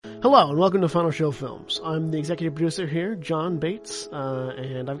Hello and welcome to Final Show Films. I'm the executive producer here, John Bates,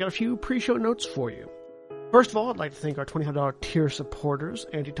 and I've got a few pre-show notes for you. First of all, I'd like to thank our $25 tier supporters,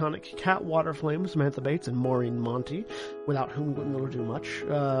 Antitonic, Cat Waterflame, Samantha Bates, and Maureen Monty, without whom we wouldn't be able to do much,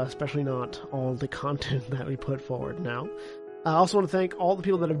 especially not all the content that we put forward now. I also want to thank all the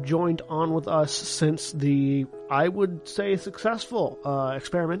people that have joined on with us since the, I would say, successful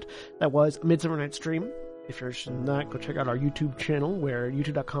experiment that was Midsummer Night's Dream. If you're interested in that, go check out our YouTube channel, where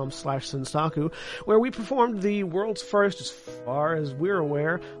youtube.com/Sensaku, where we performed the world's first, as far as we're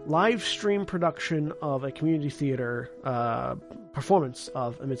aware, live stream production of a community theater performance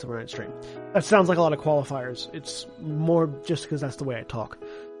of A Midsummer Night's Dream. That sounds like a lot of qualifiers. It's more just because that's the way I talk.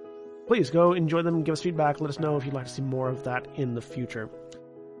 Please go enjoy them, give us feedback, let us know if you'd like to see more of that in the future.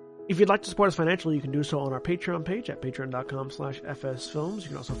 If you'd like to support us financially, you can do so on our Patreon page at patreon.com/FSFilms. You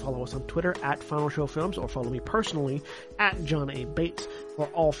can also follow us on Twitter at Final Show Films, or follow me personally at John A. Bates for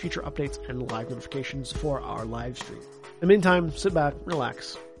all future updates and live notifications for our live stream. In the meantime, sit back,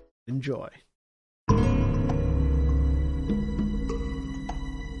 relax, enjoy.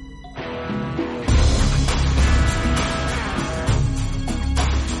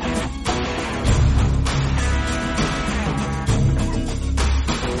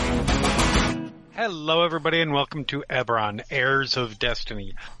 Hello, everybody, and welcome to Eberron, Heirs of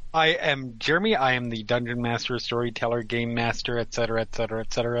Destiny. I am Jeremy. I am the Dungeon Master, Storyteller, Game Master, etc., etc.,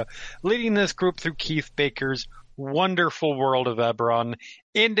 etc., leading this group through Keith Baker's wonderful world of Eberron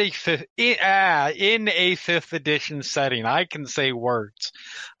in a 5th edition setting. I can say words.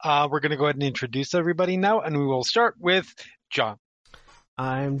 We're going to go ahead and introduce everybody now, and we will start with John.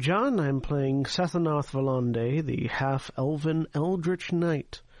 I'm John. I'm playing Sethanoth Valonde, the half-elven Eldritch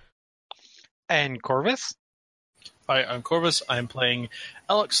Knight. And Corvus? Hi, I'm Corvus. I'm playing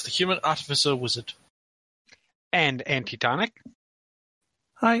Alex, the Human Artificer Wizard. And Antitonic?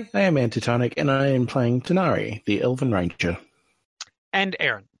 Hi, I am Antitonic, and I am playing Tanari, the Elven Ranger. And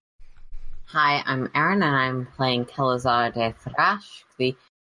Aaron? Hi, I'm Aaron, and I'm playing Kelazar de Thrash, the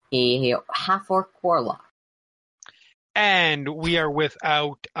half-orc warlock. And we are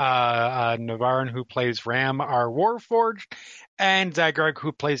without Navarin, who plays Ram, our Warforged, and Zagreg,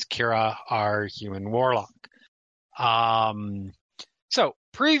 who plays Kira, our Human Warlock. So,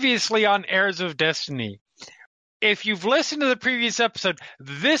 previously on Heirs of Destiny, if you've listened to the previous episode,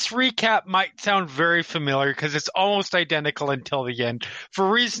 this recap might sound very familiar because it's almost identical until the end, for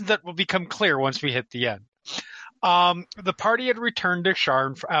reasons that will become clear once we hit the end. The party had returned to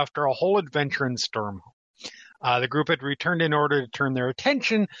Sharn after a whole adventure in Stormhold. The group had returned in order to turn their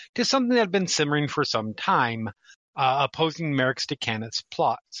attention to something that had been simmering for some time, opposing Merrick's to Cannith's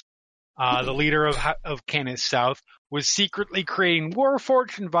plots. The leader of Cannith South was secretly creating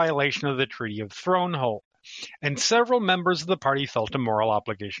Warforged in violation of the Treaty of Thronehold, and several members of the party felt a moral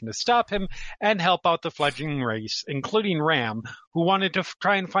obligation to stop him and help out the fledgling race, including Ram, who wanted to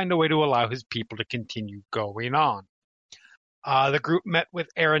try and find a way to allow his people to continue going on. The group met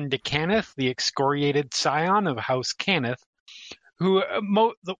with Aaron de Cannith, the excoriated scion of House Cannith, who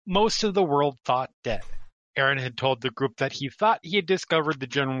most of the world thought dead. Aaron had told the group that he thought he had discovered the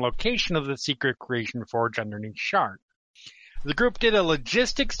general location of the secret creation forge underneath Sharn. The group did a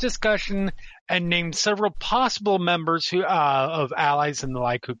logistics discussion and named several possible members of allies and the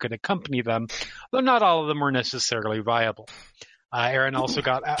like who could accompany them, though not all of them were necessarily viable. Aaron also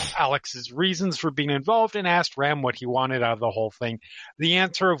got Alex's reasons for being involved and asked Ram what he wanted out of the whole thing, the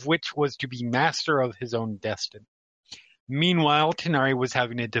answer of which was to be master of his own destiny. Meanwhile, Tanari was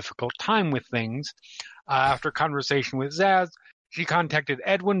having a difficult time with things. After conversation with Zaz, she contacted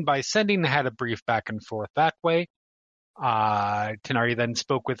Edwin by sending had a brief back and forth that way. Tanari then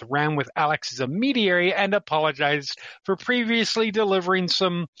spoke with Ram with Alex as a mediary and apologized for previously delivering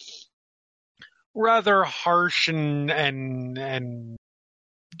some rather harsh and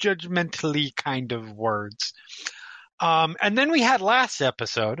judgmentally kind of words. And then we had last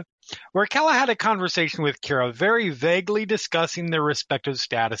episode where Kella had a conversation with Kira, very vaguely discussing their respective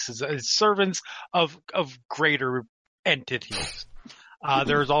statuses as servants of greater entities.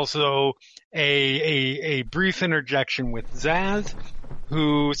 There's also a brief interjection with Zaz,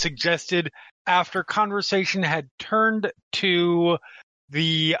 who suggested after conversation had turned to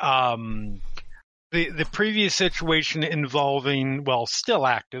the previous situation involving, well, still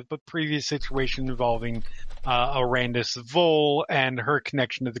active, but previous situation involving Arandis Vol and her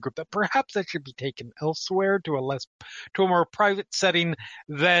connection to the group, that perhaps that should be taken elsewhere to a more private setting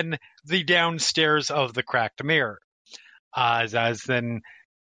than the downstairs of the Cracked Mirror. Zaz then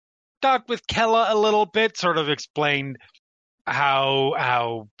talked with Kella a little bit, sort of explained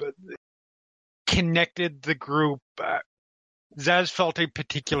how connected the group Zaz felt a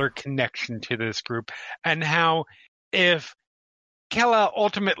particular connection to this group, and how if Kella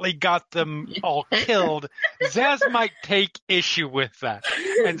ultimately got them all killed, Zaz might take issue with that.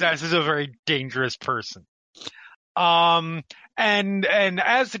 And Zaz is a very dangerous person. And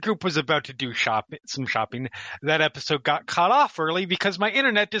as the group was about to do some shopping, that episode got cut off early because my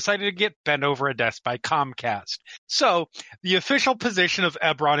internet decided to get bent over a desk by Comcast. So the official position of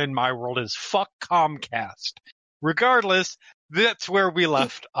Eberron in my world is fuck Comcast. Regardless, that's where we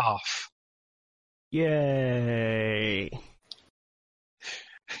left off. Yay.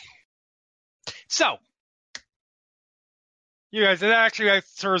 So, you guys, it actually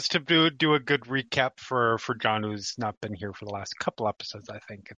serves to do a good recap for John, who's not been here for the last couple episodes, I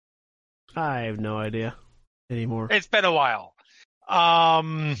think. I have no idea anymore. It's been a while.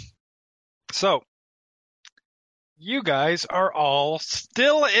 So, you guys are all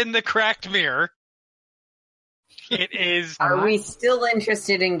still in the cracked mirror. It is... Are we still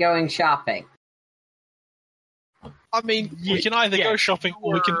interested in going shopping? I mean, we can either go shopping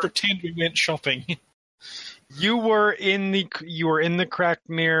or we can pretend we went shopping. You were in the cracked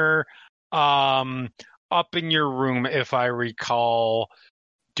mirror, up in your room, if I recall,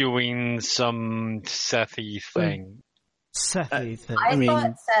 doing some Sethy thing. Sethy thing. I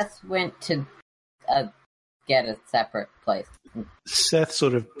thought Seth went to get a separate place. Seth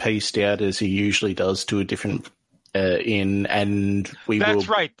sort of paced out as he usually does to a different inn, and we were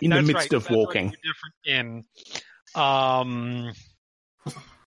in the midst of walking. Right, different inn.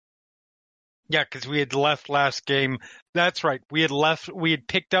 Yeah, because we had left last game. That's right. We had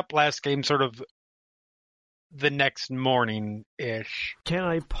picked up last game sort of the next morning-ish. Can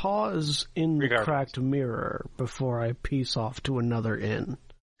I pause in the cracked mirror before I piece off to another inn?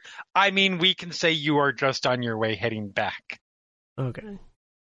 I mean, we can say you are just on your way heading back. Okay.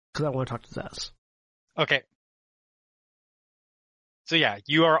 Because I want to talk to Zaz. Okay. So yeah,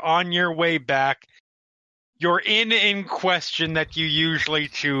 you are on your way back. Your inn in question that you usually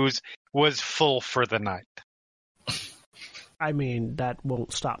choose was full for the night. I mean, that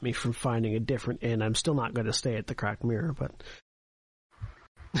won't stop me from finding a different inn. I'm still not going to stay at the Cracked Mirror, but...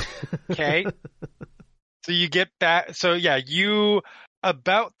 Okay. So you get back... So yeah, you...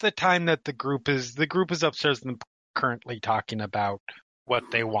 About the time that the group is upstairs and currently talking about what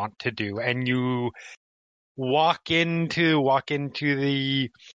they want to do, and you walk into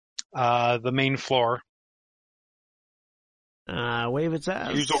the main floor. Wave at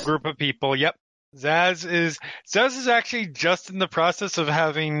Zaz. Usual group of people. Yep. Zaz is actually just in the process of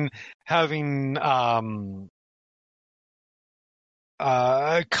having come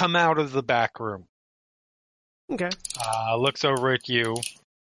out of the back room. Okay. Looks over at you.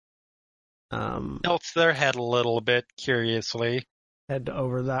 Tilts their head a little bit curiously. Head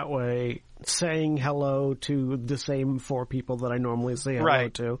over that way, saying hello to the same four people that I normally say hello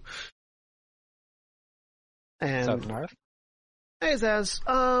to. And hey Zaz,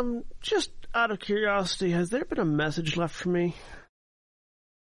 just out of curiosity, has there been a message left for me?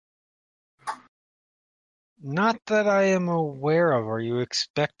 Not that I am aware of. Are you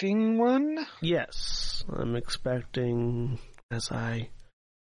expecting one? Yes, I'm expecting, as I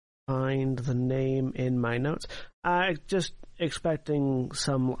find the name in my notes, just expecting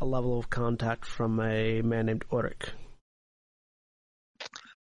some level of contact from a man named Ulrich.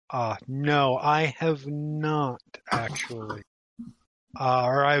 No, I have not, actually.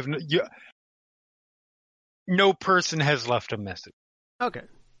 No person has left a message. Okay,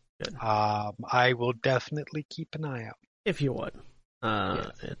 good. I will definitely keep an eye out. If you would. Yes.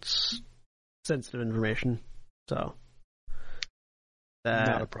 It's sensitive information, so...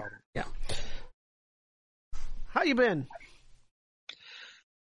 Not a problem. Yeah. How you been?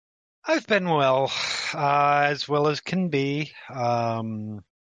 I've been well as can be. Sharn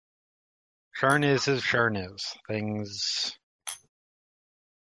is as Sharn is. Things...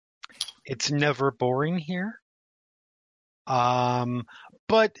 It's never boring here.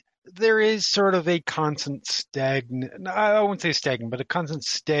 But there is sort of a constant I won't say stagnant, but a constant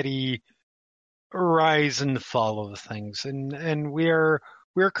steady rise and fall of things. And we're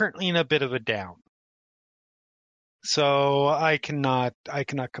currently in a bit of a down. So I cannot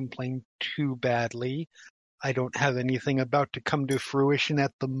complain too badly. I don't have anything about to come to fruition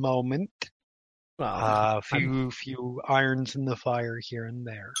at the moment. Well, few irons in the fire here and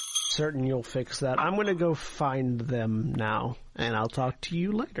there. Certain you'll fix that. I'm going to go find them now, and I'll talk to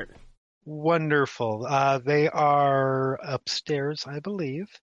you later. Wonderful. They are upstairs, I believe.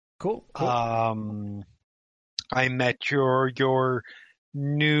 Cool. I met your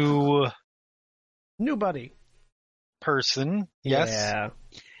new buddy person. Yes. Yeah.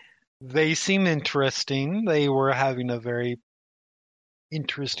 They seem interesting. They were having a very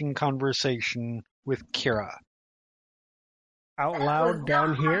interesting conversation with Kira. Out loud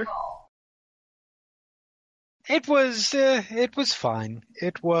down here? It was fine.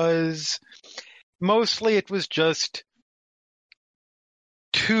 It was just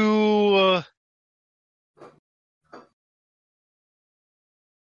two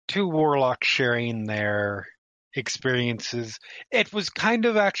warlocks sharing their experiences. It was kind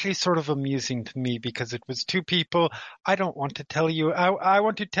of actually sort of amusing to me because it was two people. I don't want to tell you. I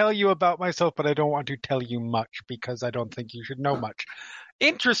want to tell you about myself, but I don't want to tell you much because I don't think you should know much.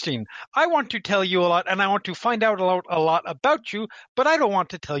 Interesting. I want to tell you a lot, and I want to find out a lot about you, but I don't want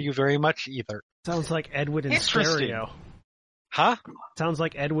to tell you very much either. Sounds like Edwin in stereo. Huh? Sounds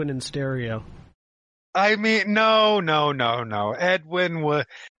like Edwin in stereo. I mean, no.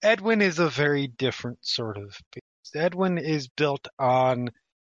 Edwin is a very different sort of beast. Edwin is built on.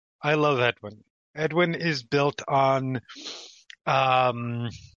 I love Edwin. Edwin is built on.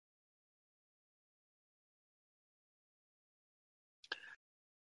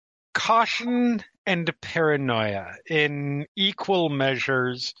 Caution and paranoia in equal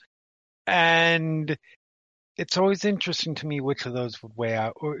measures, and it's always interesting to me which of those would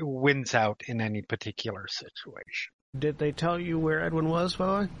wins out in any particular situation. Did they tell you where Edwin was, by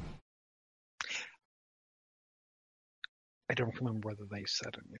the way? I don't remember whether they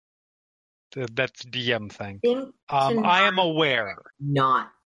said anything. That's DM thing. I am aware.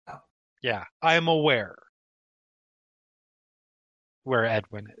 Yeah, I am aware where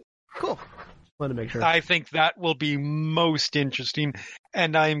Edwin is. Cool. Wanted to make sure. I think that will be most interesting,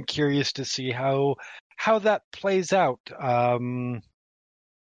 and I'm curious to see how that plays out. I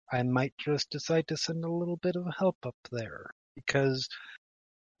might just decide to send a little bit of help up there because,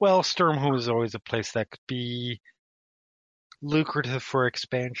 well, Sturmholm is always a place that could be lucrative for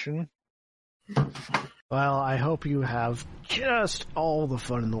expansion. Well, I hope you have just all the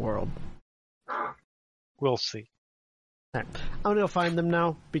fun in the world. We'll see. Right. I'm going to go find them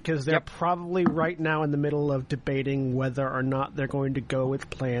now because they're probably right now in the middle of debating whether or not they're going to go with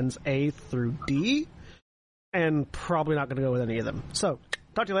plans A through D, and probably not going to go with any of them. So,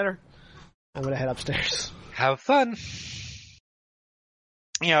 talk to you later. I'm going to head upstairs. Have fun.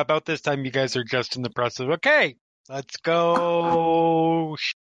 Yeah, about this time you guys are just in the process of, okay, let's go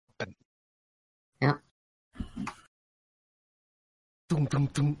shopping. Yeah. Dum, dum,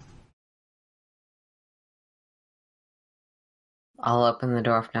 dum. I'll open the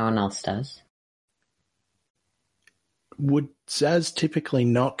door if no one else does. Would Zaz typically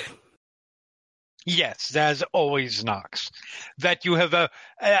knock? Yes, Zaz always knocks. That you have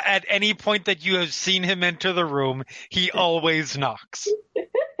at any point that you have seen him enter the room, he always knocks.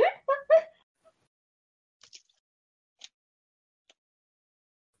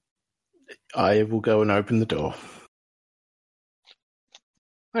 I will go and open the door.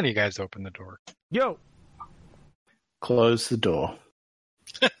 Why don't you guys open the door? Yo! Close the door.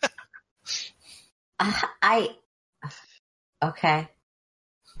 Okay.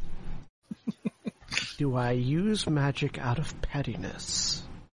 Do I use magic out of pettiness?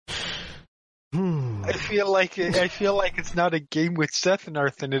 I feel like it's not a game with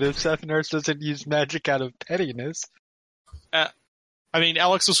Sethenarth in it if Sethenarth doesn't use magic out of pettiness. I mean,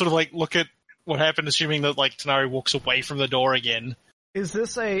 Alex will sort of like look at what happened, assuming that like Tanari walks away from the door again. Is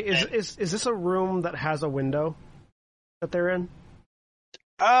this a room that has a window that they're in?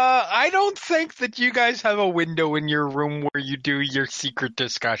 I don't think that you guys have a window in your room where you do your secret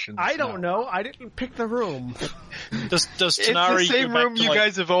discussions. I don't know. I didn't pick the room. Does Tanari it's the same room you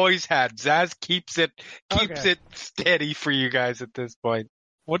guys have always had. Zaz keeps it steady for you guys at this point.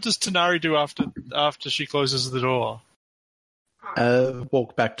 What does Tanari do after she closes the door?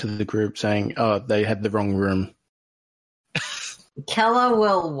 Walk back to the group saying, "Oh, they had the wrong room." Kella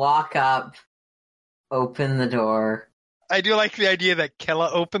will walk up, open the door. I do like the idea that Kella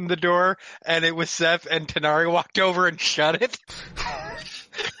opened the door, and it was Seth, and Tanari walked over and shut it.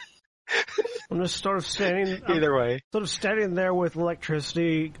 I'm just sort of standing... Either way. Sort of standing there with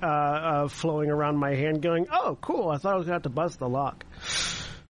electricity flowing around my hand going, oh, cool, I thought I was going to have to buzz the lock.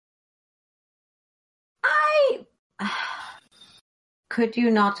 Could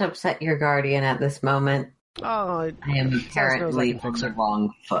you not upset your guardian at this moment? I am apparently on the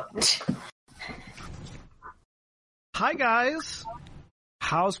wrong foot. Hi, guys.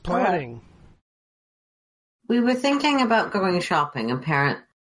 How's planning? We were thinking about going shopping.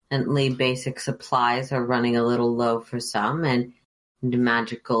 Apparently, basic supplies are running a little low for some, and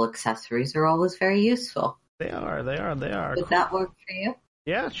magical accessories are always very useful. They are. Does that work for you?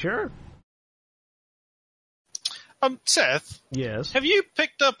 Yeah, sure. Seth? Yes? Have you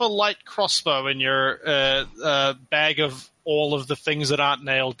picked up a light crossbow in your bag of all of the things that aren't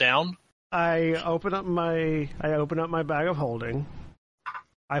nailed down. I open up my bag of holding.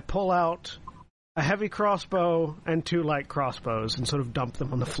 I pull out a heavy crossbow and 2 light crossbows and sort of dump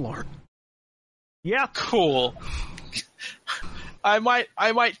them on the floor. Yeah, cool. I might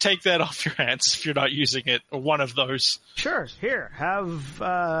take that off your hands if you're not using it, or one of those. Sure. Here, have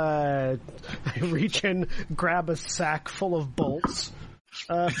I reach in, grab a sack full of bolts.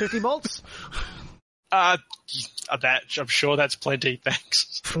 50 bolts. That I'm sure that's plenty.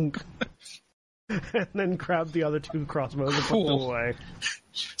 Thanks. And then grab the other 2 crossbows and put them away.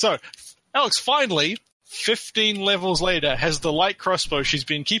 So, Alex finally, 15 levels later, has the light crossbow she's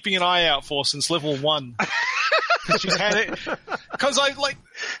been keeping an eye out for since level 1. She's had it because I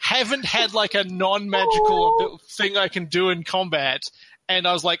haven't had a non-magical thing I can do in combat, and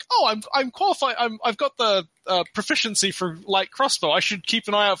I was like, oh, I'm qualified. I've got the proficiency for light crossbow. I should keep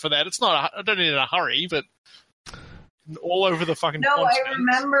an eye out for that. It's not. I don't need it in a hurry, but all over the fucking. No, I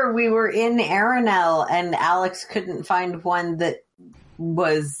remember we were in Aranel, and Alex couldn't find one that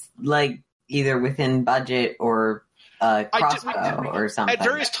was either within budget or crossbow or something. At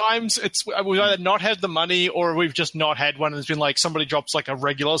various times, we've either not had the money or we've just not had one, and it's been somebody drops a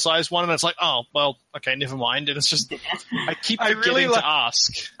regular sized one, and it's oh, well, okay, never mind. And it's just, I keep forgetting to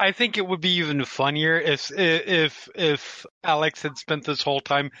ask. I think it would be even funnier if Alex had spent this whole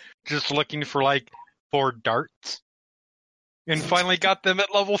time just looking for 4 darts. And finally got them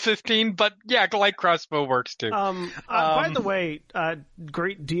at level 15, but yeah, light crossbow works too. By the way,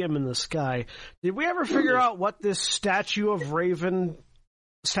 great DM in the sky. Did we ever figure out what this statue of a raven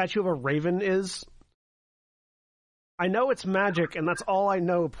is? I know it's magic, and that's all I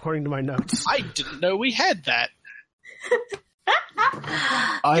know according to my notes. I didn't know we had that.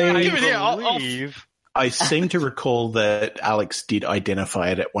 I seem to recall that Alex did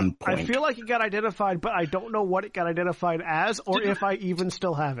identify it at one point. I feel like it got identified, but I don't know what it got identified as, or if I even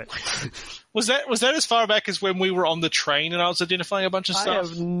still have it. Was that as far back as when we were on the train and I was identifying a bunch of stuff? I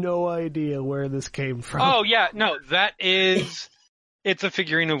have no idea where this came from. Oh yeah, no, that is. It's a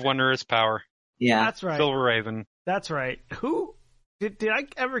figurine of wondrous power. Yeah, that's right. Silver Raven. That's right. Who did I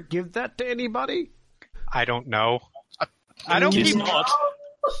ever give that to anybody? I don't know. I don't keep.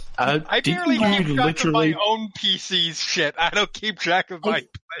 I barely keep track of my own PC's shit. I don't keep track of my players.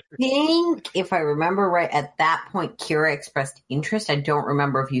 I think, if I remember right, at that point, Kira expressed interest. I don't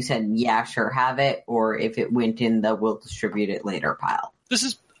remember if you said, yeah, sure, have it, or if it went in the we'll distribute it later pile. This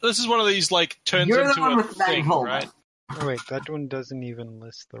is one of these, turns You're into the one a with thing, right? Oh, wait, that one doesn't even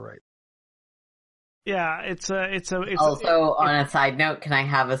list the right. Yeah, it's also, on a side note, can I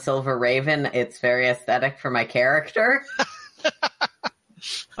have a silver raven? It's very aesthetic for my character.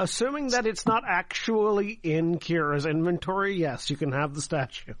 Assuming that it's not actually in Kira's inventory, yes, you can have the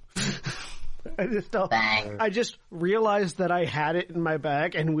statue. I just realized that I had it in my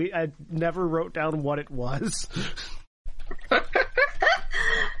bag, and I never wrote down what it was.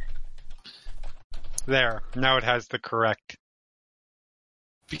 There, now it has the correct.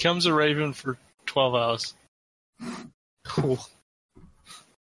 Becomes a raven for 12 hours. Cool.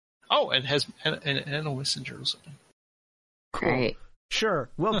 Oh, and has and a messenger or something. Great. Sure,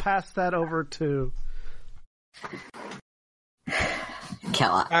 we'll pass that over to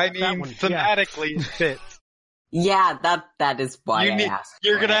Killa. I mean, thematically it fits. Yeah, that is why I asked.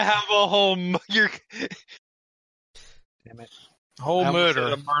 You're gonna have a whole. Damn it! Whole murder.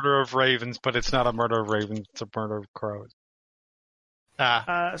 A murder of ravens, but it's not a murder of ravens. It's a murder of crows.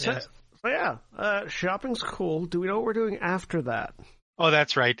 Shopping's cool. Do we know what we're doing after that? Oh,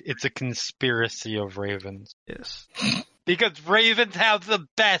 that's right. It's a conspiracy of ravens. Yes. Because ravens have the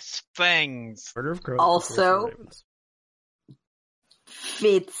best things. Murder of crows. Also,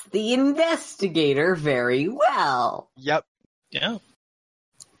 fits the investigator very well. Yep. Yeah.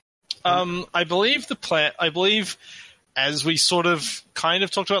 I believe as we sort of kind of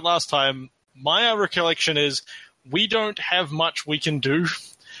talked about last time, my recollection is we don't have much we can do.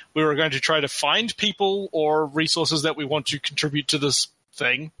 We were going to try to find people or resources that we want to contribute to this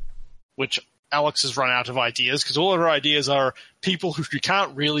thing, which Alex has run out of ideas, because all of her ideas are people who you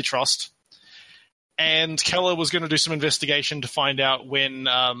can't really trust. And Keller was going to do some investigation to find out when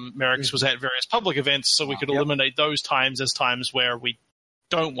Merrick's was at various public events, so we could eliminate those times as times where we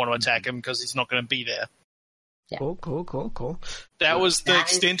don't want to attack him because he's not going to be there. Yeah. Cool. That was the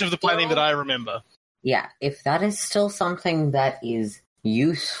extent of the planning that I remember. Yeah, if that is still something that is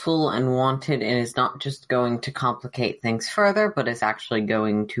useful and wanted and is not just going to complicate things further, but is actually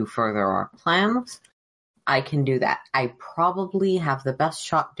going to further our plans, I can do that. I probably have the best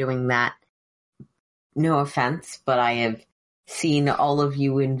shot doing that. No offense, but I have seen all of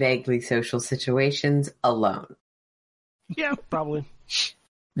you in vaguely social situations alone. Yeah, probably.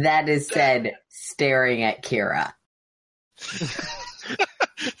 That is said staring at Kira.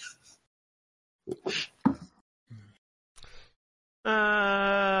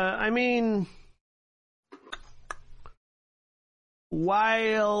 I mean,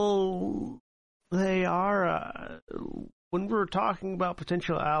 while they are, when we're talking about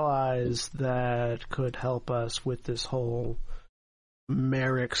potential allies that could help us with this whole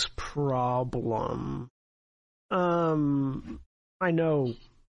Merrick's problem, I know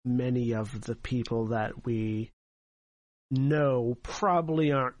many of the people that we know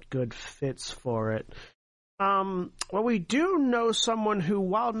probably aren't good fits for it. Well, we do know someone who,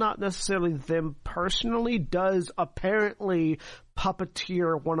 while not necessarily them personally, does apparently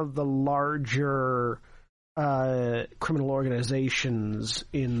puppeteer one of the larger criminal organizations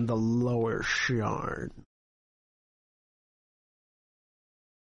in the Lower Sharn.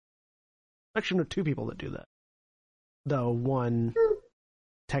 Actually, there are two people that do that. Though one,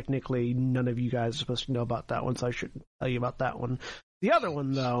 technically, none of you guys are supposed to know about that one, so I shouldn't tell you about that one. The other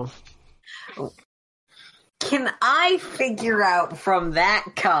one, though... Can I figure out from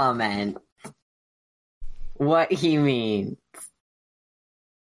that comment what he means?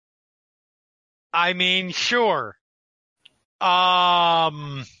 I mean, sure.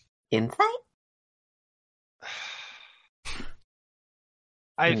 Insight?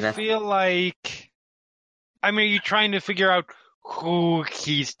 I feel like... I mean, are you trying to figure out who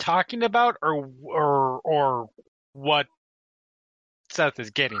he's talking about or what Seth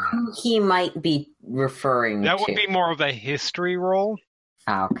is getting at? Who he might be referring to. That would be more of a history roll.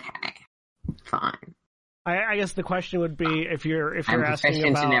 Okay. Fine. I guess the question would be if you're asking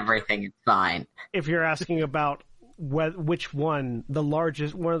about in everything, it's fine. If you're asking about which one of the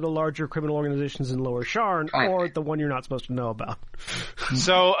larger criminal organizations in Lower Sharn, or the one you're not supposed to know about.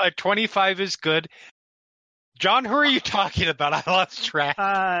 So a 25 is good. John, who are you talking about? I lost track.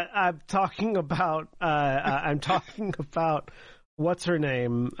 I'm talking about what's her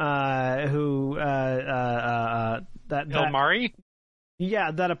name? Ilmari?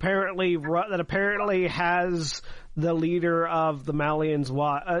 Yeah, that apparently has the leader of the Malians.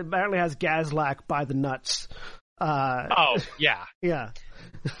 Apparently has Gazlak by the nuts. Oh yeah, yeah,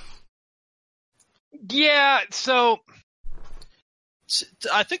 yeah. So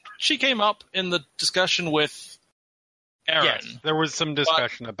I think she came up in the discussion with Aaron. Yes, there was some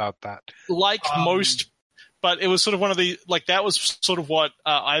discussion about that. Like most. But it was sort of one of the, like, that was sort of what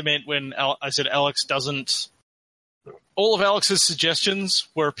I meant when I said Alex doesn't. All of Alex's suggestions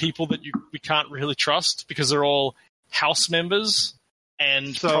were people that we can't really trust because they're all house members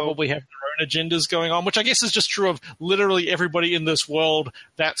and probably have their own agendas going on, which I guess is just true of literally everybody in this world.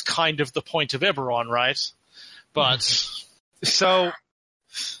 That's kind of the point of Eberron, right? But so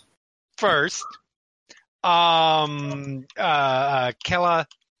first, Kella,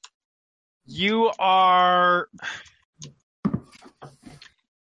 you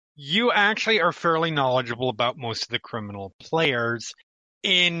actually are fairly knowledgeable about most of the criminal players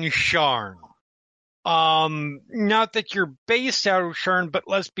in Sharn. Not that you're based out of Sharn, but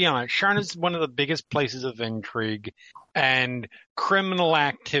let's be honest, Sharn is one of the biggest places of intrigue and criminal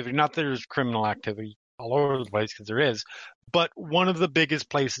activity. Not that there's criminal activity all over the place, because there is, but one of the biggest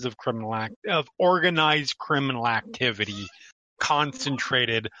places of organized criminal activity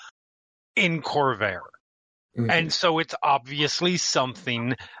concentrated in Corvair. Mm-hmm. And so it's obviously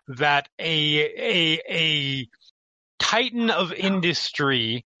something that a titan of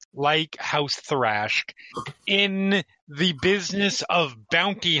industry like House Thrashk in the business of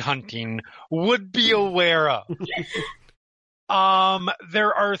bounty hunting would be aware of.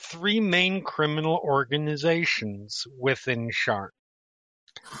 There are three main criminal organizations within Sharn.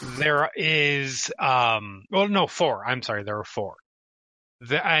 There is, four. I'm sorry, there are four.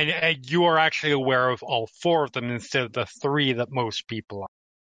 And you are actually aware of all four of them instead of the three that most people are.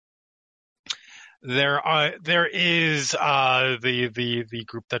 There is the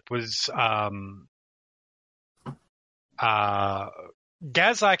group that was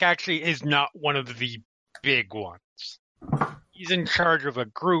Gazlak actually is not one of the big ones. He's in charge of a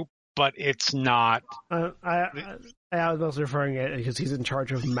group, but it's not. I was also referring to it because he's in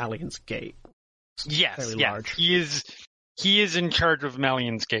charge of Malian's Gate. Yes, large. He is in charge of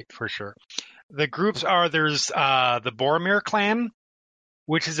Malian's Gate for sure. The groups are, there's the Boromir clan,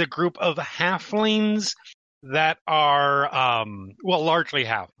 which is a group of halflings that are, largely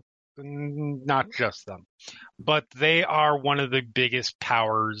half, not just them, but they are one of the biggest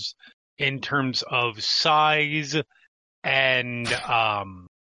powers in terms of size and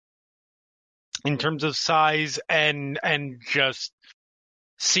just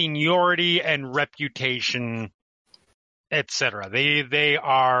seniority and reputation etc. They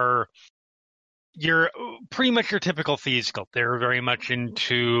are pretty much your typical thieves guild. They're very much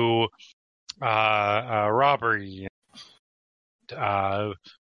into robbery,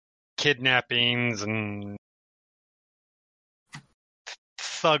 kidnappings, and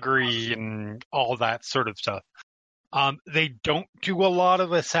thuggery, and all that sort of stuff. They don't do a lot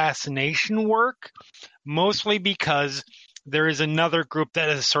of assassination work, mostly because there is another group that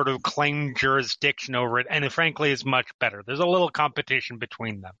has sort of claimed jurisdiction over it, and it frankly is much better. There's a little competition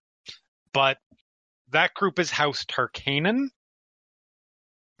between them. But that group is House Tarkanan,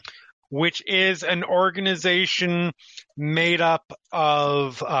 which is an organization made up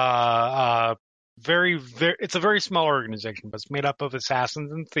of it's a very small organization, but it's made up of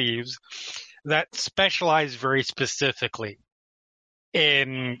assassins and thieves that specialize very specifically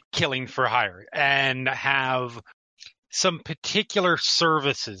in killing for hire and have some particular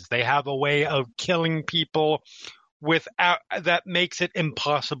services. They have a way of killing people that makes it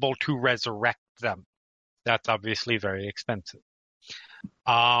impossible to resurrect them. That's obviously very expensive.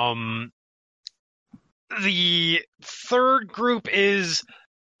 The third group is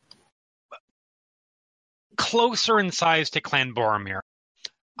closer in size to Clan Boromir.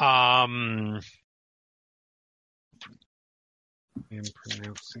 I'm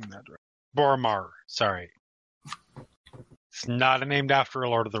pronouncing that right. Boromar, sorry. It's not named after a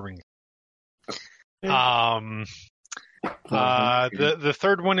Lord of the Rings. The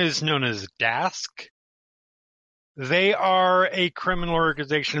third one is known as Dask. They are a criminal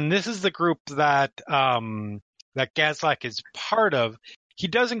organization. This is the group that Gazlak is part of. He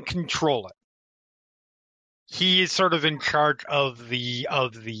doesn't control it. He is sort of in charge of the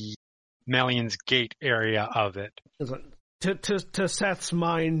Melian's Gate area of it. To Seth's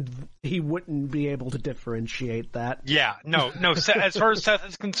mind, he wouldn't be able to differentiate that. Yeah, no. As far as Seth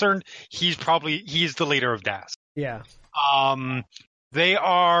is concerned, he's the leader of Dask. Yeah.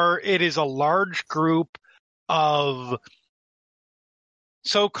 It is a large group of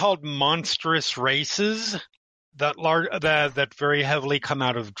so-called monstrous races that very heavily come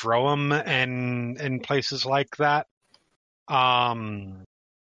out of Droam and places like that. And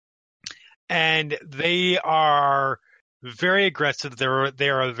they are very aggressive. They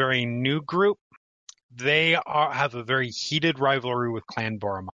are a very new group. They have a very heated rivalry with Clan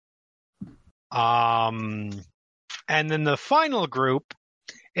Boromir. And then the final group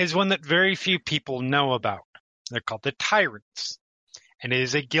is one that very few people know about. They're called the Tyrants, and it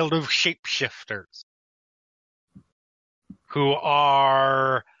is a guild of shapeshifters who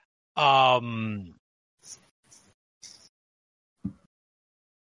are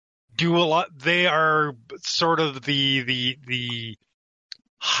do a lot. They are sort of the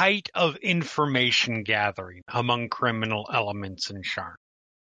height of information gathering among criminal elements in Sharn.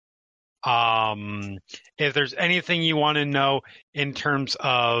 If there's anything you want to know in terms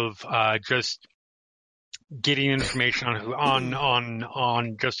of just getting information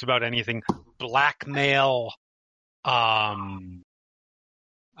on just about anything, blackmail,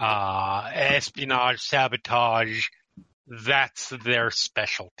 espionage, sabotage, that's their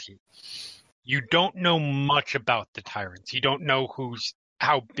specialty. You don't know much about the Tyrants. You don't know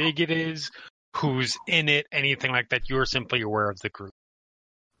how big it is, who's in it, anything like that. You're simply aware of the group.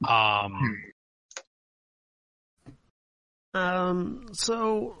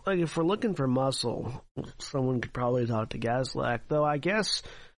 So, like, if we're looking for muscle, someone could probably talk to Gazlak, though I guess,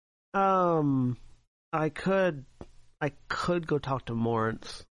 I could go talk to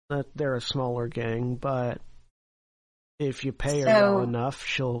Morinth. That they're a smaller gang, but if you pay her well enough,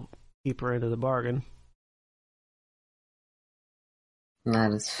 she'll keep her into the bargain.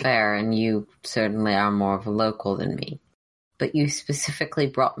 That is fair, and you certainly are more of a local than me. But you specifically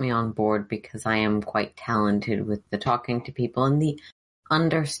brought me on board because I am quite talented with the talking to people and the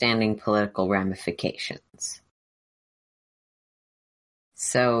understanding political ramifications.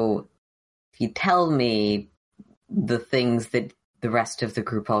 So, if you tell me the things that the rest of the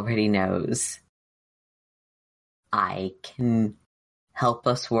group already knows, I can help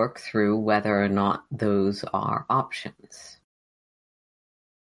us work through whether or not those are options.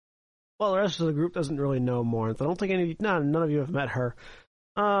 Well, the rest of the group doesn't really know Morinth. I don't think none of you have met her.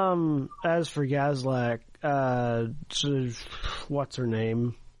 As for Gazlak, what's her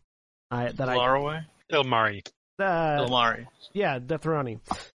name? Ilmari. Ilmari. Yeah, Dethrani.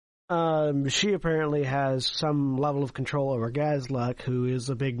 She apparently has some level of control over Gazlak, who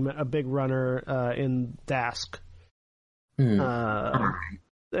is a big runner in Dask.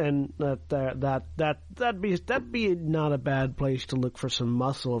 And that'd be not a bad place to look for some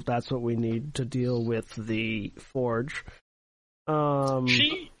muscle if that's what we need to deal with the Forge.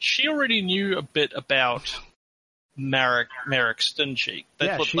 She already knew a bit about Merrick's, didn't she?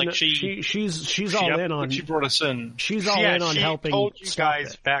 She's all in on. She brought us in. She's all in on helping. She told you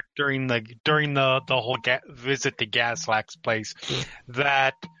guys back during the whole visit to Gaslack's place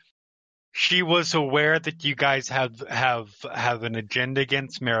that she was aware that you guys have an agenda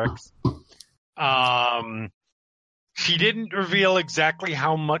against Merrick's. She didn't reveal exactly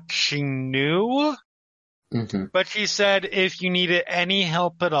how much she knew, but she said if you needed any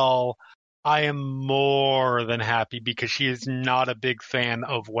help at all, I am more than happy, because she is not a big fan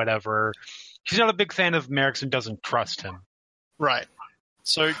of whatever. She's not a big fan of Merrick's and doesn't trust him. Right.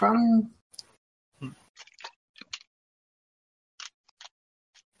 So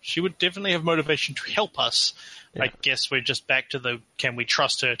she would definitely have motivation to help us. Yeah. I guess we're just back to can we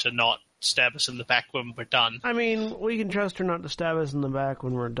trust her to not stab us in the back when we're done? I mean, we can trust her not to stab us in the back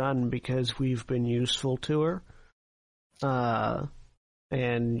when we're done because we've been useful to her.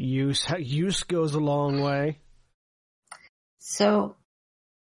 And use goes a long way. So,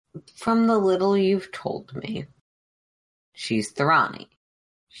 from the little you've told me, she's Thorani.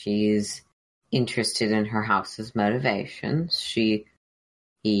 She's interested in her house's motivations.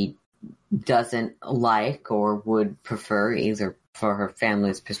 He doesn't like or would prefer, either for her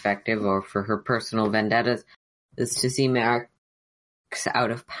family's perspective or for her personal vendettas, is to see Merrick's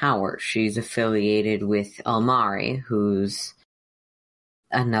out of power. She's affiliated with Elmari, who's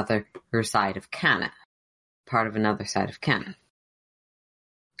her side of canon. Part of another side of canon.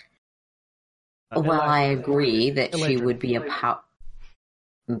 Well, I agree that she would be a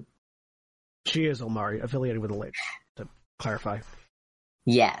She is Elmari, affiliated with Eladrin, to clarify.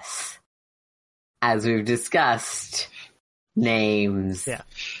 Yes. As we've discussed, names. Yeah.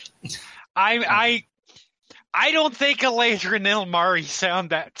 I don't think Eladrin and Elmari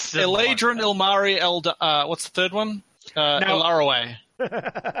sound that similar. Eladrin, Elmari, what's the third one? Elaraway.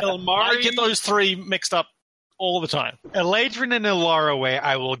 Elmari. I get those three mixed up all the time. Eladrin and Elaraway,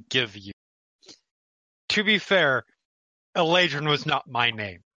 I will give you. To be fair, Eladrin was not my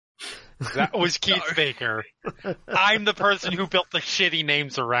name. That was Keith Baker. I'm the person who built the shitty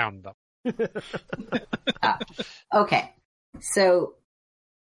names around them. Okay. So,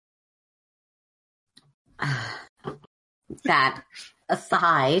 that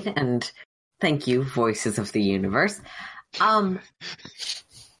aside, and thank you, Voices of the Universe,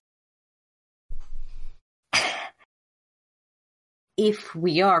 if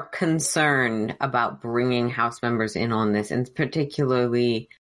we are concerned about bringing house members in on this, and particularly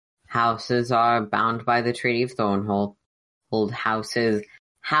houses are bound by the Treaty of Thornhold, houses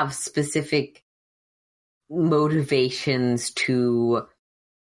have specific motivations to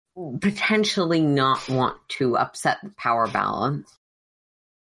potentially not want to upset the power balance.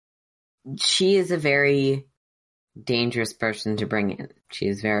 She is a very dangerous person to bring in. She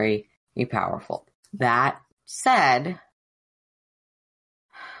is very powerful. That said,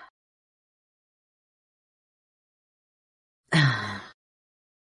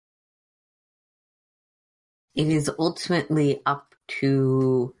 it is ultimately up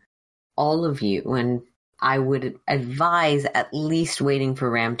to all of you, and I would advise at least waiting for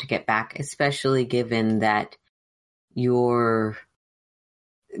Ram to get back, especially given that your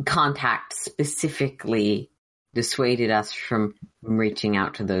contact specifically dissuaded us from reaching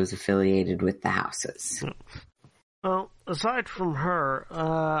out to those affiliated with the houses. Well, aside from her,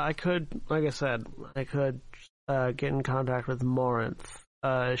 I could get in contact with Morinth.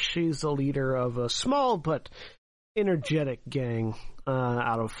 She's the leader of a small but energetic gang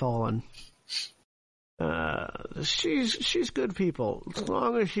out of Fallen. She's good people. As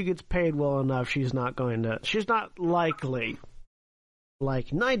long as she gets paid well enough, she's not likely, like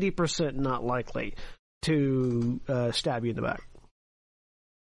 90% not likely, to stab you in the back.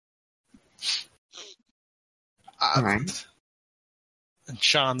 All right. And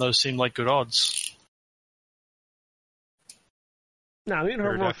Sean, those seem like good odds. No, me and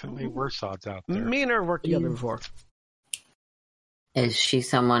her there are definitely worse odds out there. Me and her worked together before. Is she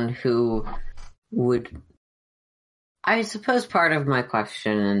someone who would... I suppose part of my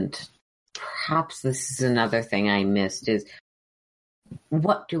question, and perhaps this is another thing I missed, is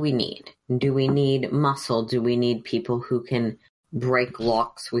what do we need? Do we need muscle? Do we need people who can break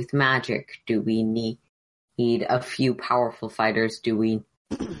locks with magic? Do we need a few powerful fighters? Do we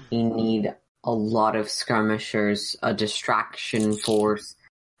need a lot of skirmishers, a distraction force?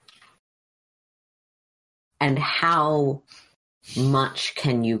 And how much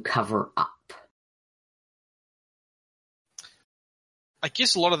can you cover up? I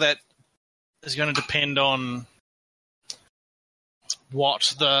guess a lot of that is going to depend on where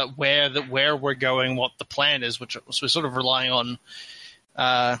we're going, what the plan is, which we're sort of relying on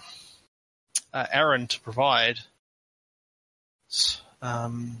Aaron to provide.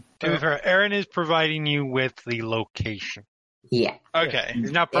 To be fair, Aaron is providing you with the location. Yeah. Okay.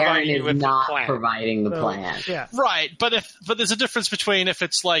 He's not providing you with the plan. Providing the plan. Yeah. Right, but there's a difference between if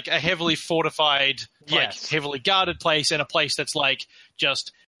it's like a heavily fortified, heavily guarded place and a place that's like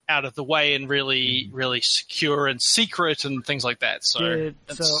just out of the way and really, really secure and secret and things like that. So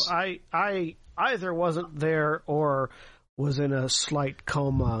I either wasn't there or was in a slight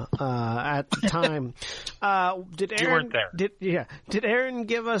coma at the time. Did Aaron? You weren't there. Did Aaron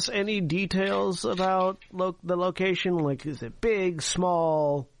give us any details about the location? Like, is it big,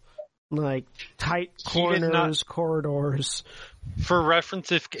 small, like tight corners, corridors? For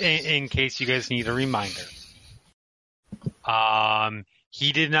reference, in case you guys need a reminder,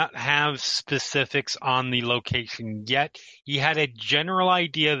 he did not have specifics on the location yet. He had a general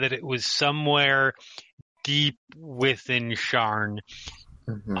idea that it was somewhere deep within Sharn.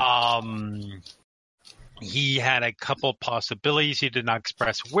 Mm-hmm. He had a couple possibilities. He did not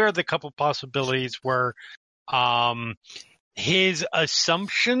express where the couple possibilities were. His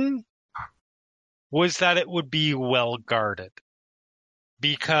assumption was that it would be well guarded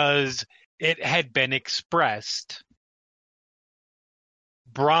because it had been expressed.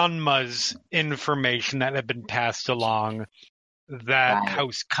 Branma's information that had been passed along that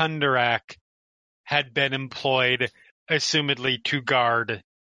House Kundarak had been employed, assumedly, to guard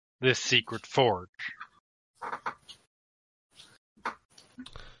this secret forge.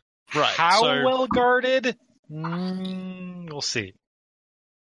 Right. How well guarded? We'll see.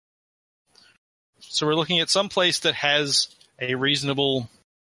 So we're looking at some place that has a reasonable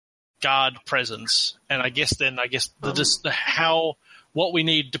guard presence, and I guess what we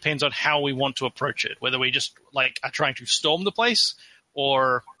need depends on how we want to approach it. Whether we just are trying to storm the place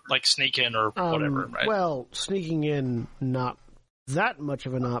or sneak in or whatever. Right? Well, sneaking in, not that much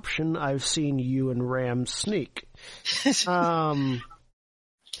of an option. I've seen you and Ram sneak. That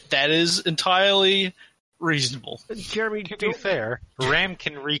is entirely reasonable. Jeremy, to be fair, Ram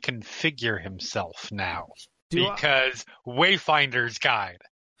can reconfigure himself now because Wayfinder's Guide.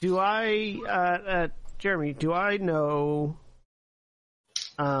 Jeremy, do I know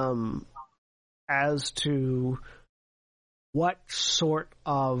as to what sort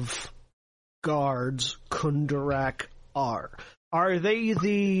of guards Kundarak are? Are they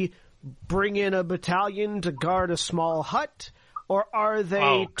the bring in a battalion to guard a small hut, or are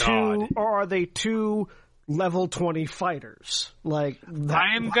they two level 20 fighters? Like that?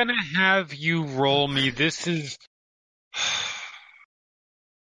 I am gonna have you roll me.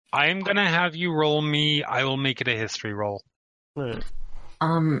 I am gonna have you roll me. I will make it a history roll. Right.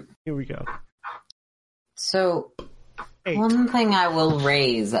 Here we go. So, 8. One thing I will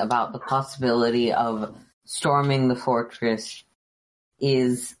raise about the possibility of storming the fortress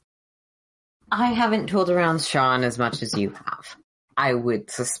is I haven't tooled around Sharn as much as you have. I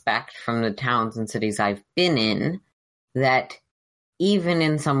would suspect from the towns and cities I've been in that even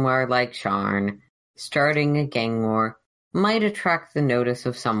in somewhere like Sharn, starting a gang war might attract the notice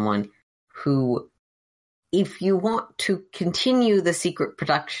of someone who, if you want to continue the secret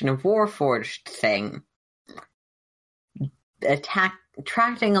production of Warforged thing,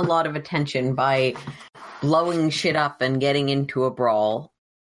 attracting a lot of attention by blowing shit up and getting into a brawl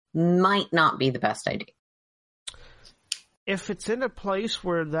might not be the best idea. If it's in a place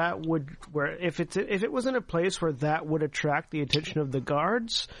where that would attract the attention of the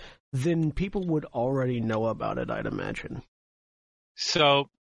guards, then people would already know about it, I'd imagine. So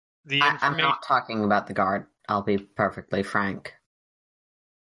I'm not talking about the guard. I'll be perfectly frank.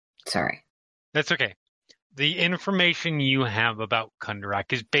 Sorry. That's okay. The information you have about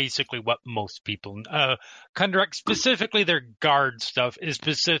Kundarak is basically what most people Kundarak, specifically their guard stuff,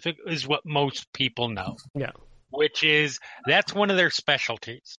 is what most people know. Yeah. Which is, that's one of their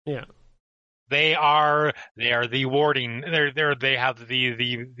specialties. Yeah. They are the warding. They are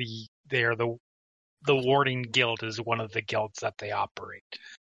the warding guild is one of the guilds that they operate.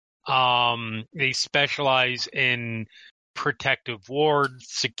 They specialize in protective wards,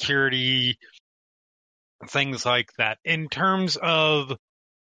 security, things like that. In terms of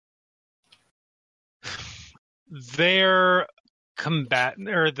their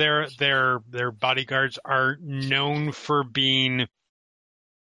their bodyguards are known for being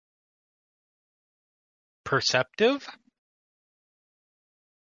perceptive,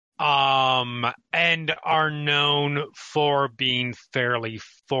 and are known for being fairly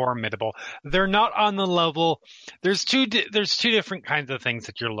formidable. They're not on the level. There's two different kinds of things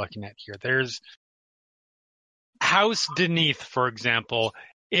that you're looking at here. There's House Deneath, for example,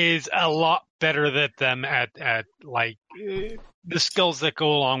 is a lot better than them at the skills that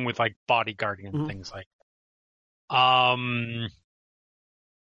go along with like bodyguarding and things like that.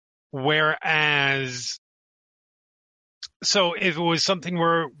 Whereas, so if it was something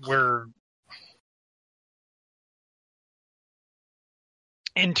where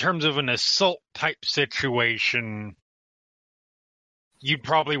in terms of an assault type situation, you'd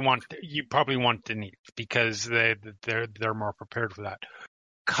probably want Denise because they're more prepared for that.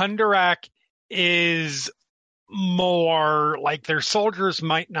 Kundarak is more like their soldiers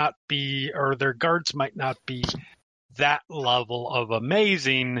might not be, or their guards might not be that level of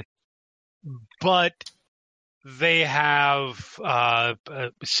amazing, but they have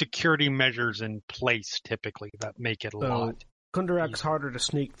security measures in place typically that make it a lot. Kundarak's harder to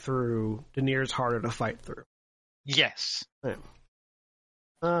sneak through. Denir's harder to fight through. Yes. Yeah.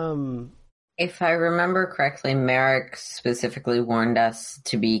 If I remember correctly, Merrick specifically warned us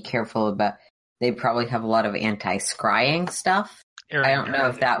to be careful about. They probably have a lot of anti-scrying stuff. I don't know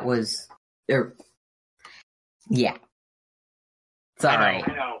if that was. Yeah. Sorry. I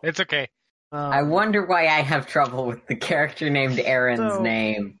know. It's okay. I wonder why I have trouble with the character named Aaron's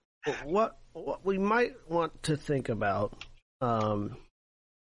name. What we might want to think about. No,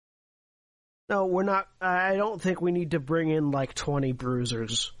 we're not. I don't think we need to bring in like 20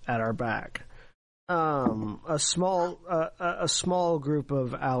 bruisers at our back. A small group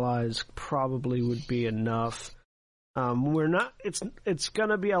of allies probably would be enough. We're not. It's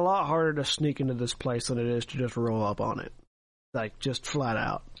gonna be a lot harder to sneak into this place than it is to just roll up on it, like just flat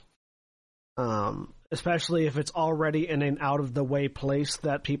out. Especially if it's already in an out of the way place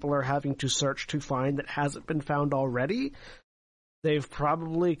that people are having to search to find that hasn't been found already. They've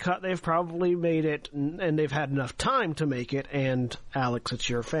probably made it, and they've had enough time to make it. And Alex, it's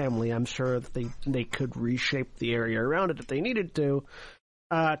your family. I'm sure that they could reshape the area around it if they needed to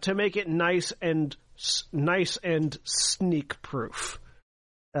make it nice and sneak proof.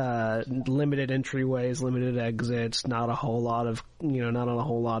 Limited entryways, limited exits, not a whole lot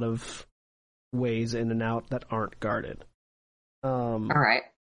of ways in and out that aren't guarded. All right.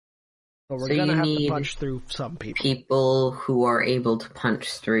 But we're going to have to punch through some people. People who are able to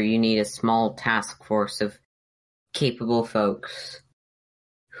punch through. You need a small task force of capable folks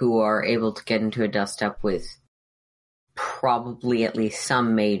who are able to get into a dust-up with probably at least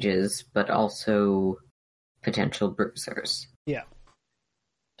some mages, but also potential bruisers. Yeah.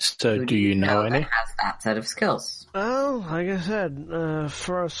 So do you know any? That has that set of skills. Well, like I said,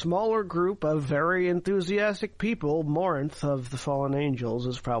 for a smaller group of very enthusiastic people, Morinth of the Fallen Angels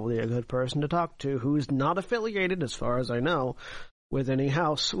is probably a good person to talk to, who's not affiliated, as far as I know, with any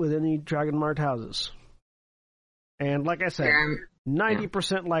Dragonmart houses. And like I said,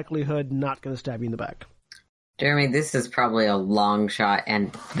 90% likelihood not going to stab you in the back. Jeremy, this is probably a long shot,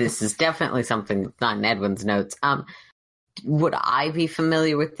 and this is definitely something that's not in Edwin's notes. Would I be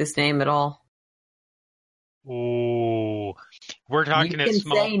familiar with this name at all? Ooh, we're talking a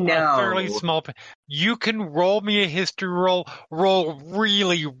fairly small. You can roll me a history roll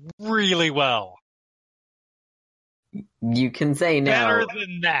really, really well. You can say no. Better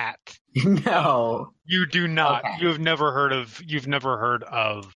than that. No. You do not. Okay. You've never heard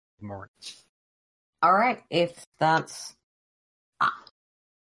of Morin. All right, if that's...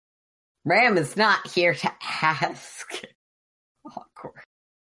 Ram is not here to ask. Awkward.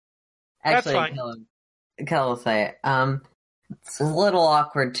 Actually, that's fine. Kel will say it. It's a little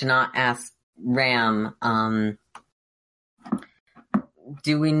awkward to not ask Ram.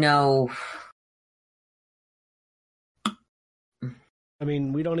 Do we know... I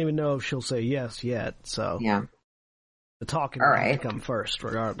mean, we don't even know if she'll say yes yet, so... Yeah. The talking will have to come first,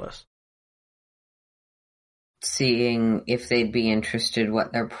 regardless. Seeing if they'd be interested,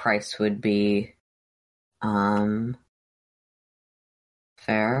 what their price would be.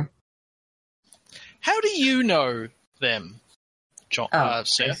 Fair. How do you know them, John?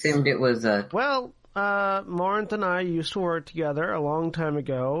 Seth? I assumed it was a... Well, Morinth and I used to work together a long time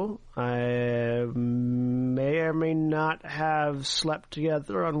ago. I may or may not have slept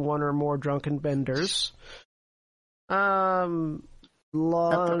together on one or more drunken benders. That's a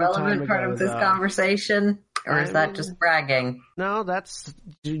relevant part of this conversation? Or is that just bragging? No, that's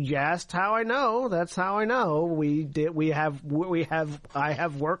just how I know. That's how I know. I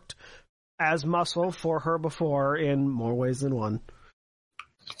have worked as muscle for her before in more ways than one.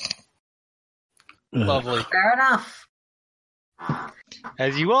 Lovely. Fair enough.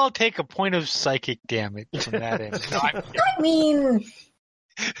 As you all take a point of psychic damage from that end. I mean,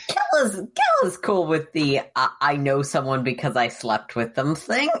 Kel is cool with the I know someone because I slept with them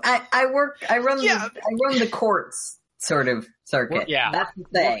thing. I run the courts sort of circuit. Yeah. That's the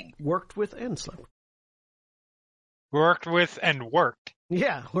thing. Worked with and slept. Worked with and worked.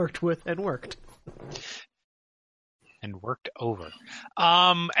 Yeah, worked with and worked. and worked over.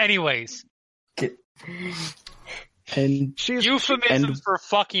 Anyways. And euphemisms for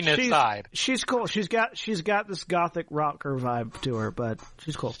fucking aside. She's cool. She's got this gothic rocker vibe to her, but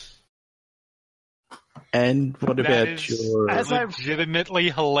she's cool. And what about your...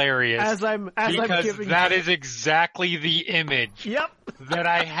 legitimately hilarious. That is exactly the image that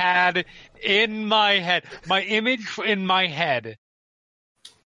I had in my head. My image in my head.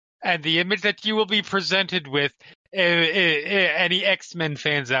 And the image that you will be presented with, any X-Men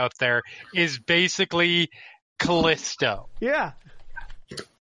fans out there, is basically Callisto. Yeah.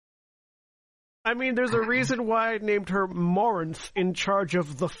 I mean, there's a reason why I named her Morinth, in charge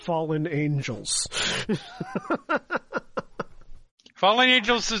of the Fallen Angels. Fallen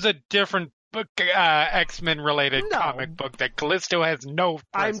Angels is a different book, X-Men related comic book that Callisto has no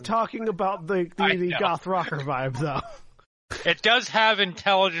presence. I'm talking about the goth rocker vibe, though. It does have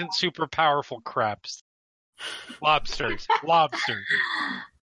intelligent, super powerful crabs. Lobsters.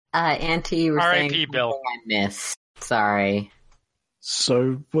 Auntie, you were R.I.P. saying Bill. I missed. Sorry.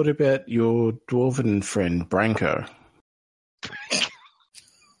 So, what about your dwarven friend, Branko?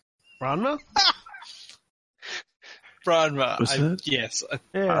 Branma? Branma. Yes.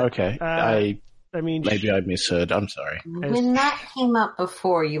 Yeah. Okay. I mean, maybe I misheard. I'm sorry. When that came up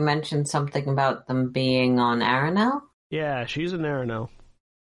before, you mentioned something about them being on Aranel? Yeah, she's in Aranel.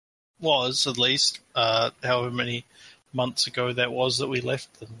 Was, at least, however many months ago that was that we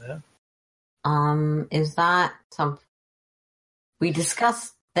left them there. Is that something... We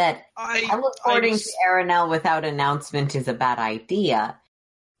discussed that teleporting to Aranel without announcement is a bad idea.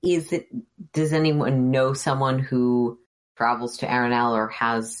 Does anyone know someone who travels to Aranel or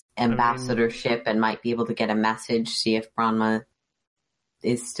has ambassadorship and might be able to get a message, see if Branma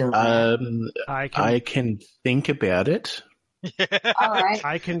is still there? I can think about it. All right.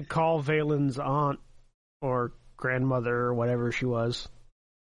 I can call Valen's aunt or grandmother or whatever she was.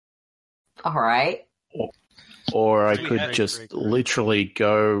 All right. Or I could just literally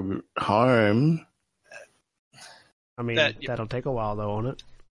go home. I mean, that'll take a while, though, won't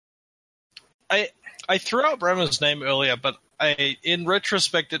it? I threw out Brahma's name earlier, but in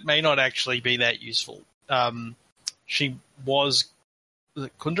retrospect, it may not actually be that useful. She was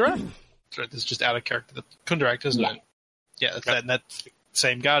Kundarak? Sorry, this is just out of character. The Kundarak, isn't it? Yeah, that's the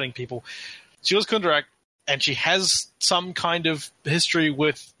same guarding people. She was Kundarak, and she has some kind of history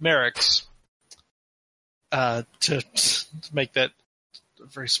with Merrick's. To make that a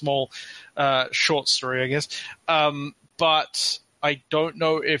very small, short story, I guess. But I don't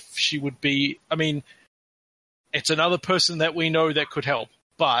know if she would be... I mean, it's another person that we know that could help,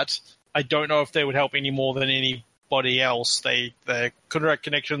 but I don't know if they would help any more than anybody else. Their Kundarak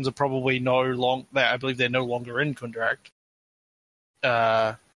connections are probably I believe they're no longer in Kundarak.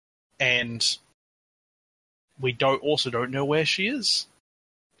 And we also don't know where she is.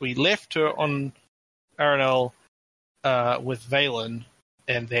 We left her on Aranel with Valen,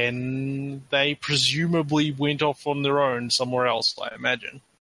 and then they presumably went off on their own somewhere else, I imagine.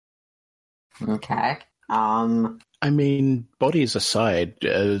 Okay. I mean, bodies aside,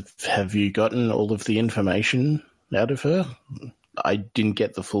 have you gotten all of the information out of her? I didn't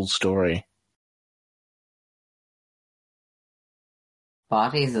get the full story.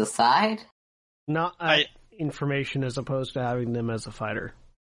 Bodies aside? Not information as opposed to having them as a fighter.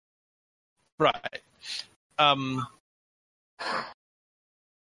 Right.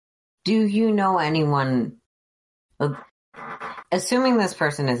 Do you know anyone, assuming this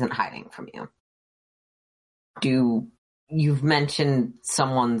person isn't hiding from you, you've mentioned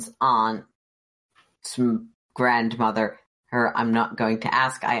someone's aunt, some grandmother, I'm not going to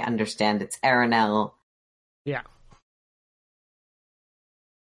ask, I understand it's Aranel. Yeah.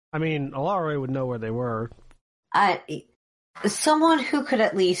 I mean, Alare would know where they were. Someone who could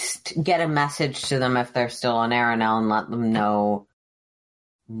at least get a message to them if they're still on Aranel and let them know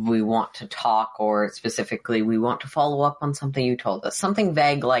we want to talk, or specifically we want to follow up on something you told us. Something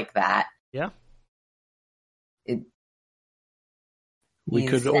vague like that. Yeah. We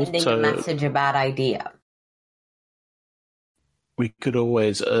could sending a message a bad idea. We could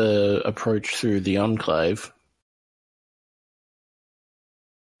always approach through the Enclave.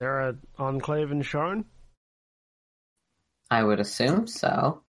 There an Enclave in Sharn? I would assume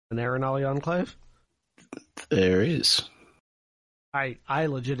so. An Aranali Enclave? There is. I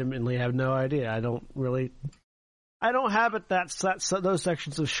legitimately have no idea. I don't habit those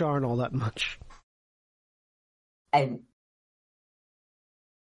sections of Sharn all that much.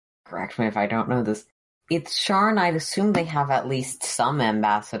 Correct me if I don't know this. It's Sharn. I'd assume they have at least some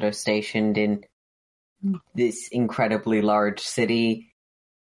ambassador stationed in this incredibly large city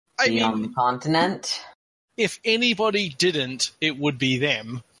beyond the continent. if anybody didn't, it would be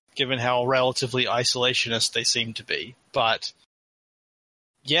them, given how relatively isolationist they seem to be. But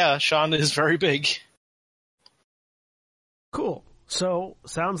yeah, Sean is very big. Cool. So,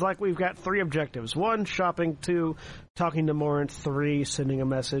 sounds like we've got 3 objectives. 1, shopping. 2, talking to Morant. 3, sending a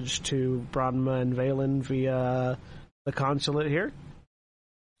message to Branma and Valen via the consulate here.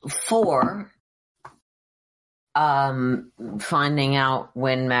 4, finding out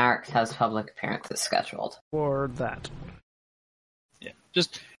when Merrick's has public appearances scheduled. Or that. Yeah,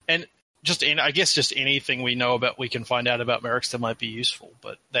 I guess just anything we know about, we can find out about Merrick's that might be useful.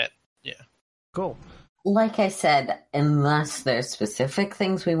 But that, yeah. Cool. Like I said, unless there's specific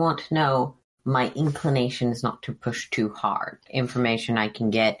things we want to know, my inclination is not to push too hard. Information I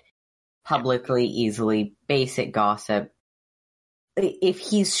can get publicly, easily, basic gossip. If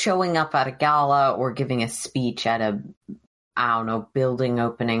he's showing up at a gala or giving a speech at a, building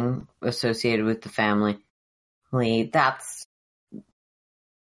opening associated with the family, that's...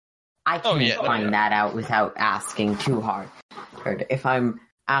 I can find that out without asking too hard. Or if I'm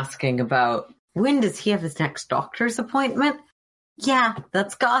asking about... when does he have his next doctor's appointment? Yeah,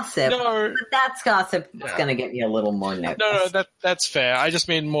 that's gossip. No, but that's gossip. It's going to get me a little more nervous. No, that's fair. I just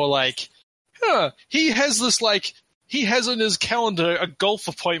mean more like, he has this, he has in his calendar a golf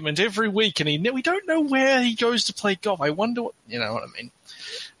appointment every week, and we don't know where he goes to play golf. I wonder what, you know what I mean?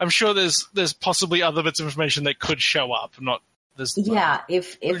 I'm sure there's possibly other bits of information that could show up.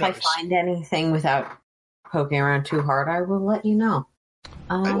 If I find anything without poking around too hard, I will let you know.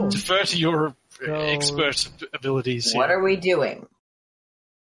 I defer to your expert abilities. What are we doing?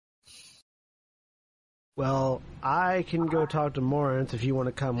 Well, I can go talk to Morant if you want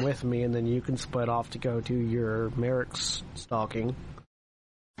to come with me, and then you can split off to go to your Merrick's stalking.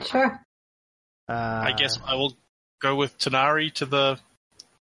 Sure. I guess I will go with Tanari to the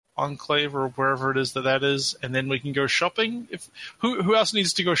Enclave or wherever it is that is, and then we can go shopping. Who else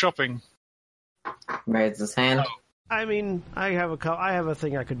needs to go shopping? Raise his hand. Oh. I mean, I have a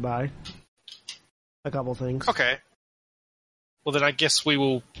thing I could buy. A couple things. Okay. Well, then I guess we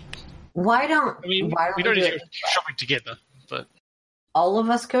will... we don't need to go shopping together, but... all of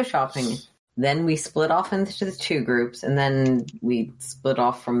us go shopping, then we split off into the 2 groups, and then we split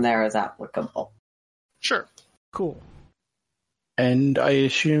off from there as applicable. Sure. Cool. And I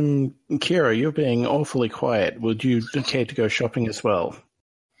assume, Kira, you're being awfully quiet. Would you care to go shopping as well?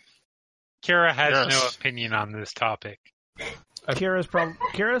 Kira has no opinion on this topic. Kira's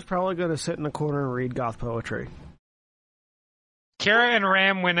probably going to sit in the corner and read goth poetry. Kira and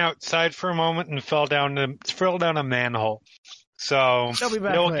Ram went outside for a moment and fell down a manhole. So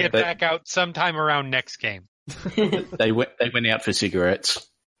they'll get back out sometime around next game. They went out for cigarettes.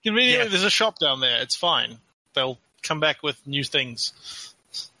 Conveniently, there's a shop down there. It's fine. They'll come back with new things.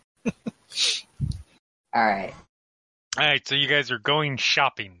 All right. All right, so you guys are going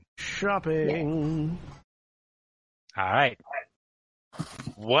shopping. Shopping. All right.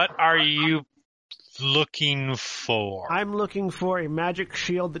 What are you looking for? I'm looking for a magic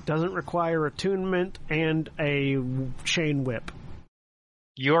shield that doesn't require attunement and a chain whip.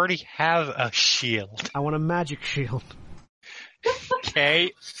 You already have a shield. I want a magic shield.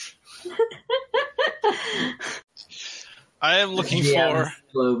 Okay. I am looking for...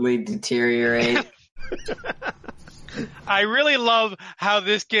 slowly deteriorate. I really love how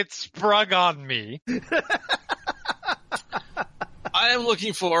this gets sprung on me. I am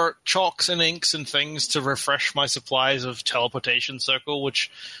looking for chalks and inks and things to refresh my supplies of teleportation circle,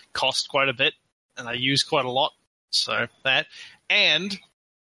 which cost quite a bit, and I use quite a lot. So that. And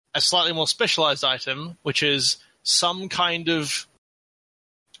a slightly more specialized item, which is some kind of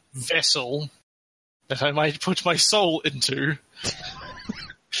vessel that I might put my soul into.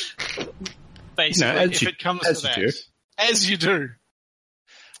 Basically, if it comes to that. As you do.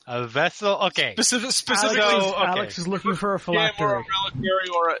 A vessel? Okay. Specifically, Alex is looking for a phylactery.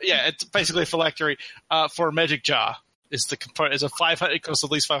 It's basically a phylactery for a magic jar. Is the component is a 500? It costs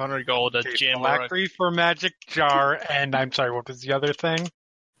at least 500 gold. A gem phylactery for a magic jar, and I'm sorry, what was the other thing?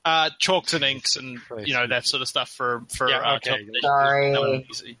 Chalks and inks, and that sort of stuff for okay.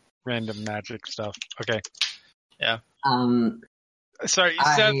 Sorry. Random magic stuff. Okay. Yeah. Sorry, so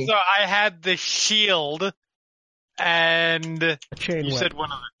I had the shield and a chain whip. Said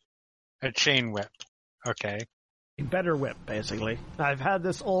one of a chain whip. Okay. A better whip, basically. I've had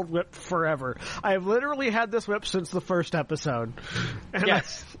this old whip forever. I've literally had this whip since the first episode. And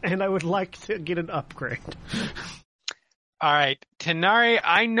yes. I would like to get an upgrade. All right. Tanari,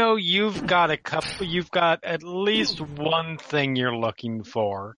 I know you've got at least one thing you're looking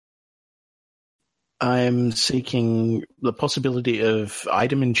for. I'm seeking the possibility of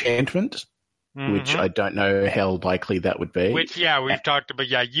item enchantment. which I don't know how likely that would be. Which, we've talked about.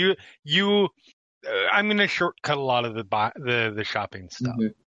 Yeah, I'm going to shortcut a lot of the shopping stuff. Mm-hmm.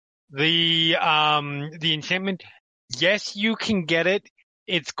 The enchantment, yes, you can get it.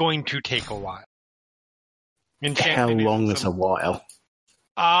 It's going to take a while. How long is a while?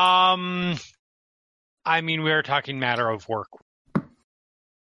 I mean, we are talking matter of work.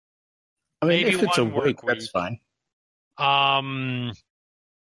 I mean, Maybe if it's a one week, work that's fine.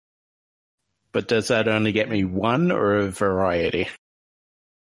 But does that only get me one or a variety?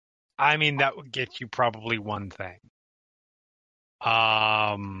 I mean, that would get you probably one thing.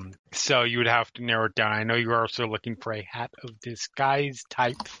 So you would have to narrow it down. I know you're also looking for a hat of disguise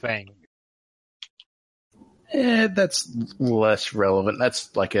type thing. Yeah, that's less relevant.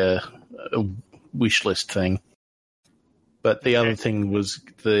 That's like a wish list thing. But the other thing was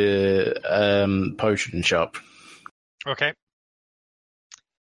the potion shop. Okay.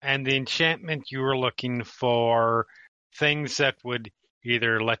 And the enchantment, you were looking for things that would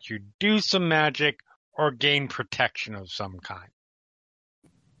either let you do some magic or gain protection of some kind.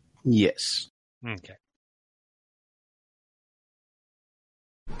 Yes. Okay.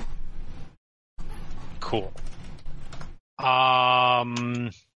 Cool.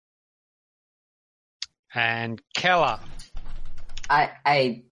 And Kella.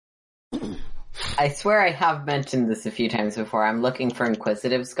 I swear I have mentioned this a few times before. I'm looking for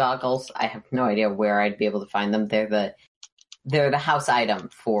Inquisitive's goggles. I have no idea where I'd be able to find them. They're the house item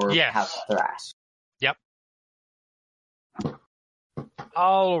for House Thrash. Yep.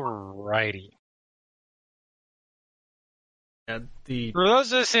 Alrighty. For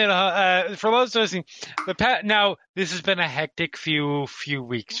those listening, now this has been a hectic few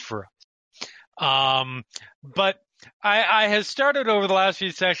weeks for us. But I have started over the last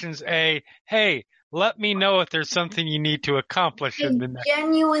few sessions hey, let me know if there's something you need to accomplish in the next.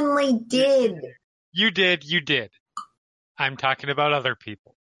 Genuinely did. You did. I'm talking about other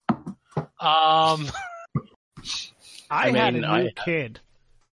people. I had a new kid.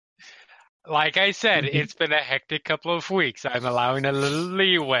 Like I said, it's been a hectic couple of weeks. I'm allowing a little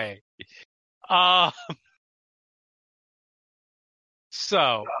leeway.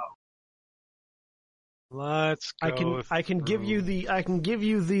 So let's go. I can give you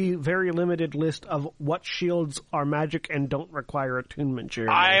the very limited list of what shields are magic and don't require attunement,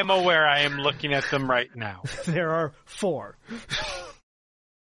 Jeremy. I am aware. I am looking at them right now. There are 4.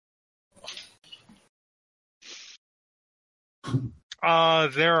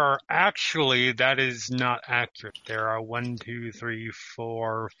 There are actually, that is not accurate. There are 1, 2, 3,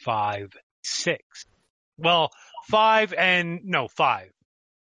 4, 5, 6. Well, 5.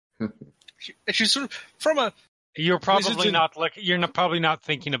 Actually, sort of from a. You're probably not probably not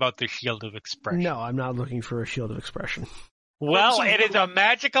thinking about the Shield of Expression. No, I'm not looking for a Shield of Expression. Well, it is a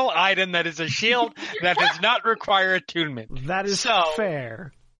magical item that is a shield that does not require attunement. That is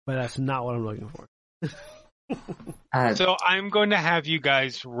fair, but that's not what I'm looking for. So I'm going to have you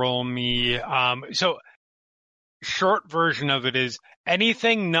guys roll me. So short version of it is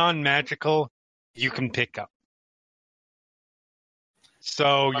anything non-magical you can pick up.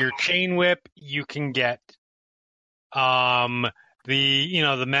 So your chain whip you can get. The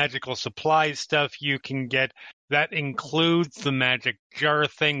magical supply stuff you can get. That includes the magic jar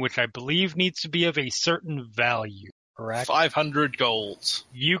thing, which I believe needs to be of a certain value. Correct? 500 gold.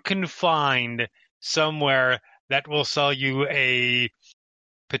 You can find somewhere that will sell you a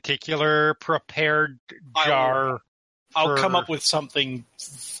particular prepared jar. I'll come up with something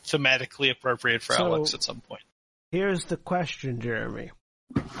thematically appropriate for Alex at some point. Here's the question, Jeremy.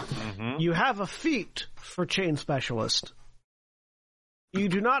 Mm-hmm. You have a feat for Chain Specialist. You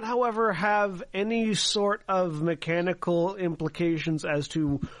do not, however, have any sort of mechanical implications as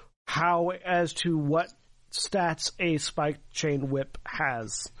to what stats a spiked chain whip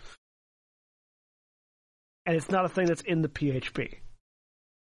has. And it's not a thing that's in the PHP.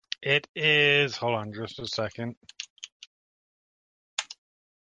 It is. Hold on just a second.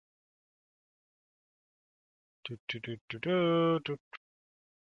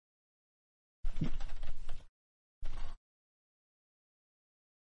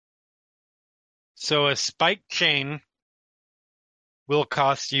 So a spiked chain will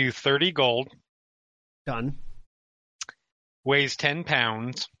cost you 30 gold. Done. Weighs 10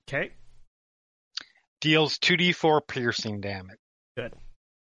 pounds. Okay. Deals 2d4 piercing damage. Good.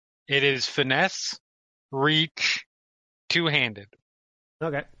 It is finesse, reach, two-handed.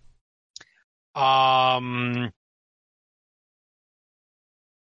 Okay.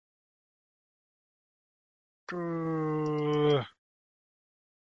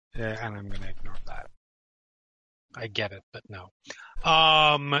 Yeah, and I'm going to ignore that. I get it, but no.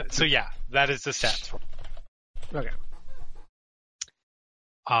 So yeah, that is the stats roll. Okay.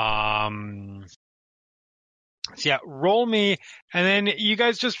 So yeah, roll me, and then you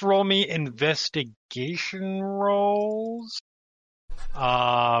guys just roll me investigation rolls.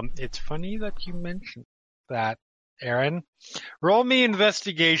 It's funny that you mentioned that, Aaron. Roll me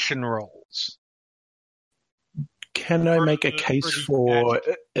investigation rolls. Can I make a case for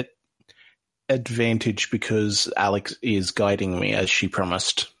advantage because Alex is guiding me as she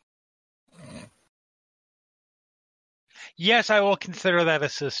promised? Yes, I will consider that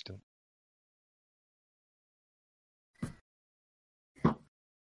assistant.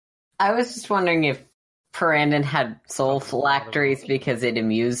 I was just wondering if Brandon had soul phylacteries because it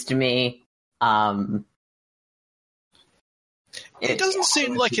amused me. It doesn't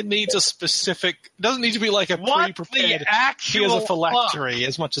seem like it needs a specific. It doesn't need to be like a pre-prepared. Here's a phylactery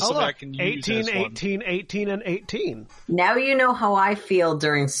as much as something I can use. 18, as 18, one. 18, and 18. Now you know how I feel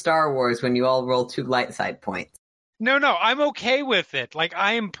during Star Wars when you all roll 2 light side points. No, I'm okay with it. Like,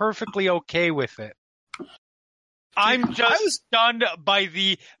 I am perfectly okay with it. I'm just stunned by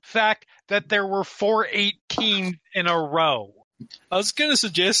the fact that there were 4 18s in a row. I was going to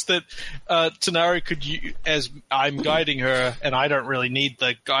suggest that Tanari could, as I'm guiding her, and I don't really need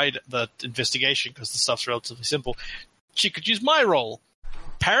the investigation because the stuff's relatively simple. She could use my roll.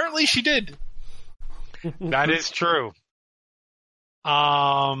 Apparently, she did. That is true.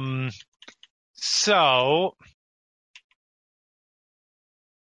 So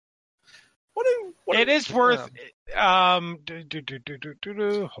it is worth. What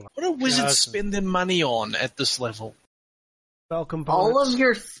do wizards spend their money on at this level? Spell components. All of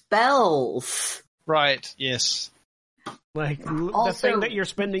your spells. Right, yes. Like, Also, the thing that you're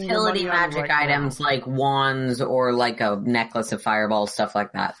spending your money utility on magic right items now. like wands or like a necklace of fireballs, stuff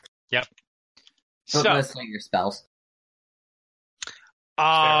like that. Yep. But So, mostly your spells.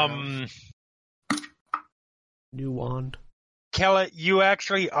 New wand. Kella, you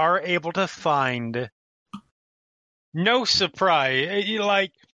actually are able to find. No surprise,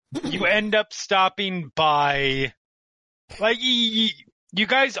 you end up stopping by. Like, you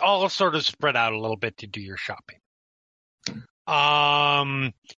guys all sort of spread out a little bit to do your shopping.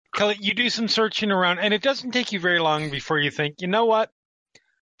 Kelly, you do some searching around, and it doesn't take you very long before you think, you know what?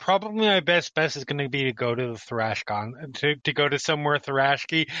 Probably my best bet is going to be to go to the Thrashcon, to go to somewhere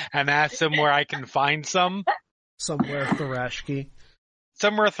Thrashki and ask them where I can find some. Somewhere Thrashki.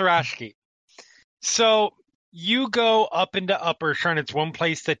 Somewhere Thrashki. So you go up into Upper Shrine. It's one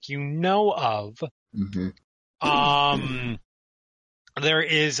place that you know of. Mm-hmm. There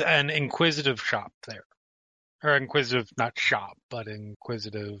is an inquisitive shop there, or inquisitive, not shop, but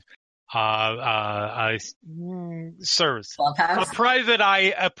inquisitive, service. Clubhouse? A private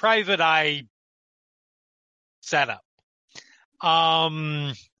eye setup.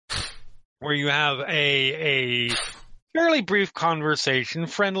 Where you have a fairly brief conversation,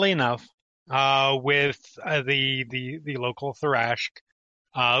 friendly enough, with the local Thrashk.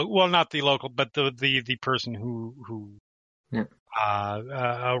 Well, not the local, but the person who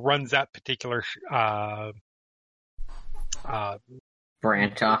runs that particular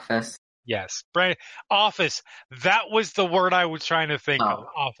Branch office. Yes, office. That was the word I was trying to think of.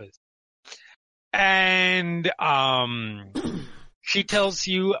 Office. And she tells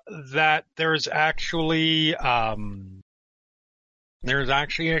you that there's actually a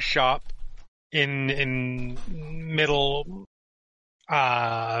shop in Middle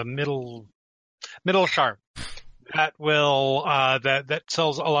Sharp that will that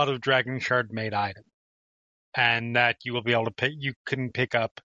sells a lot of Dragon Shard made items, and that you will be able to pick. You can pick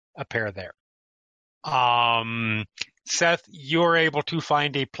up a pair there. Seth, you're able to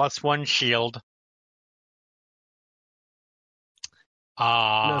find a +1 shield.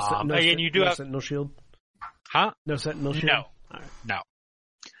 Again, you do have Sentinel shield. Huh? No Sentinel shield. No.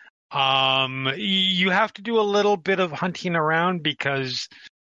 You have to do a little bit of hunting around because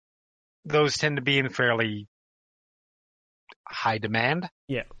those tend to be in fairly high demand.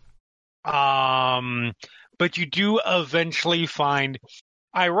 Yeah. But you do eventually find,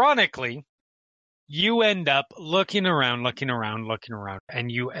 ironically, you end up looking around,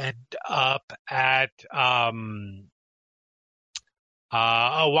 and you end up at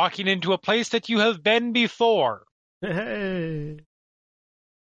walking into a place that you have been before. Hey.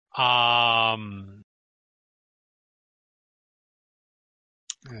 Seth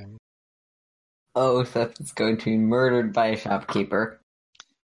is going to be murdered by a shopkeeper.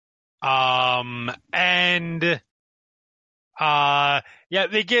 Yeah,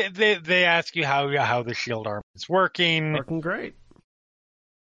 they ask you how the shield armor is working. Working great.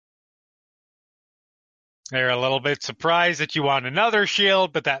 They're a little bit surprised that you want another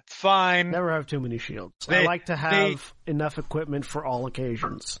shield, but that's fine. Never have too many shields. I like to have enough equipment for all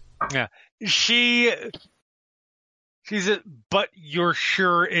occasions. Yeah. She's but you're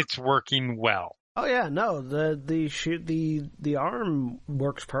sure it's working well. Oh yeah, no, the arm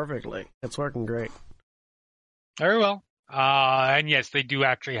works perfectly. It's working great. Very well. And yes, they do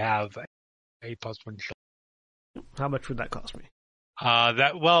actually have a +1 shield. How much would that cost me? I'm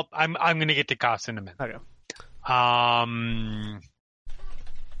going to get to cost in a minute. Okay.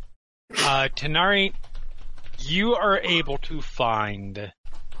 Tanari, you are able to find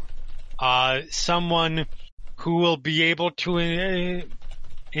someone who will be able to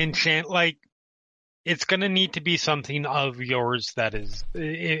enchant, like, it's going to need to be something of yours that is,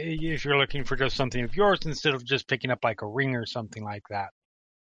 if you're looking for just something of yours instead of just picking up like a ring or something like that.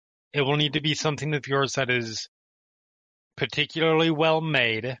 It will need to be something of yours that is particularly well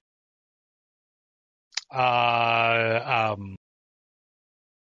made. Of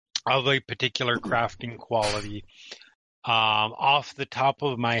a particular crafting quality. Off the top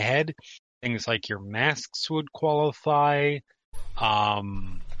of my head, things like your masks would qualify.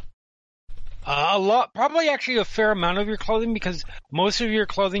 A lot, probably actually a fair amount of your clothing, because most of your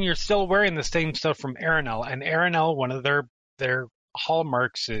clothing you're still wearing the same stuff from Eberron. And Eberron, one of their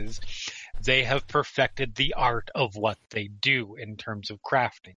hallmarks is they have perfected the art of what they do in terms of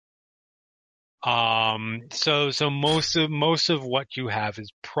crafting. So most of what you have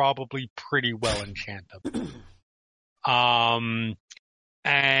is probably pretty well enchantable.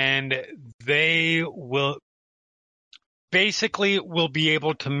 And they will be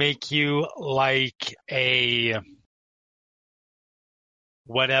able to make you like a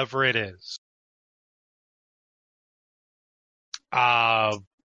whatever it is.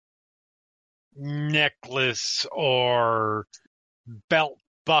 Necklace or belt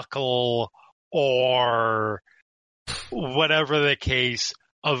buckle or whatever the case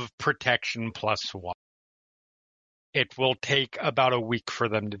of protection +1. It will take about a week for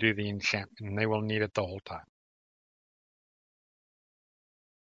them to do the enchantment, and they will need it the whole time.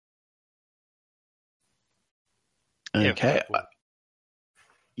 Okay.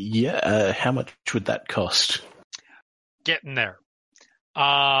 How much would that cost? Getting there.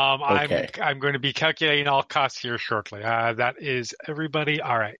 Okay. I'm going to be calculating all costs here shortly. That is everybody.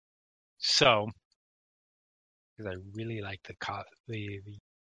 All right. So, because I really like the cost.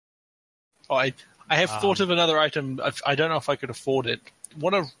 I have thought of another item. I don't know if I could afford it.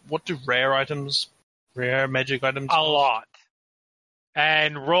 What do rare magic items? A lot.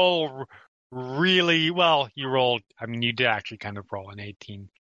 And roll really well. You rolled. I mean, you did actually kind of roll an 18.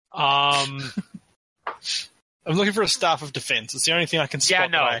 I'm looking for a staff of defense. It's the only thing I can spot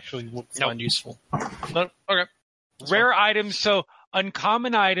that I actually would find useful. No? Okay. Rare items. So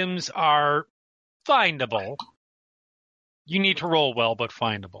uncommon items are findable. You need to roll well, but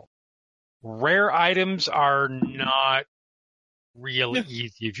findable. Rare items are not really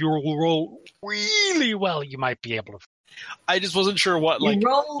easy. If you roll really well, you might be able to. I just wasn't sure what. You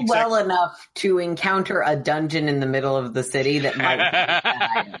roll well enough to encounter a dungeon in the middle of the city that might be that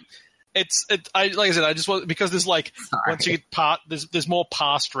item. Like I said, I just want, because there's like once you get there's more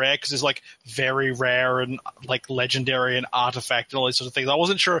past rare, because there's like very rare and like legendary and artifact and all these sorts of things. I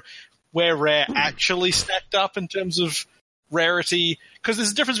wasn't sure where rare actually stacked up in terms of rarity, because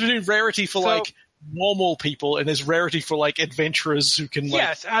there's a difference between rarity for like normal people and there's rarity for like adventurers who can.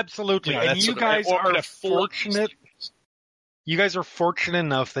 Yes, absolutely. And you guys are fortunate. You guys are fortunate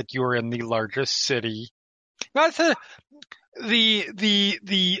enough that you are in the largest city. That's the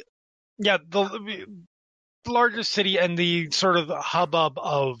largest city and the sort of hubbub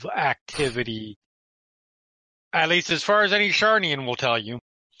of activity, at least as far as any Sharnian will tell you,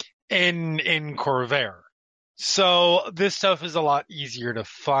 in Corvair. So this stuff is a lot easier to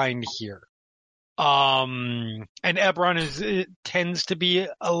find here. And Eberron tends to be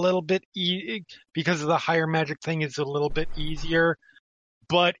a little bit because of the higher magic thing is a little bit easier.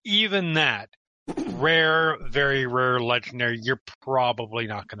 But even that, rare, very rare, legendary, you're probably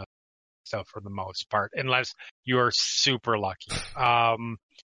not going to stuff for the most part, unless you are super lucky.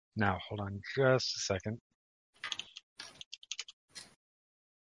 Now, hold on just a second.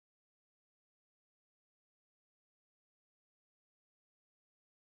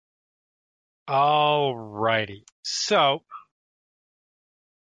 Alrighty. So,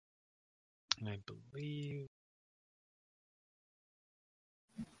 I believe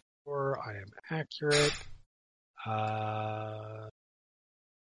I am accurate.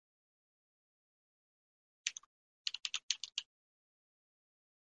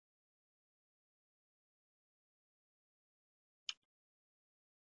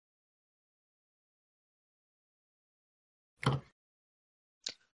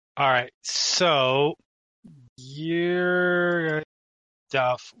 All right, so your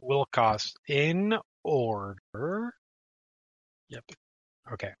stuff will cost in order. Yep.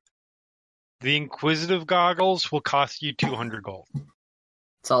 Okay. The Inquisitive goggles will cost you 200 gold.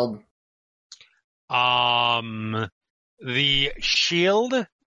 Sold. The shield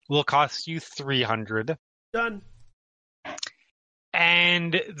will cost you 300. Done.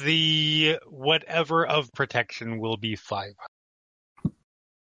 And the whatever of protection will be 500.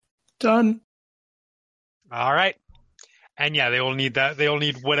 Done. All right. And yeah, they will need that. They will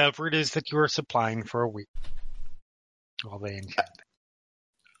need whatever it is that you are supplying for a week while they enchant.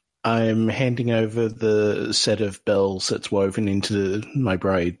 I'm handing over the set of bells that's woven into my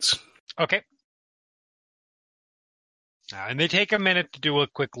braids. Okay. And they take a minute to do a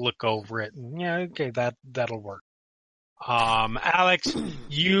quick look over it. And yeah, okay, that'll work. Alex,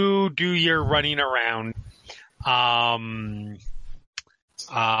 you do your running around.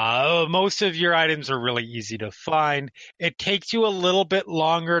 Most of your items are really easy to find. It takes you a little bit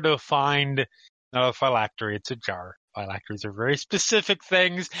longer to find a phylactery. It's a jar. Phylacteries are very specific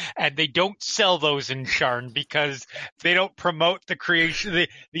things, and they don't sell those in Sharn because they don't promote the creation,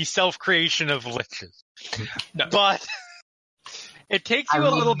 the self-creation of liches. No. But it takes you a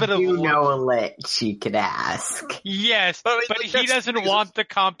little bit of... You know a lich, you could ask. Yes, but he doesn't want the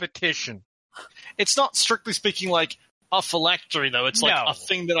competition. It's not strictly speaking like a phylactery, though. It's like a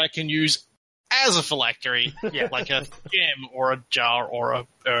thing that I can use as a phylactery, like a gem or a jar or a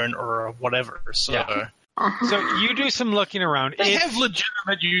urn or a whatever. So, so you do some looking around. They have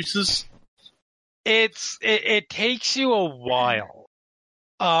legitimate uses. It takes you a while.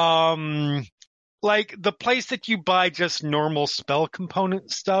 Like the place that you buy just normal spell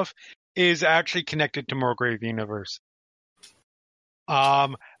component stuff is actually connected to Morgrave Universe.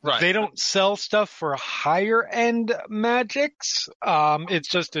 Right. They don't sell stuff for higher end magics.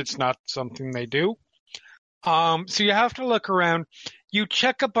 It's not something they do. So you have to look around. You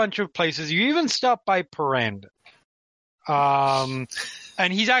check a bunch of places. You even stop by Parand. And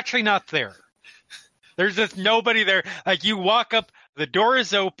he's actually not there. There's just nobody there. Like you walk up, the door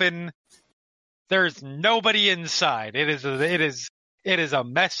is open. There's nobody inside. It is a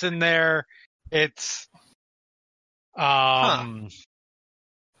mess in there. It's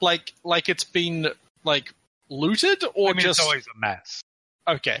like it's been like looted, or just it's always a mess.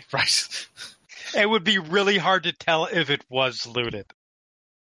 Okay, right. It would be really hard to tell if it was looted.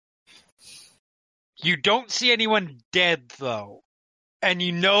 You don't see anyone dead though, and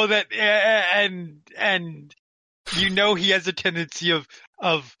you know that, and you know he has a tendency of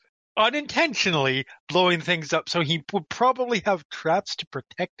unintentionally blowing things up, so he would probably have traps to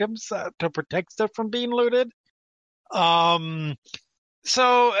protect himself, to protect stuff from being looted.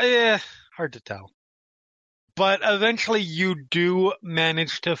 So, hard to tell. But eventually you do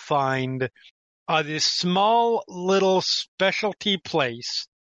manage to find this small little specialty place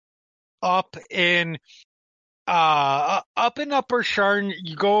up in Upper Sharn.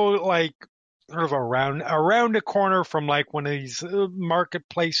 You go like sort of around a corner from like one of these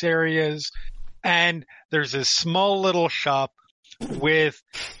marketplace areas, and there's this small little shop with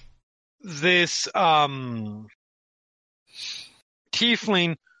this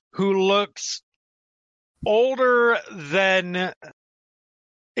tiefling who looks older than,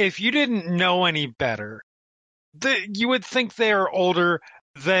 if you didn't know any better, you would think they are older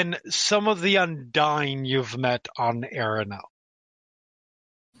than some of the Undying you've met on Erenel.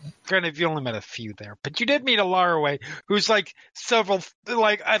 Granted, you only met a few there, but you did meet a Laraway who's like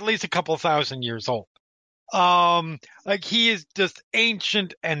at least a couple thousand years old. Like he is just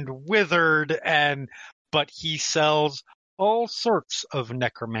ancient and withered, but he sells all sorts of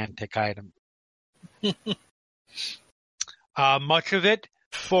necromantic items. Much of it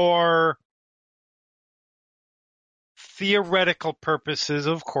for theoretical purposes,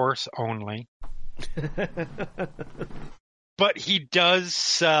 of course, only. But he does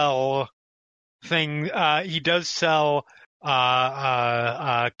sell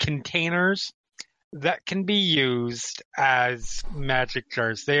containers that can be used as magic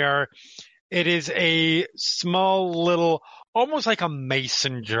jars. It is a small little, almost like a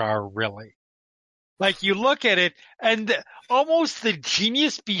mason jar, really. Like you look at it, and almost the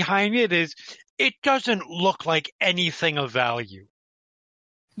genius behind it is it doesn't look like anything of value.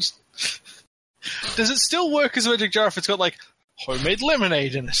 Does it still work as a magic jar if it's got like homemade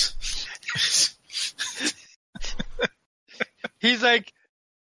lemonade in it? He's like,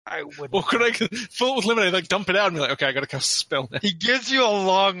 I wouldn't. Or could I fill it with lemonade, like dump it out and be like, okay, I gotta cast a spell now. He gives you a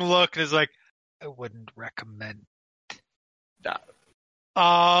long look and is like, I wouldn't recommend. No.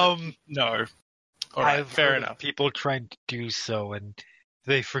 No. All right, I've fair heard enough. of people trying to do so, and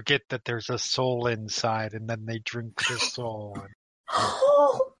they forget that there's a soul inside, and then they drink the soul.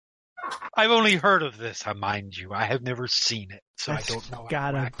 I've only heard of this, mind you. I have never seen it, so I don't know.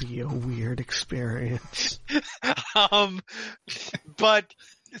 Gotta be a weird experience. But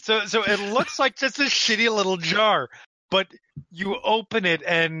so it looks like just a shitty little jar, but you open it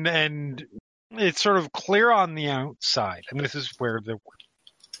and it's sort of clear on the outside, and this is where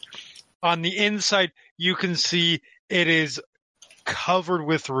on the inside you can see it is covered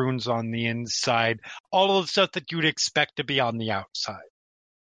with runes on the inside, all of the stuff that you'd expect to be on the outside.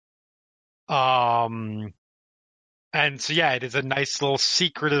 And so yeah, it is a nice little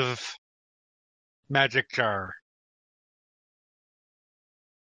secretive magic jar.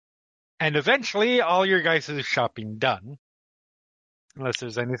 And eventually all your guys' shopping done. Unless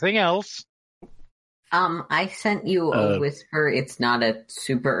there's anything else. I sent you a whisper. It's not a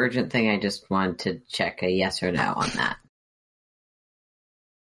super urgent thing. I just wanted to check a yes or no on that.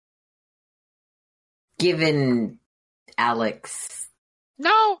 Given Alex.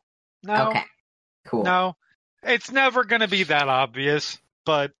 No. Okay. Cool. No. It's never going to be that obvious,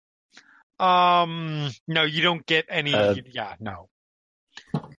 but no, you don't get any no.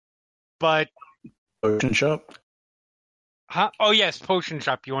 But potion shop? Huh? Oh yes, potion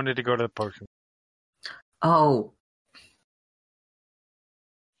shop. You wanted to go to the potion. Oh.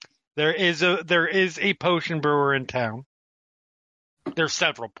 There is a potion brewer in town. There's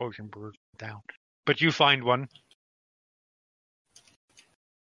several potion brewers in town, but you find one.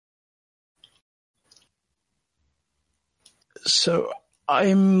 So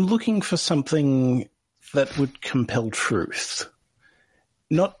I'm looking for something that would compel truth.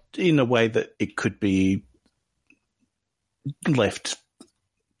 Not in a way that it could be left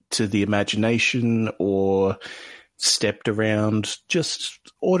to the imagination or stepped around, just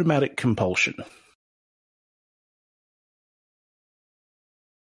automatic compulsion.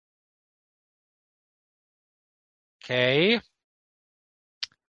 Okay.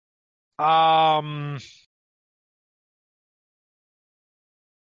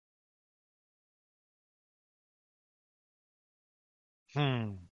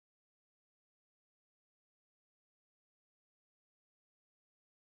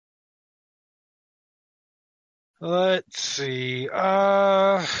 Let's see.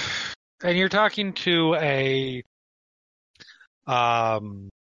 And you're talking to a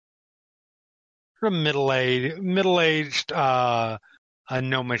middle-aged a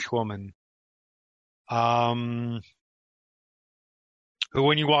gnomish woman. Who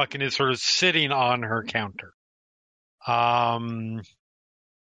when you walk in is sort of sitting on her counter. I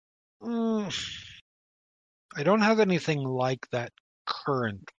don't have anything like that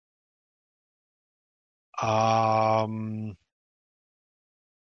current. I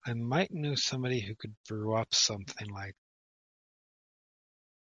might know somebody who could brew up something like.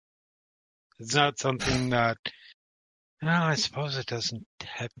 It's not something that. No, I suppose it doesn't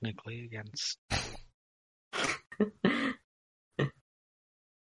technically against. If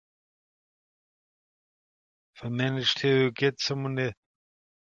I manage to get someone to.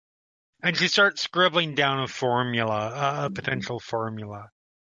 And she starts scribbling down a formula, a potential formula.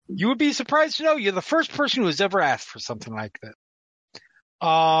 You would be surprised to know you're the first person who has ever asked for something like that.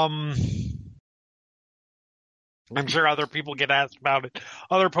 I'm sure other people get asked about it.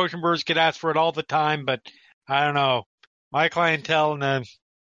 Other potion brewers get asked for it all the time, but I don't know. My clientele,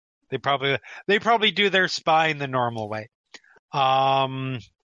 they probably do their spying the normal way. I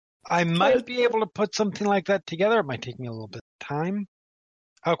might be able to put something like that together. It might take me a little bit of time.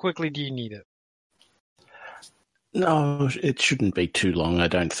 How quickly do you need it? No, it shouldn't be too long, I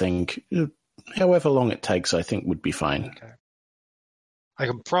don't think. However long it takes, I think would be fine. Okay. I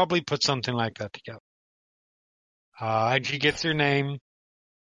can probably put something like that together. And she gets your name,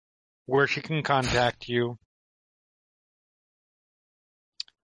 where she can contact you.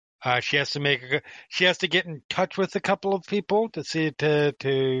 She has to get in touch with a couple of people to see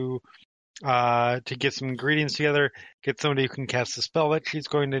to get some ingredients together, get somebody who can cast the spell that she's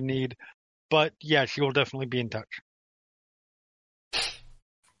going to need. But yeah, she will definitely be in touch.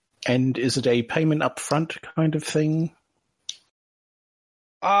 And is it a payment up front kind of thing?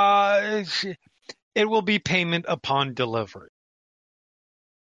 It will be payment upon delivery.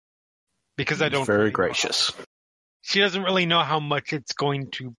 Because I don't. Very gracious. She doesn't really know how much it's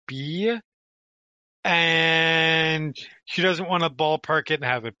going to be. And she doesn't want to ballpark it and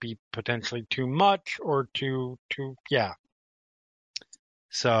have it be potentially too much or too yeah.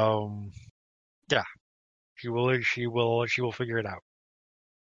 So yeah. She will figure it out.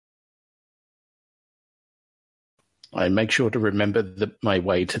 I make sure to remember my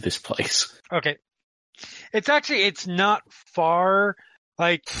way to this place. Okay. It's not far.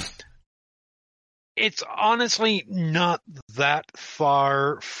 Like, it's honestly not that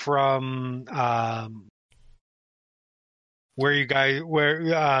far from where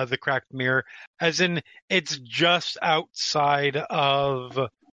the Cracked Mirror, as in it's just outside of.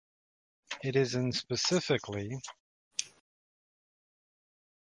 It isn't specifically.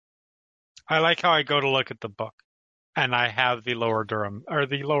 I like how I go to look at the book, and I have the Lower Durham or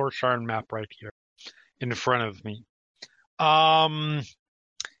the Lower Sharn map right here in front of me.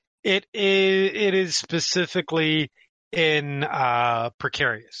 It is specifically in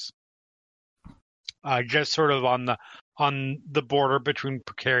Precarious, just sort of on the border between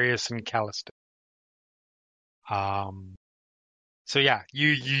Precarious and Callisto. So yeah,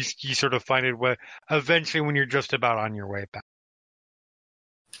 you sort of find it eventually when you're just about on your way back.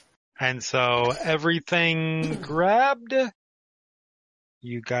 And so everything grabbed,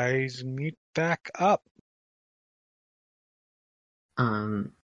 you guys meet back up.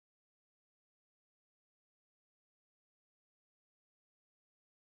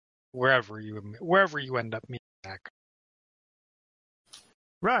 Wherever you end up meeting back.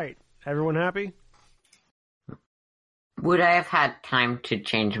 Right. Everyone happy? Would I have had time to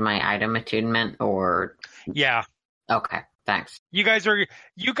change my item attunement, or? Yeah. Okay, thanks. You guys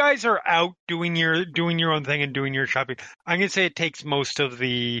are out doing your own thing and doing your shopping. I'm gonna say it takes most of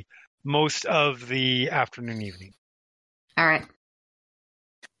the afternoon, evening. All right.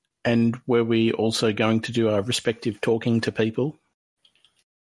 And were we also going to do our respective talking to people?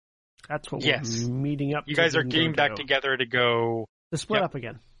 That's what Yes. we're meeting up. You guys are getting back together to go. To split up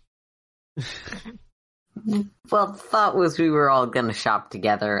again. Well, the thought was we were all going to shop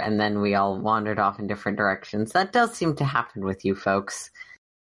together, and then we all wandered off in different directions. That does seem to happen with you folks.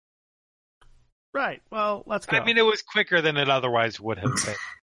 Right. Well, let's go. I mean, it was quicker than it otherwise would have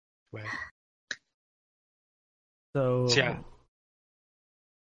been. So, yeah.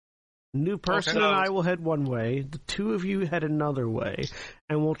 New person and I will head one way. The two of you head another way,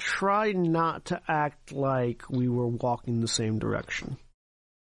 and we'll try not to act like we were walking the same direction.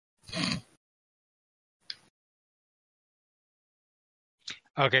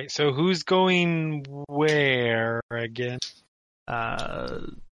 Okay, so who's going where again? Kella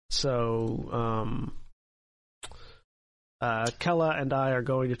and I are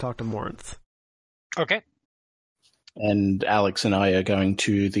going to talk to Morinth. Okay. And Alex and I are going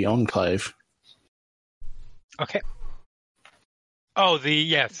to the Enclave. Okay. Oh,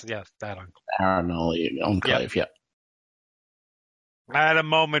 yes, that Enclave. Paranoli Enclave, yep. I had a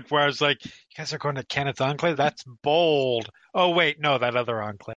moment where I was like, you guys are going to Kenneth's Enclave? That's bold. Oh, wait, no, that other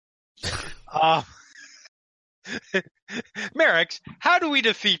Enclave. Merrick, how do we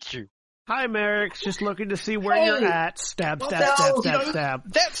defeat you? Hi, Merrick. Just looking to see where you're at. Stab.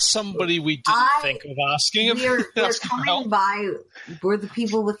 That's somebody we didn't think of asking. We're coming by. We're the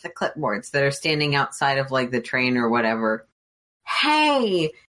people with the clipboards that are standing outside of like the train or whatever.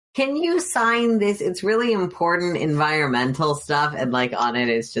 Hey, can you sign this? It's really important environmental stuff, and like on it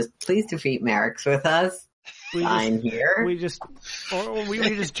is just please defeat Merrick's with us. Here. We just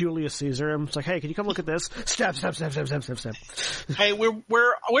Julius Caesar. I'm just like, hey, can you come look at this? Stab. Hey,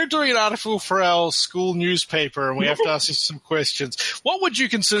 we're doing an article for our school newspaper, and we have to ask you some questions. What would you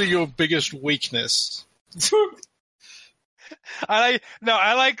consider your biggest weakness? I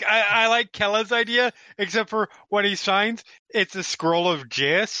like Kella's idea, except for when he signs, it's a scroll of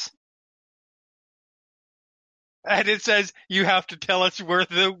Jis. And it says you have to tell us where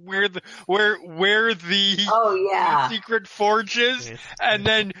the secret forge is, and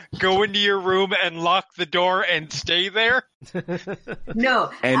then go into your room and lock the door and stay there. No,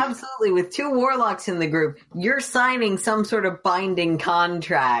 absolutely. With two warlocks in the group, you're signing some sort of binding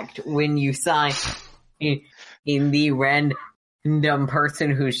contract when you sign in the random person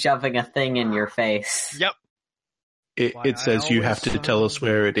who's shoving a thing in your face. Yep. It says you have to tell us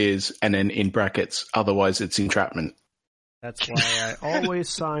where it is, and then in brackets, otherwise it's entrapment. That's why I always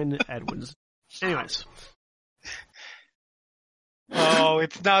sign Edwin's. Anyways. Oh,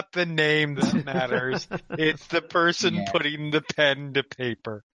 it's not the name that matters. It's the person putting the pen to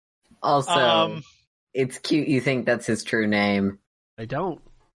paper. Also, it's cute you think that's his true name. I don't.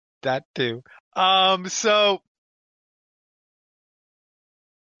 That too.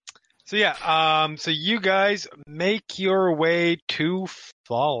 So you guys make your way to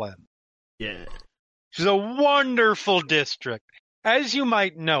Fallen. Yeah. Which is a wonderful district. As you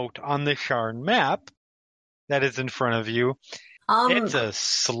might note on the Sharn map that is in front of you, it's a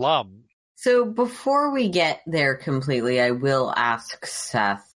slum. So before we get there completely, I will ask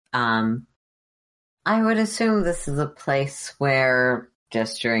Seth. I would assume this is a place where,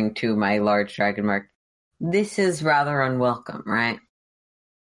 gesturing to my large dragon mark, this is rather unwelcome, right?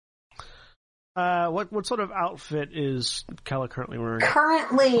 What sort of outfit is Kella currently wearing?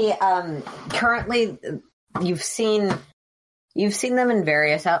 Currently, you've seen them in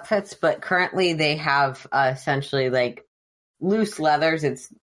various outfits, but currently they have essentially like loose leathers.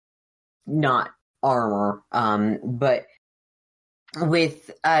 It's not armor, but with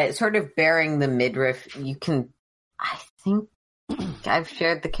sort of bearing the midriff, you can. I think I've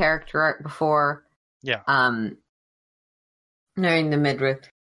shared the character art before. Yeah. Bearing the midriff.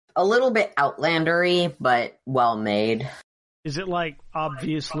 A little bit outlandery, but well made. Is it like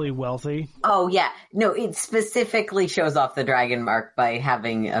obviously wealthy? Oh yeah, no, it specifically shows off the dragon mark by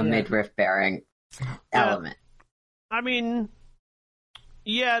having a midriff bearing element. I mean,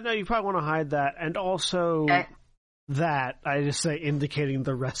 yeah, no, you probably want to hide that, and also that I just say indicating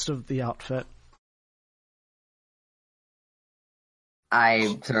the rest of the outfit.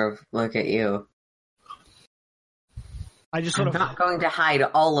 I sort of look at you. I just I'm not going to hide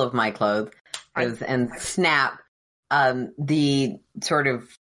all of my clothes and snap. The sort of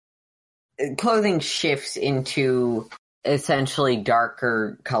clothing shifts into essentially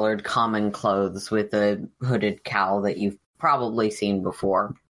darker colored common clothes with a hooded cowl that you've probably seen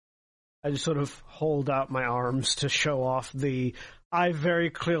before. I just sort of hold out my arms to show off the I've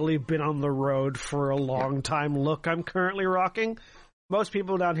very clearly been on the road for a long time look I'm currently rocking. Most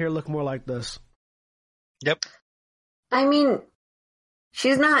people down here look more like this. Yep. I mean,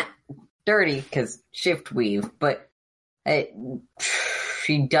 she's not dirty because shift weave, but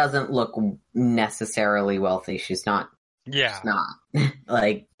she doesn't look necessarily wealthy. She's not. Yeah. She's not.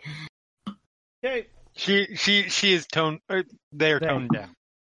 Like. Okay. She is toned. They are toned down.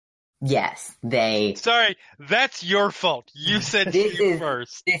 Yes, they. Sorry, that's your fault. You said she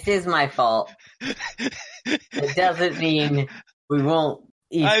first. This is my fault. It doesn't mean we won't.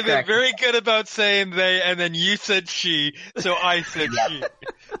 I've been very good about saying they, and then you said she, so I said she.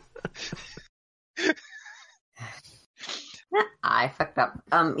 I fucked up.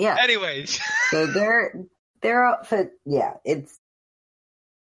 Yeah. Anyways. So their outfit, yeah, it's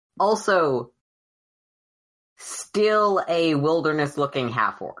also still a wilderness-looking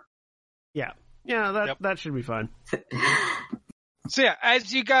half-orc. Yeah. Yeah, that should be fine. So yeah,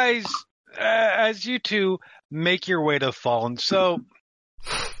 as you guys, as you two make your way to Fallen, so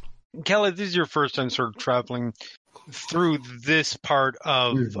Kelly, this is your first time sort of traveling through this part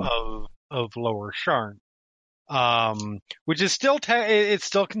of Lower Sharn, which is still it's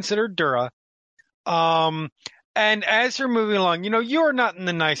still considered Dura. And as you're moving along, you are not in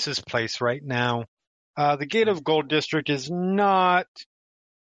the nicest place right now. The Gate of Gold District is not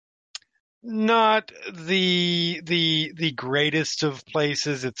the greatest of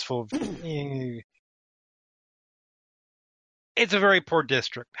places. It's full of it's a very poor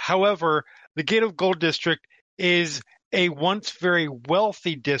district. However, the Gate of Gold District is a once very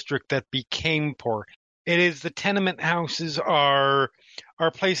wealthy district that became poor. It is the tenement houses are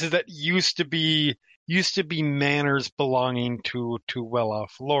places that used to be manors belonging to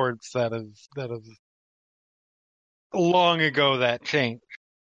well-off lords that have long ago that changed.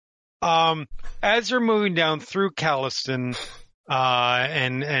 As you're moving down through Calliston,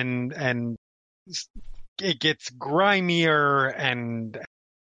 and it gets grimier and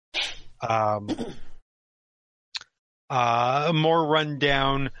more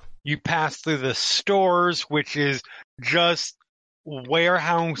rundown. You pass through the stores, which is just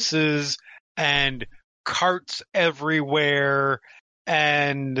warehouses and carts everywhere,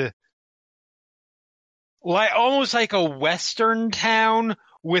 and almost like a western town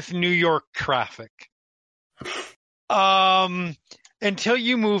with New York traffic. Until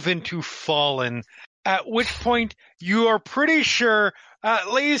you move into Fallen, at which point you are pretty sure,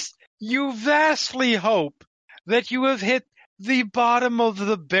 at least you vastly hope, that you have hit the bottom of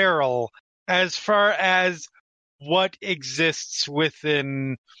the barrel as far as what exists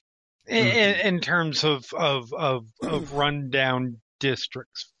within in terms of rundown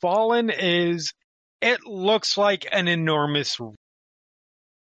districts. Fallen it looks like an enormous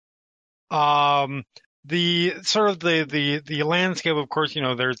the sort of the landscape, of course,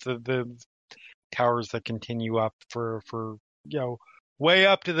 there's the towers that continue up for way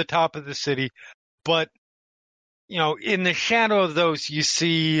up to the top of the city, but in the shadow of those you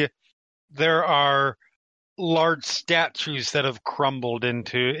see there are large statues that have crumbled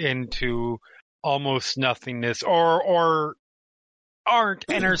into almost nothingness or aren't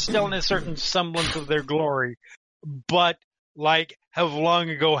and are still in a certain semblance of their glory, but have long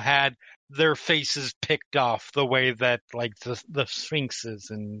ago had their faces picked off the way that the Sphinx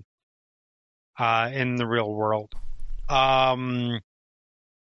is in the real world.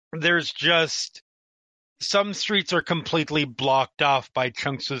 There's just some streets are completely blocked off by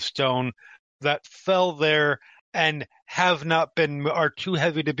chunks of stone that fell there and are too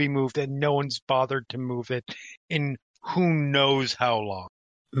heavy to be moved, and no one's bothered to move it in who knows how long.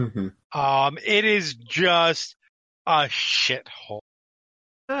 Mm-hmm. It is just a shithole.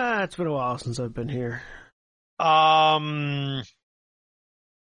 It's been a while since I've been here.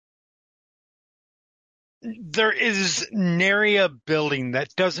 There is nary a building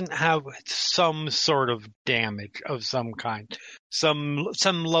that doesn't have some sort of damage of some kind, some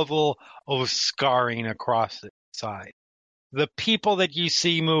level of scarring across the side. The people that you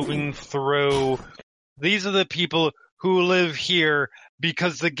see moving through, these are the people who live here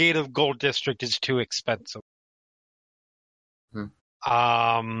because the Gate of Gold District is too expensive.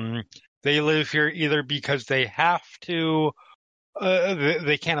 They live here either because they have to,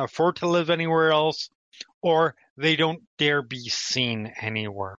 they can't afford to live anywhere else, or they don't dare be seen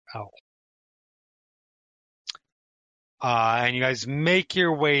anywhere else. And you guys make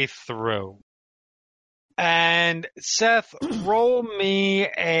your way through. And Seth, roll me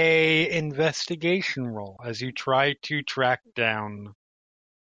a investigation roll as you try to track down.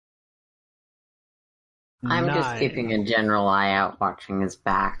 I'm just 9. keeping a general eye out, watching his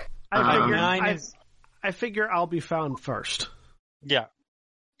back. I figure I'll be found first. Yeah.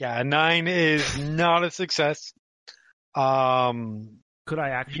 Yeah, 9 is not a success. Could I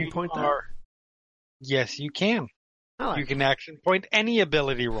action point that? Yes, you can. I'll You can action point any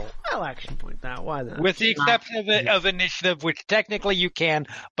ability roll. I'll action point that. Why not? With the exception of initiative, which technically you can,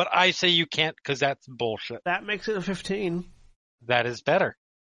 but I say you can't because that's bullshit. That makes it a 15. That is better.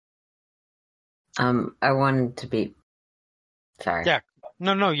 I wanted to be... Sorry. Yeah.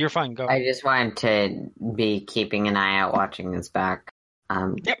 No, you're fine. Go. I just wanted to be keeping an eye out, watching his back.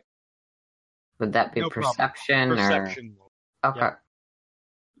 Yep. Would that be No problem. perception? Perception. Or... Okay. Yep.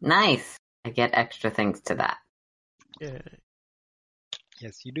 Nice. I get extra things to that. Yeah.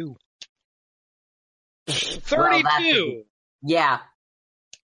 Yes, you do. Well, 32. Yeah.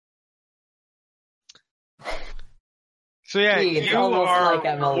 So yeah, Gee, it's you almost are like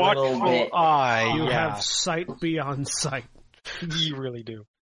I'm a little watchful bit- eye. You yeah. have sight beyond sight. You really do.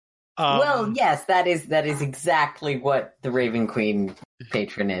 Well, yes, that is exactly what the Raven Queen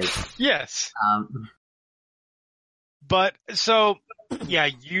patron is. Yes. But so, yeah,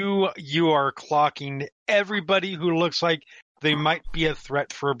 you are clocking everybody who looks like they might be a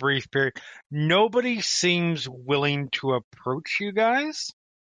threat for a brief period. Nobody seems willing to approach you guys.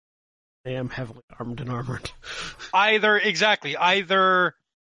 I am heavily armed and armored. Either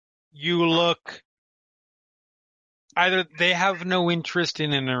they have no interest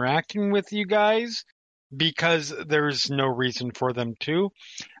in interacting with you guys because there's no reason for them to,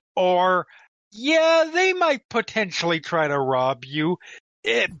 or yeah, they might potentially try to rob you,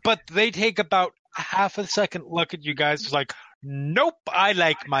 but they take about half a second look at you guys. It's like, nope, I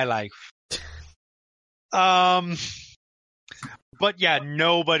like my life. But yeah,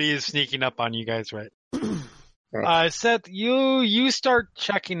 nobody is sneaking up on you guys, right? Right. Seth, you start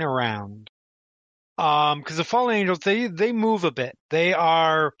checking around. Because the fallen angels, they move a bit.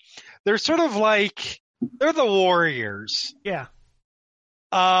 They're sort of like, they're the warriors. Yeah,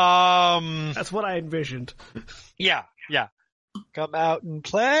 Yeah. that's what I envisioned. Yeah. Come out and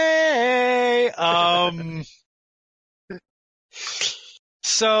play.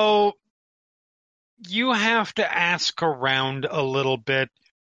 So you have to ask around a little bit,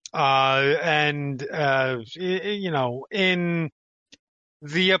 and in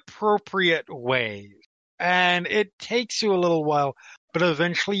the appropriate way. And it takes you a little while, but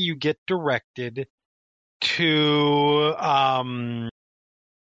eventually you get directed to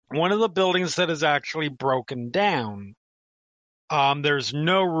one of the buildings that is actually broken down. There's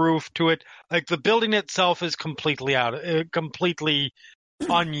no roof to it. Like, the building itself is completely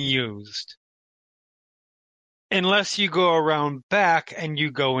unused. Unless you go around back and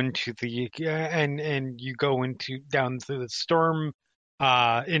you go into down to the storm,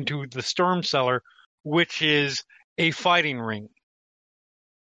 into the storm cellar, which is a fighting ring.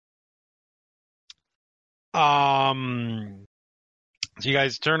 So you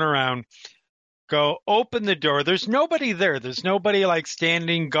guys turn around, go open the door. There's nobody there. There's nobody like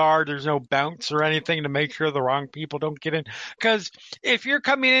standing guard. There's no bounce or anything to make sure the wrong people don't get in. Because if you're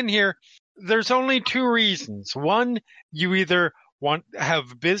coming in here, there's only two reasons. One, you either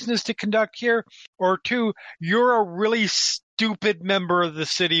have business to conduct here, or two, you're a really stupid member of the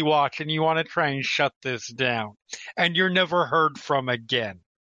City Watch and you want to try and shut this down, and you're never heard from again.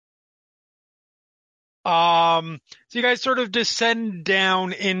 So you guys sort of descend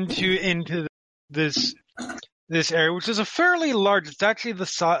down into this area, which is a fairly large. It's actually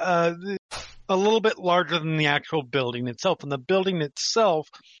a little bit larger than the actual building itself, and the building itself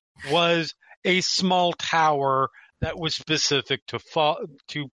was a small tower that was specific to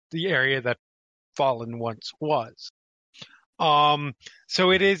the area that Fallen once was.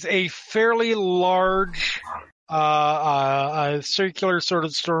 So it is a fairly large, circular sort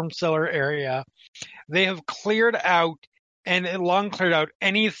of storm cellar area. They have cleared out and long cleared out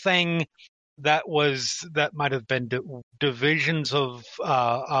anything that might have been divisions of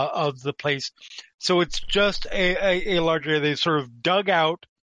the place. So it's just a large area. They sort of dug out,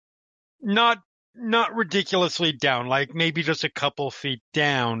 not ridiculously down, like maybe just a couple feet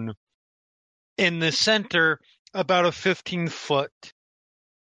down. In the center, about a 15-foot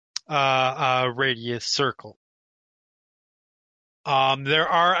radius circle. There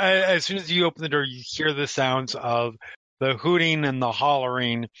are, as soon as you open the door, you hear the sounds of the hooting and the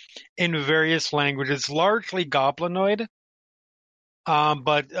hollering in various languages, largely goblinoid,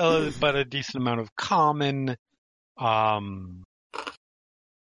 but a decent amount of common. And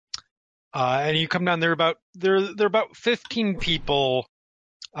you come down there about 15 people,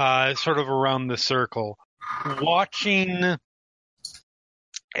 sort of around the circle, watching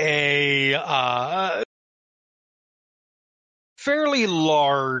a fairly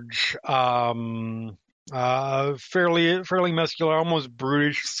large, fairly muscular, almost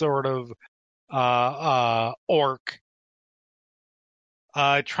brutish sort of orc,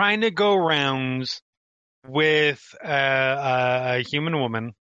 trying to go rounds with a human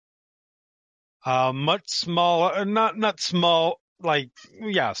woman, much smaller, not small,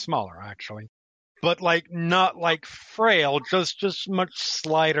 smaller actually, but not frail, just much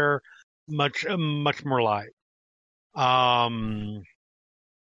slighter, much more light.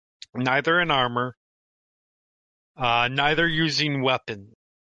 Neither in armor, neither using weapons,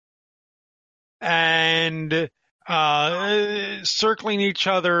 and circling each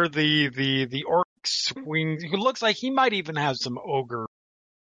other. The orc swings, who looks like he might even have some ogre.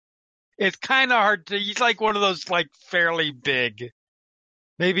 It's kind of hard to. He's like one of those fairly big,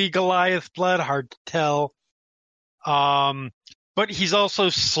 maybe Goliath blood, hard to tell. But he's also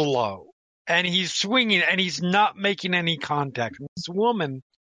slow. And he's swinging, and he's not making any contact. This woman,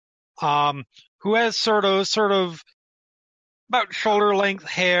 who has sort of about shoulder length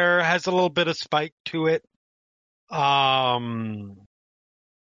hair, has a little bit of spike to it.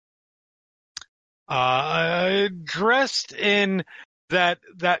 Dressed in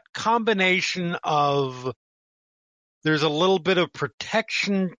that combination of, there's a little bit of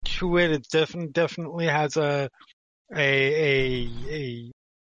protection to it. It definitely has a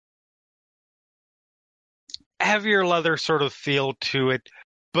heavier leather sort of feel to it,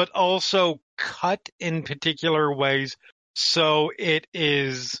 but also cut in particular ways, so it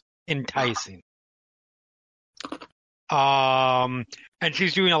is enticing. And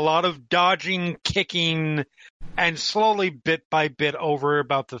she's doing a lot of dodging, kicking, and slowly, bit by bit, over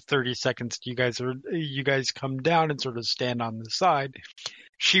about the 30 seconds you guys come down and sort of stand on the side.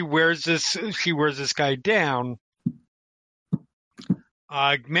 She wears this guy down.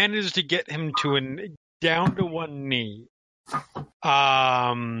 Manages to get him down to one knee.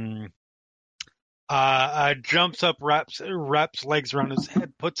 Jumps up, wraps legs around his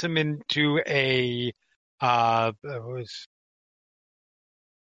head, puts him into a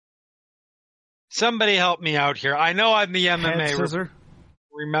somebody help me out here. I know I'm the MMA. Head scissor?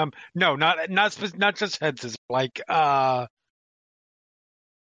 Remember? No, not just head scissor.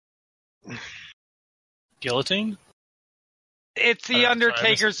 Guillotine? It's the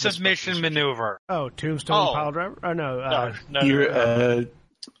Undertaker's submission maneuver. Oh, tombstone pile driver? Oh, no. You're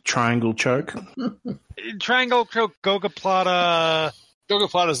triangle choke. Triangle choke, Gogaplata.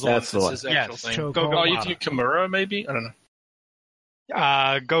 Gogaplata's the That's one. the That's one. his actual Yes, thing. choke You think Kimura, maybe? I don't know.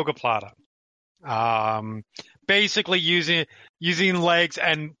 Gogaplata. Basically using legs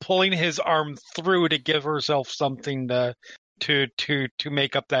and pulling his arm through to give herself something to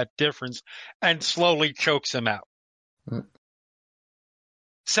make up that difference, and slowly chokes him out. Mm.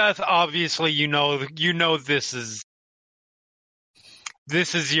 Seth, obviously, you know this is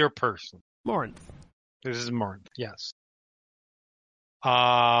your person. Morinth. This is Morinth, yes.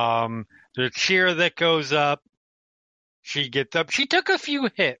 The cheer that goes up. She gets up. She took a few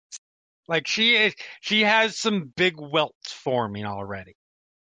hits. She has some big welts forming already.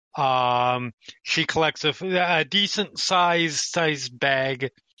 She collects a decent sized bag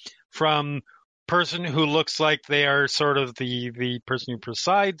from person who looks like they are sort of the person who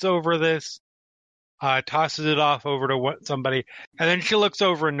presides over this. Tosses it off over to somebody, and then she looks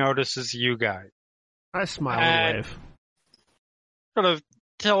over and notices you guys. I smile and wave. Sort of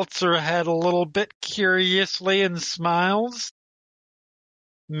tilts her head a little bit curiously and smiles.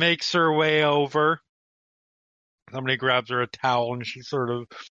 Makes her way over. Somebody grabs her a towel, and she sort of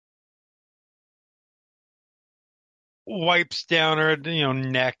wipes down her,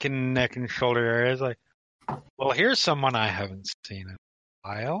 neck and shoulder areas. Like, well, here's someone I haven't seen in a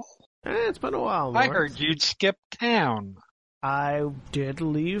while. It's been a while, I North. heard you'd skip town. I did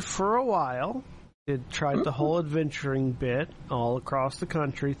leave for a while. Tried the whole adventuring bit all across the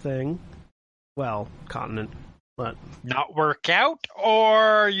country thing. Well, continent, but Not work out, or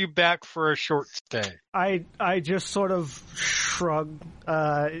are you back for a short stay? I just sort of shrugged,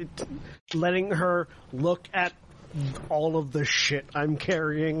 letting her look at all of the shit I'm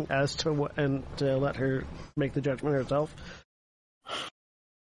carrying as to what, and to let her make the judgment herself.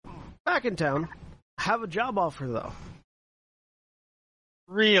 Back in town. Have a job offer, though.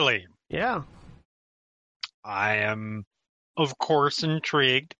 Really? Yeah. I am, of course,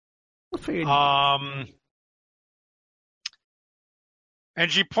 intrigued. I figured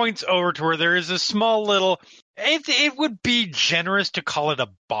And she points over to where there is a small little. It would be generous to call it a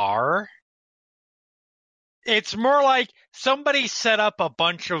bar. It's more like somebody set up a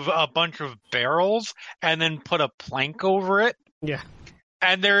bunch of barrels and then put a plank over it. Yeah.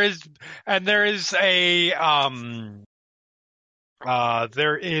 And there is a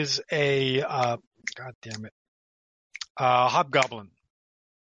God damn it, hobgoblin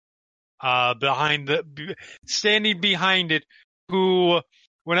standing behind it, who,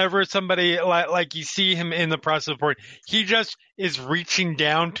 whenever somebody like you see him in the process of pouring, he just is reaching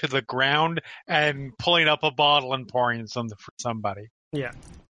down to the ground and pulling up a bottle and pouring something for somebody. Yeah.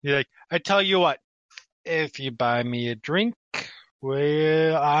 You're like, I tell you what, if you buy me a drink,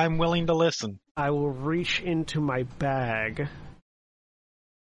 well, I'm willing to listen. I will reach into my bag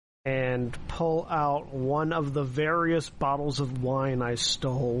and pull out one of the various bottles of wine I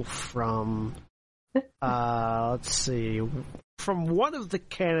stole from, let's see, from one of the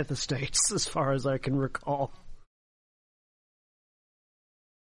Cannith estates, as far as I can recall.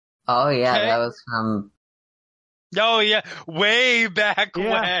 Oh, yeah, Okay. that was from... Oh yeah, way back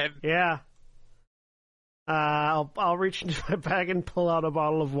when. Yeah. I'll reach into my bag and pull out a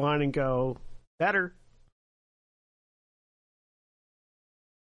bottle of wine and go, better.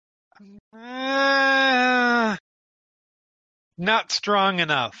 Not strong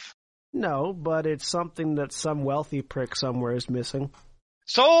enough. No, but it's something that some wealthy prick somewhere is missing.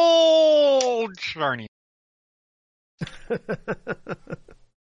 Sold, Charney.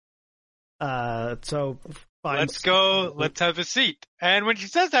 So fine. Let's go. Let's have a seat. And when she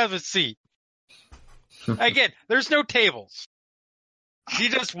says have a seat, again, there's no tables. She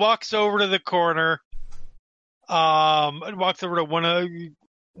just walks over to the corner, walks over to one of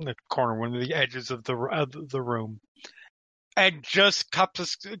the edges of the room, and just cups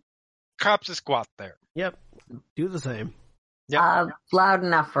a squat there. Yep. Do the same. Yep. Loud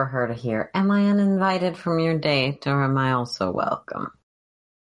enough for her to hear. Am I uninvited from your date, or am I also welcome?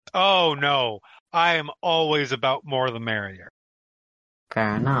 Oh no, I am always about more the merrier.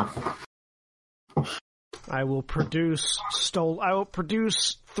 Fair enough. I will produce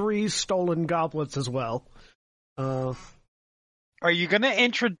 3 stolen goblets as well. Are you going to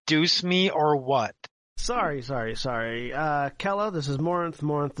introduce me or what? Sorry. Kella, this is Morinth.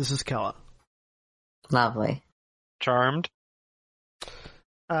 Morinth, this is Kella. Lovely. Charmed.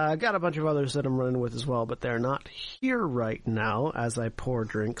 Got a bunch of others that I'm running with as well, but they're not here right now as I pour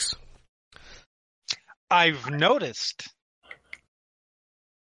drinks. I've noticed.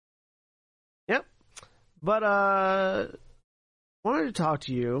 Yep. But, wanted to talk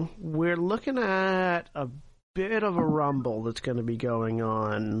to you. We're looking at a bit of a rumble that's going to be going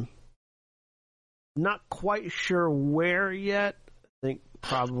on. Not quite sure where yet. I think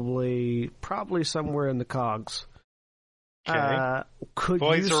probably somewhere in the cogs. Okay.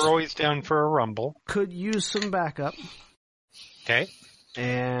 Boys are always down for a rumble. Could use some backup. Okay.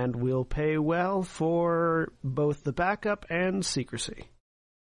 And we'll pay well for both the backup and secrecy.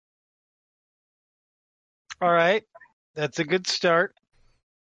 All right. That's a good start.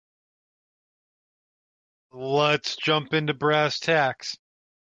 Let's jump into brass tacks.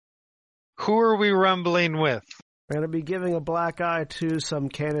 Who are we rumbling with? We're going to be giving a black eye to some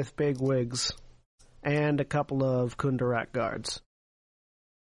Cannith bigwigs and a couple of Kundarak guards.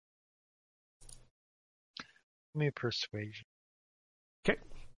 Give me persuasion. Okay.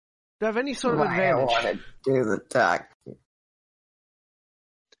 Do you have any sort of advantage? I want to do the talk.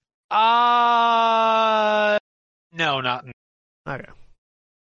 No, not. Okay.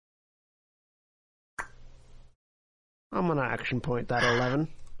 I'm going to action point that 11.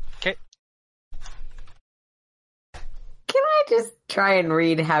 Okay. Can I just try and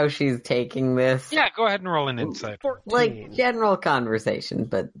read how she's taking this? Yeah, go ahead and roll an insight. 14. Like, general conversation,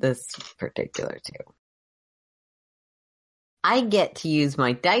 but this particular too. I get to use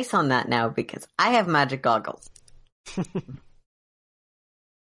my dice on that now because I have magic goggles.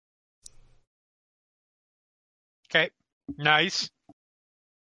 Okay, nice.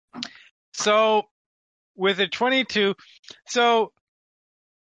 So, with a 22, so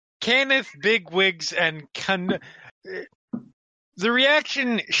Kenneth, Bigwigs, and the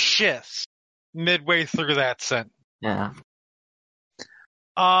reaction shifts midway through that sentence. Yeah.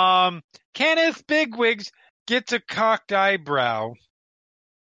 Kenneth Bigwigs gets a cocked eyebrow.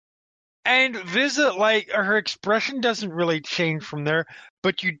 And her expression doesn't really change from there,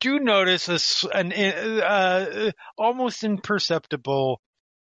 but you do notice an almost imperceptible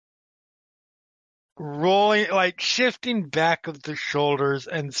rolling, like shifting back of the shoulders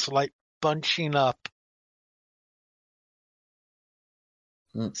and slight bunching up.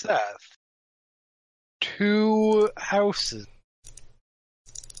 Seth, 2 houses.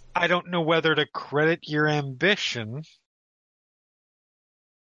 I don't know whether to credit your ambition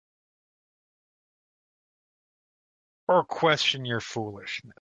or question your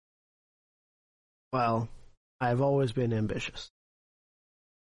foolishness. Well, I've always been ambitious.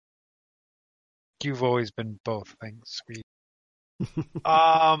 You've always been both things, sweet.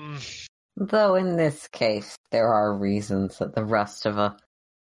 Though in this case, there are reasons that the rest of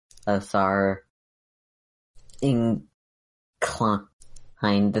us are inclined,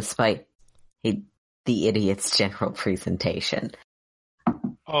 despite the idiot's general presentation.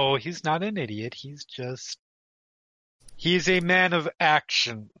 Oh, he's not an idiot. He's a man of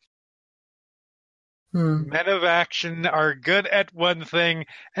action. Men of action are good at one thing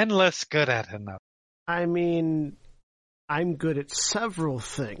and less good at another. I mean, I'm good at several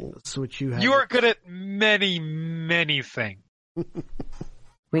things, which you have. You are good at many, many things.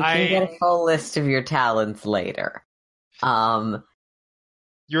 We can get a full list of your talents later.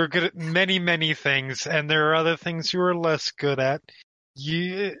 You're good at many, many things, and there are other things you are less good at.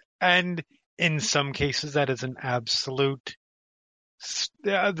 And in some cases, that is an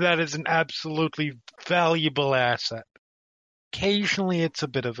absolutely valuable asset. Occasionally, it's a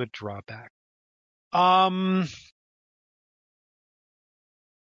bit of a drawback. I'm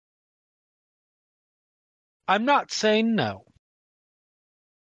not saying no.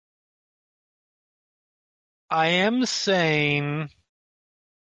 I am saying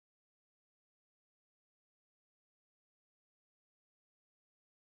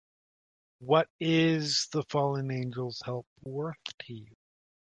what is the fallen angel's help worth to you?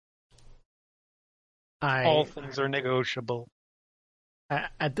 All things are negotiable.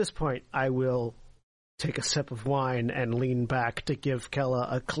 At this point, I will take a sip of wine and lean back to give Kella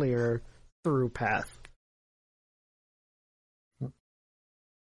a clear through path.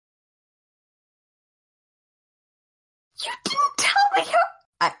 You didn't tell me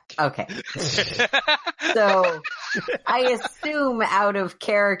okay. So, I assume out of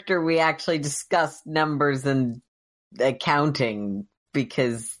character we actually discussed numbers and accounting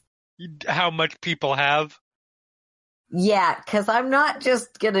because... How much people have? Yeah, because I'm not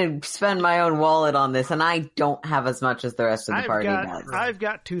just going to spend my own wallet on this, and I don't have as much as the rest of the party does. I've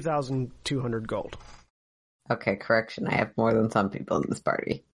got 2,200 gold. Okay, correction. I have more than some people in this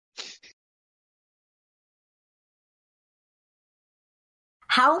party.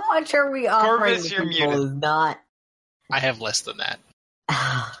 How much are we offering Corvus, to you're people muted. is not... I have less than that.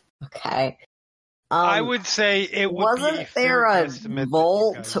 Okay. I would say it would be wasn't there a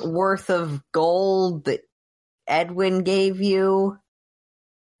vault worth of gold that Edwin gave you?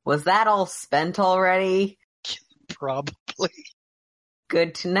 Was that all spent already? Probably.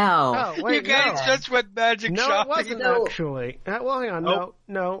 Good to know. Oh, wait, you guys just went magic no, shopping. No, it wasn't actually. Well, hang on.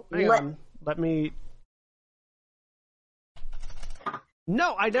 No, hang on. Let me...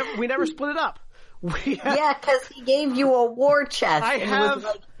 No, we never split it up. Yeah, because he gave you a war chest. Was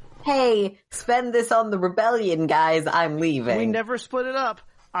like, hey, spend this on the rebellion, guys. I'm leaving. We never split it up.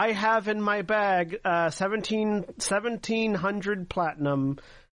 I have in my bag 1,700 platinum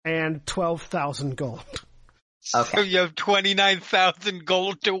and 12,000 gold. Okay. So you have 29,000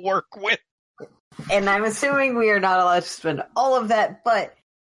 gold to work with. And I'm assuming we are not allowed to spend all of that, but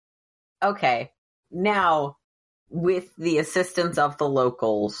okay. Now, with the assistance of the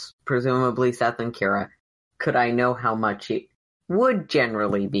locals, presumably Seth and Kira, could I know how much it would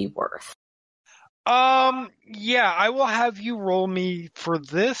generally be worth? Yeah, I will have you roll me for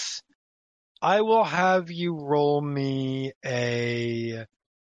this. I will have you roll me a,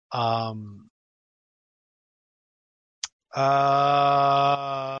 I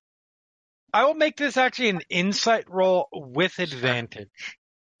will make this actually an insight roll with advantage.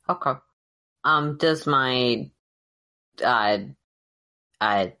 Okay. Does my,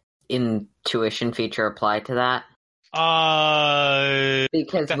 intuition feature apply to that?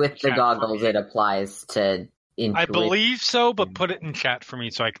 Because with the goggles, it applies to I believe so, but put it in chat for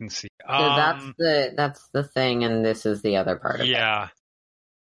me so I can see. So that's the thing, and this is the other part of it. Yeah.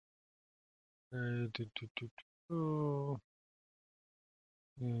 You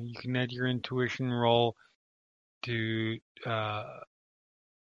can add your intuition roll to.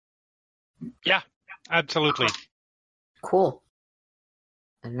 Yeah, absolutely. Cool.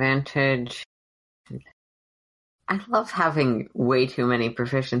 Advantage. I love having way too many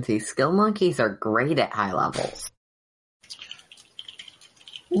proficiencies. Skill monkeys are great at high levels.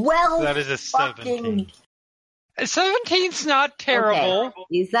 Well, So that is a 17. 17's not terrible.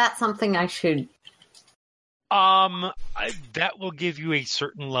 Okay. Is that something I should... That will give you a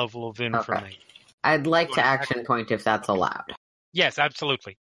certain level of information. Okay. I'd like to action point if that's allowed. Yes,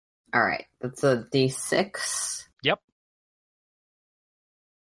 absolutely. All right. That's a D6. Yep.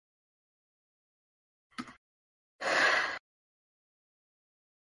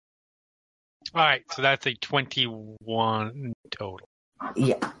 All right, so that's a 21 total.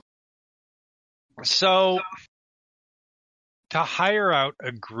 Yeah. So, to hire out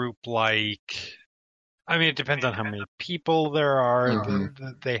a group like... I mean, it depends on how many people there are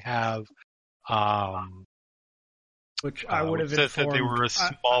that they have. Which I would have informed. That they were a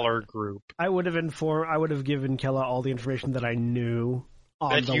smaller group. I would have given Kella all the information that I knew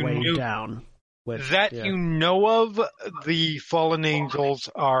on the way down. You know of, the fallen angels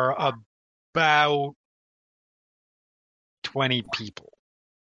are about 20 people.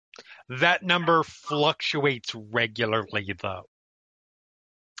 That number fluctuates regularly, though.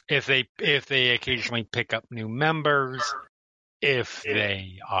 If they occasionally pick up new members, if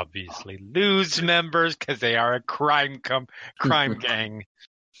they obviously lose members because they are a crime gang.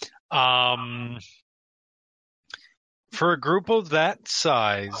 For a group of that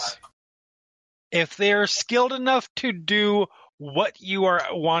size, if they are skilled enough to do what you are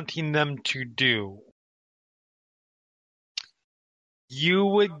wanting them to do, you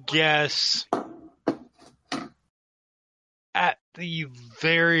would guess at the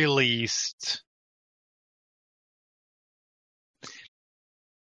very least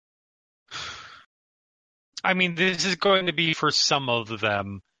I mean, this is going to be for some of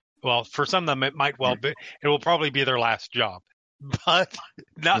them. Well, for some of them, it might well be. It will probably be their last job, but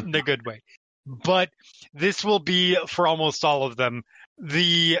not in the good way. But this will be, for almost all of them,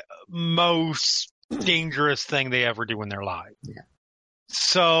 the most dangerous thing they ever do in their lives. Yeah.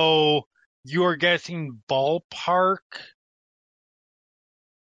 So you're guessing ballpark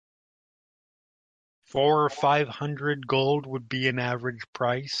 400 or 500 gold would be an average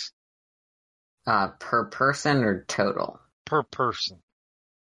price. Per person or total? Per person.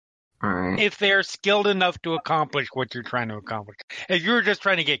 All right. If they're skilled enough to accomplish what you're trying to accomplish. If you were just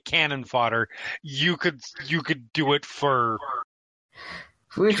trying to get cannon fodder, you could do it for...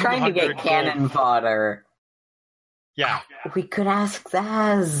 If we were trying to get cannon fodder... Yeah. We could ask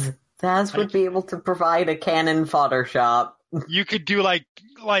Zaz. Zaz would be able to provide a cannon fodder shop. You could do like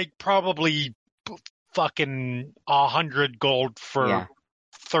probably fucking 100 gold for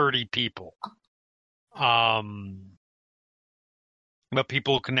 30 people. But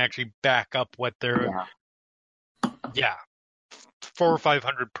people can actually back up what they're... Yeah. 400 or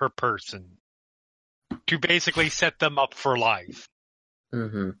 500 per person. To basically set them up for life.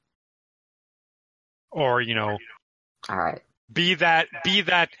 Mm-hmm. Or, all right. Be that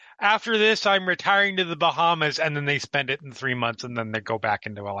after this I'm retiring to the Bahamas, and then they spend it in 3 months and then they go back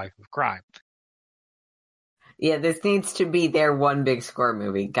into a life of crime. Yeah, this needs to be their one big score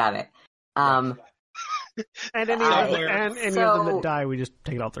movie. Got it. And any of them that die, we just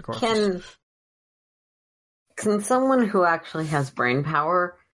take it off their corpses. Can someone who actually has brain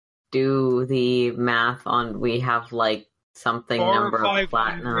power do the math on, we have like something number of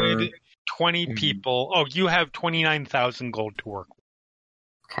platinum? 20 people. Oh, you have 29,000 gold to work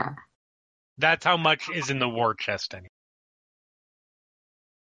with. Okay. That's how much is in the war chest anyway.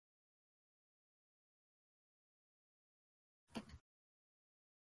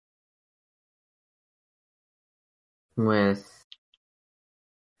 With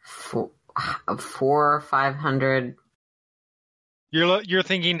 400 or 500. You're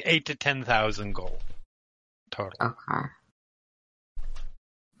thinking 8,000 to 10,000 gold total. Okay.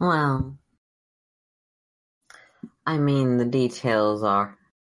 Well, I mean, the details are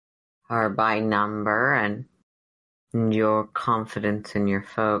by number and your confidence in your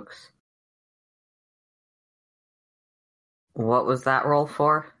folks. What was that roll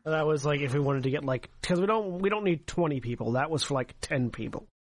for? That was like if we wanted to get because we don't need 20 people. That was for like 10 people.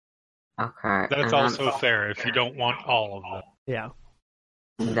 Okay. That's also fair if you don't want all of them. Yeah.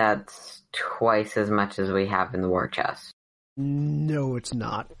 That's twice as much as we have in the war chest. No, it's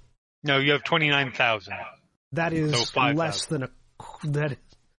not. No, you have 29,000. That is So 5,000. less than a... That,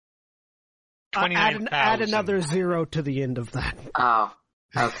 29,000. add another 0 to the end of that. Oh,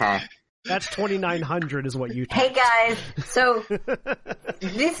 okay. That's 2,900 is what you Hey typed. guys, so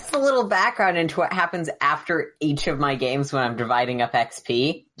this is a little background into what happens after each of my games when I'm dividing up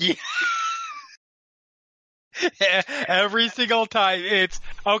XP. Yeah. Every single time it's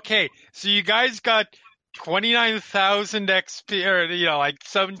okay. So you guys got 29,000 XP, or like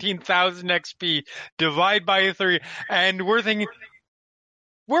 17,000 XP. Divide by 3, and we're thinking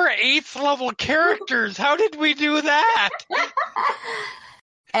we're 8th level characters. How did we do that?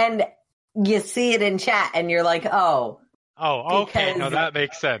 And you see it in chat, and you're like, oh. Oh, okay. No, Because that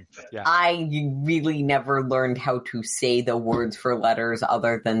makes sense. Yeah. I really never learned how to say the words for letters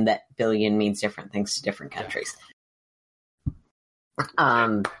other than that billion means different things to different countries.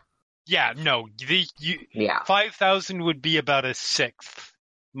 Yeah. No. Yeah. 5,000 would be about a 6th,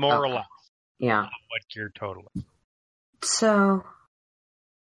 more or Okay. less. Yeah. What your total is. So,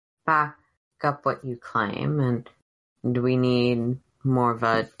 back up what you claim, and do we need more of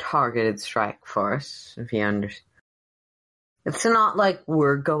a targeted strike force, if you understand? It's not like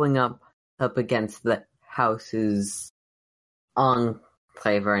we're going up against the house's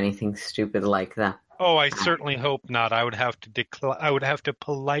enclave or anything stupid like that. Oh, I certainly hope not. I would have to I would have to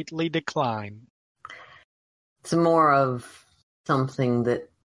politely decline. It's more of something that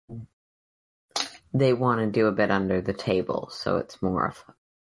they want to do a bit under the table, so it's more of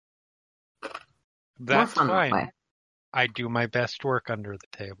That's more fun that fine. way. I do my best work under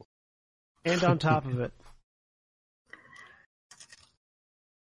the table. And on top of it.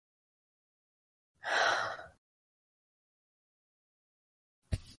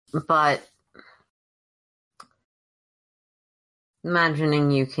 But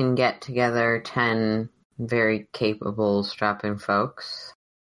imagining you can get together 10 very capable, strapping folks.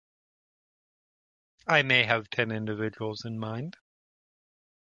 I may have 10 individuals in mind.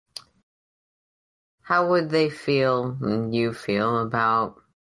 How would they feel, and you feel, about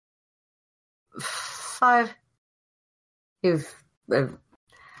 5?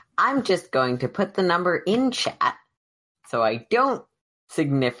 I'm just going to put the number in chat so I don't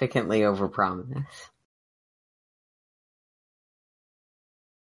significantly overpromise.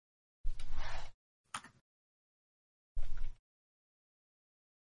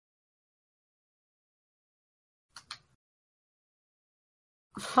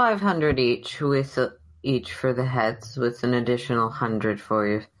 $500 each, with each for the heads, with an additional 100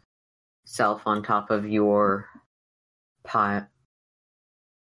 for yourself on top of your pile.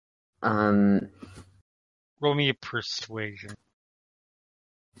 Roll me a persuasion.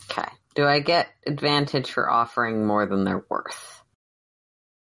 Okay. Do I get advantage for offering more than they're worth?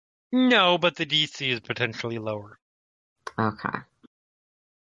 No, but the DC is potentially lower. Okay.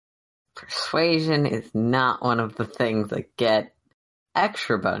 Persuasion is not one of the things I get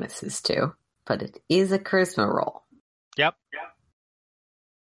extra bonuses to, but it is a charisma roll. Yep.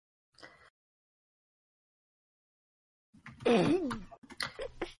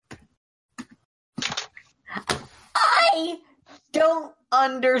 I don't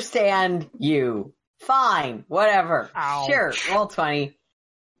understand you. Fine, whatever. Ouch. Sure, roll 20.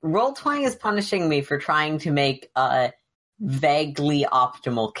 Roll 20 is punishing me for trying to make a vaguely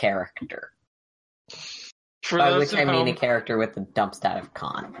optimal character. For By those which I at mean a home, character with a dump stat of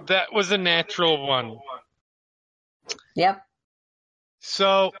con. that was a natural one. Yep.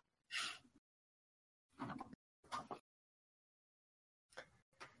 So,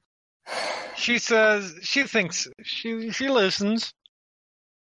 she says, she thinks, she listens.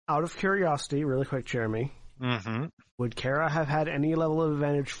 Out of curiosity, really quick, Jeremy, Mm-hmm. would Kara have had any level of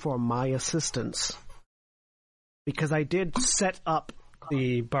advantage for my assistance? Because I did set up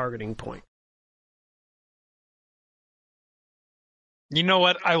the bargaining point. You know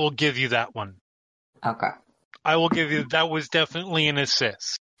what? I will give you that one. Okay. I will give you, that was definitely an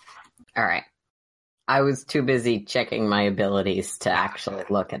assist. Alright. I was too busy checking my abilities to actually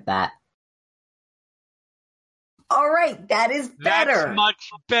look at that. Alright, that is better! That's much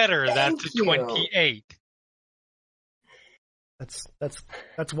better. Thank That's a you. 28.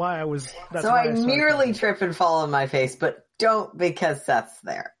 That's why I was. That's So why I started nearly talking. trip and fall on my face, but don't because Seth's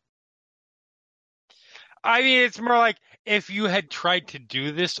there. I mean, it's more like if you had tried to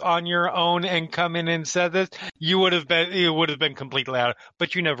do this on your own and come in and said this, it would have been completely out.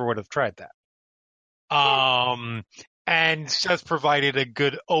 But you never would have tried that. And Seth provided a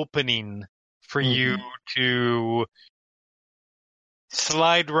good opening for you to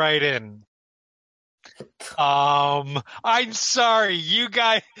slide right in. I'm sorry, you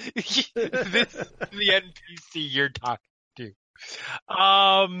guys. This is the NPC you're talking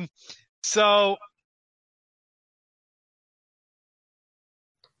to. So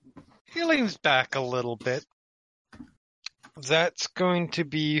Healing's back a little bit. That's going to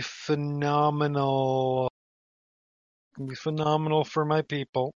be phenomenal. Going to be phenomenal for my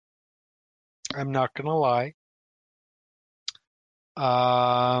people. I'm not going to lie.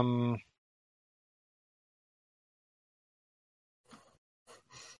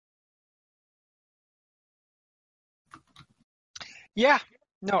 Yeah,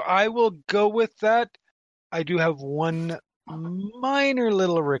 no, I will go with that. I do have one minor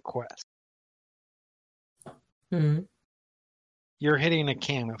little request. Hmm. You're hitting a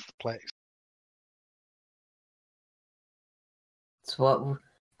Caniff place. It's what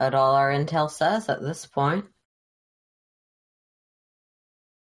all our intel says at this point.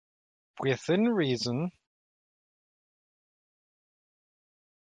 Within reason.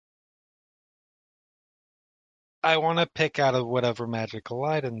 I want to pick out of whatever magical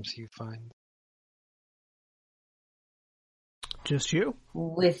items you find. Just you?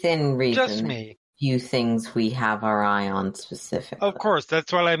 Within reason. Just me. Few things we have our eye on specifically. Of course,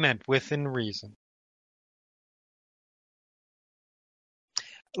 that's what I meant. Within reason.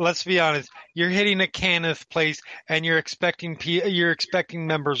 Let's be honest. You're hitting a Caniff place, and you're expecting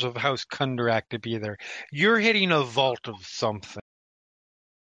members of House Kundarak to be there. You're hitting a vault of something.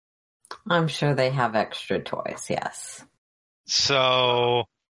 I'm sure they have extra toys, yes. So,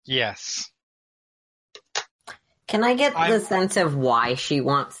 yes. Can I get the sense of why she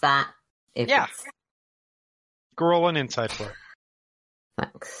wants that? Yeah. Roll an insight for it.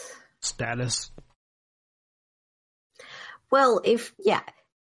 Thanks. Status. Well,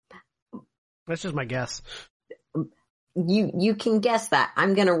 That's just my guess. You can guess that.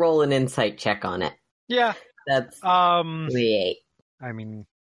 I'm going to roll an insight check on it. Yeah. That's the 8. I mean,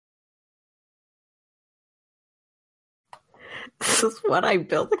 this is what I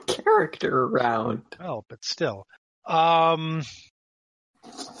built a character around. well, but still.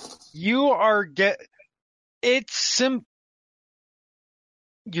 You are it's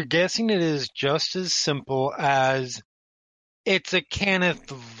you're guessing it is just as simple as it's a Caniff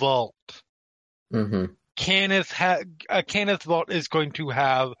vault. Mm-hmm. A Caniff vault is going to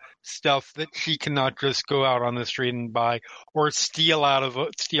have stuff that she cannot just go out on the street and buy or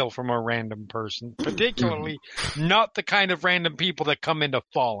steal from a random person. Particularly not the kind of random people that come into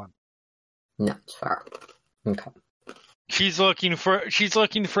Fallen. No, it's fair. Okay. She's looking for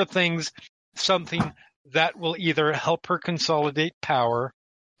things, something that will either help her consolidate power,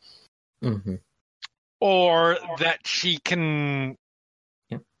 or that she can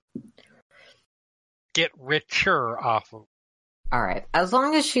get richer off of. All right. As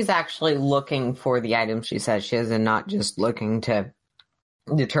long as she's actually looking for the item she says she is and not just looking to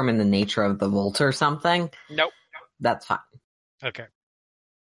determine the nature of the vault or something. Nope. That's fine. Okay.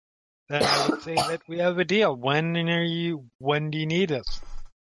 Then I would say that we have a deal. When do you need us?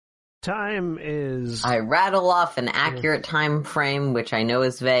 Time is... I rattle off an accurate time frame, which I know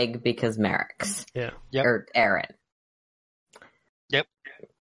is vague because Merrick's. Yeah. Yep. Or Aaron. Yep.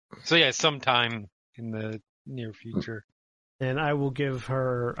 So yeah, sometime in the near future. And I will give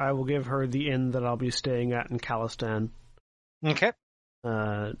her the inn that I'll be staying at in Khalistan. Okay.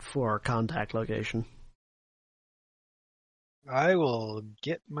 For our contact location. I will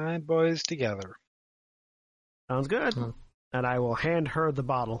get my boys together. Sounds good. And I will hand her the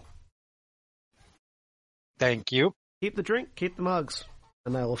bottle. Thank you. Keep the drink, keep the mugs.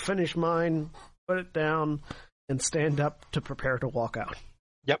 And I will finish mine, put it down, and stand up to prepare to walk out.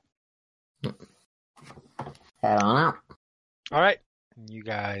 Yep. Head on out. All right. You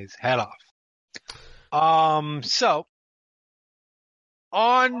guys head off. So,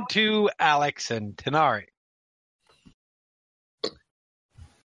 on to Alex and Tanari.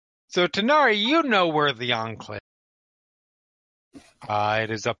 So, Tanari, you know where the Enclave is.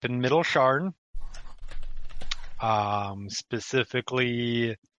 It is up in Middle Sharn.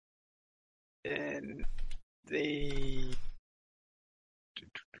 Specifically in the...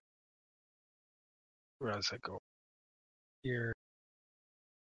 Where does it go? Here.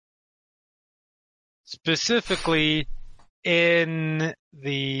 Specifically in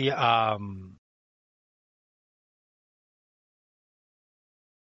the...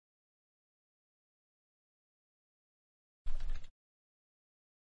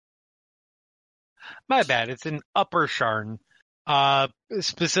 My bad. It's in Upper Sharn,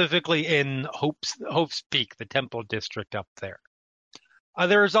 specifically in Hope's Peak, the Temple District up there.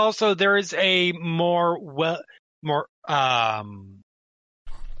 There is a there is a more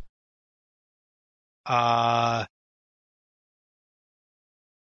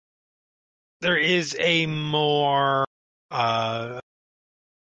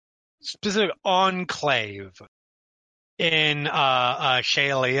specific enclave in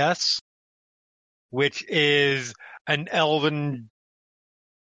Shalias, which is an elven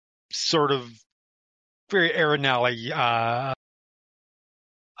sort of very Arenali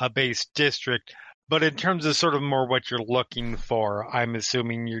based district. But in terms of sort of more what you're looking for, I'm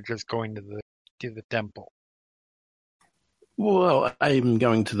assuming you're just going to the temple. Well, I'm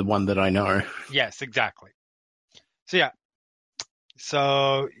going to the one that I know. Yes, exactly. So yeah.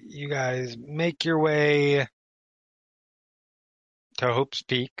 So you guys make your way to Hope's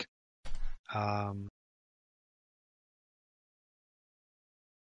Peak.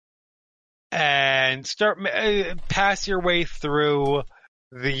 And start pass your way through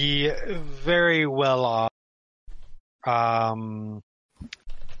the very well off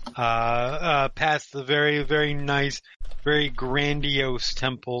past the very, very nice, very grandiose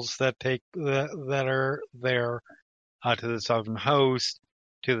temples that are there, to the Southern Host,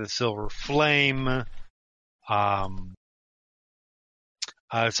 to the Silver Flame,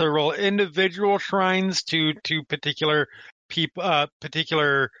 several individual shrines to particular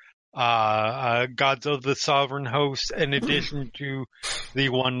particular gods of the Sovereign Host, in addition to the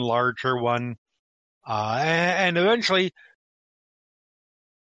one larger one, and eventually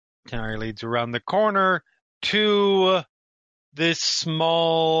Canary leads around the corner to this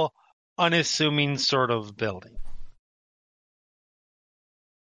small, unassuming sort of building.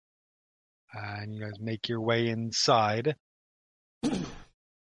 And you guys make your way inside.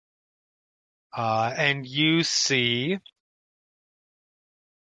 And you see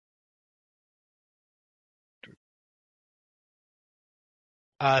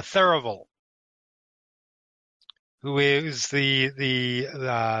Theraval, who is the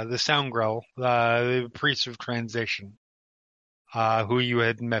Soundgrel, the priest of transition, who you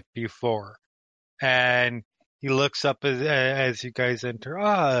had met before. And he looks up as you guys enter.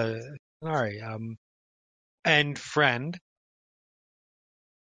 Sorry, and friend,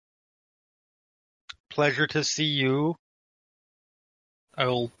 pleasure to see you. I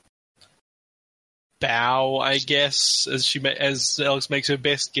will bow, I guess, as Alex makes her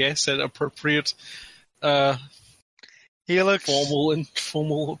best guess at appropriate. He looks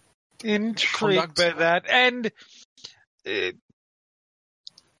formal intrigued by that, and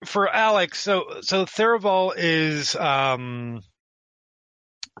for Alex, so Theraval is a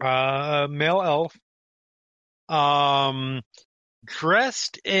male elf,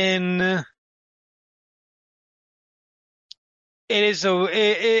 dressed in.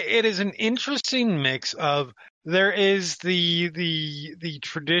 It is an interesting mix of, there is the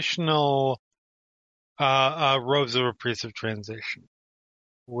traditional robes of a priest of transition,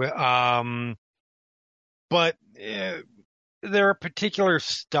 but there are particular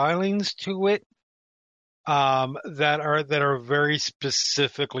stylings to it that are very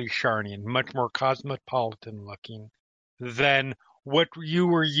specifically Sharnian, much more cosmopolitan looking than what you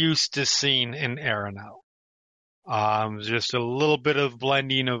were used to seeing in Arenal. Just a little bit of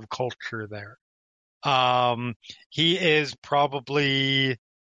blending of culture there. He is probably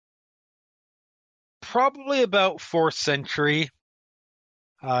about 4th century,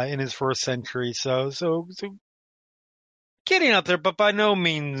 in his 4th century. So getting out there, but by no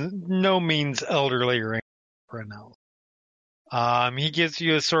means elderly or anything right now. He gives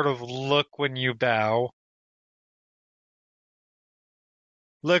you a sort of look when you bow.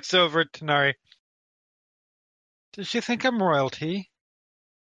 Looks over at Tanari. Does she think I'm royalty?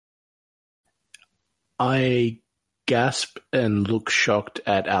 I gasp and look shocked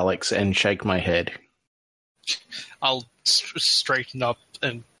at Alex and shake my head. I'll straighten up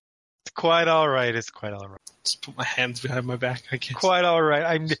and... It's quite all right. It's quite all right. Just put my hands behind my back, I guess. Quite all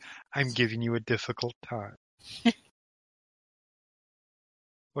right. I'm giving you a difficult time.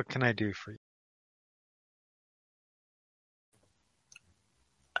 What can I do for you?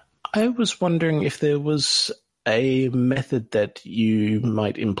 I was wondering if there was a method that you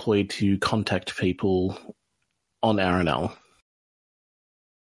might employ to contact people on Arenal.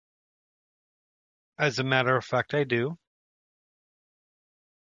 As a matter of fact, I do.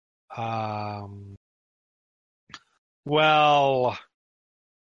 Well,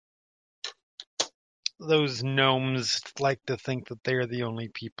 those gnomes like to think that they are the only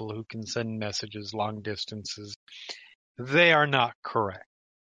people who can send messages long distances. They are not correct.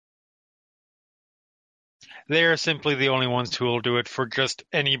 They are simply the only ones who will do it for just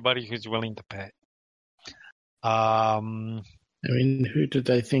anybody who's willing to pay. I mean, who did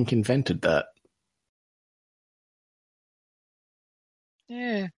they think invented that?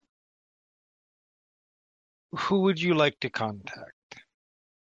 Yeah. Who would you like to contact?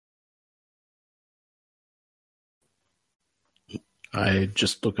 I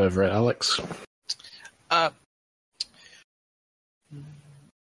just look over at Alex.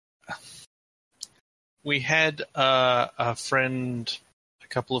 we had a friend, a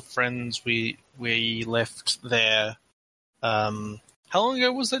couple of friends. We left there. How long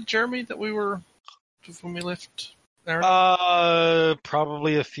ago was that, Jeremy? That we were when we left? Aaron?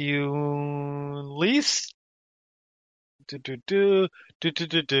 Probably a few least. I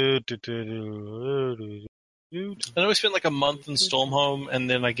know we spent like a month in Stormhome, and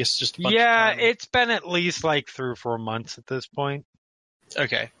then I guess just a bunch of time. It's been at least like 3 or 4 months at this point.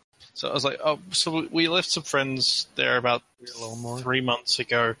 Okay. So I was like, oh, so we left some friends there about 3 months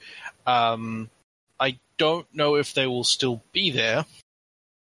ago. I don't know if they will still be there.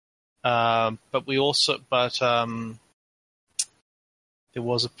 But there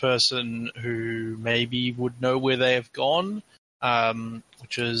was a person who maybe would know where they have gone,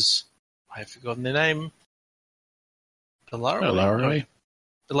 which is, I have forgotten their name. Ilaraway.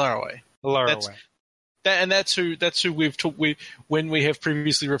 That's who we've talked. When we have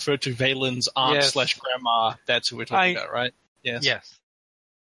previously referred to Valen's aunt / grandma, that's who we're talking about, right? Yes. Yes.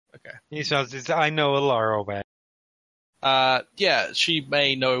 Okay. He says, I know Ilaraway. Yeah, she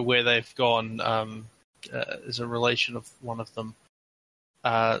may know where they've gone. As a relation of one of them.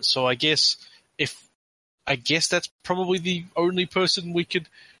 So I guess that's probably the only person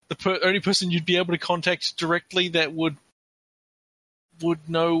only person you'd be able to contact directly that would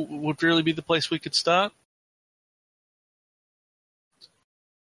really be the place we could start.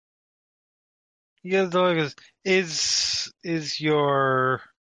 Yeah, though, is your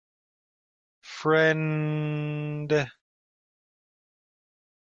friend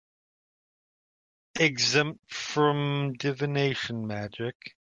exempt from divination magic?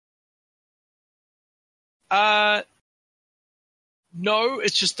 No,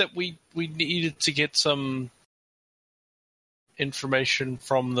 it's just that we needed to get some information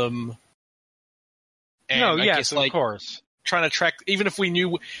from them. And of course. Trying to track, even if we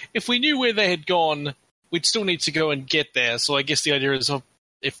knew where they had gone, we'd still need to go and get there. So I guess the idea is,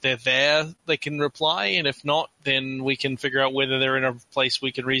 if they're there, they can reply, and if not, then we can figure out whether they're in a place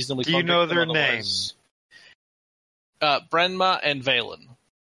we can reasonably contact them. Do you know their names? Branma and Valen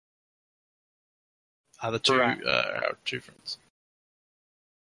are the two our two friends.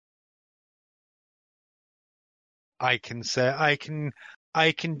 I can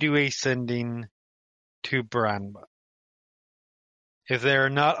do a sending to Branma. If they are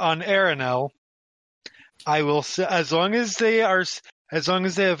not on Aranel, I will, as long as they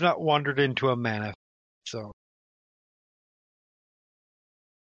have not wandered into a manor,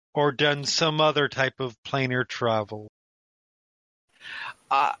 or done some other type of planar travel,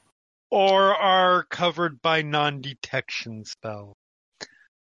 or are covered by non-detection spell,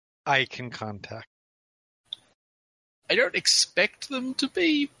 I can contact. I don't expect them to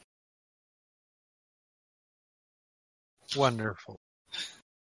be. Wonderful.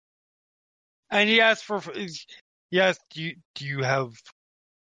 And do you have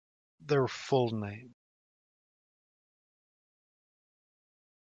their full name?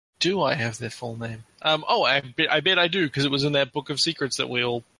 Do I have their full name? I bet I do, because it was in that book of secrets that we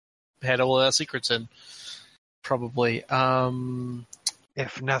all had all our secrets in. Probably.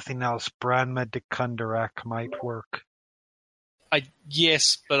 If nothing else, Branma de Kundarak might work.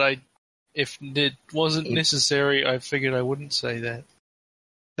 Yes, but if it wasn't necessary, I figured I wouldn't say that.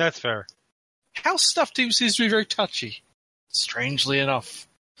 That's fair. House stuff seems to be very touchy, strangely enough.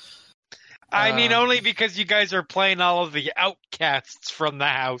 I mean, only because you guys are playing all of the outcasts from the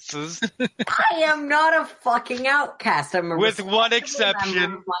houses. I am not a fucking outcast. I'm a with one exception.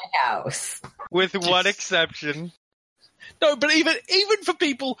 Member of my house. With one exception. No, but even for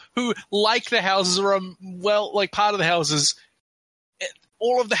people who like the houses or like part of the houses,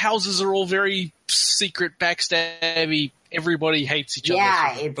 all of the houses are all very secret, backstabby. Everybody hates each other.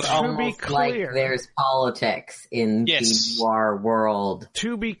 Yeah, it's almost like there's politics in the noir world.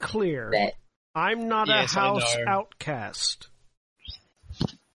 To be clear, I'm not a house outcast.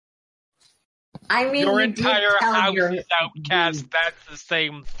 I mean, your entire house is outcast. That's the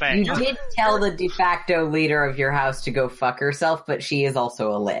same thing. You did tell the de facto leader of your house to go fuck herself, but she is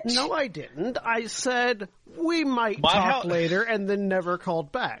also a lich. No, I didn't. I said we might talk later, and then never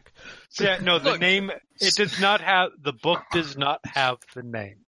called back. Yeah, no, the name, it does not have, the book does not have the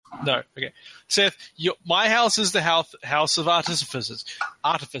name. No, okay. Seth, my house is the house of artificers.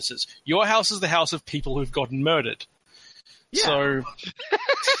 Your house is the house of people who've gotten murdered. Yeah. So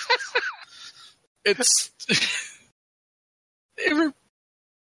it's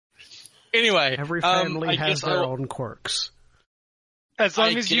anyway. Every family has their own quirks. As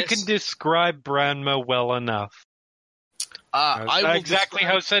long as you can describe Branma well enough. I not exactly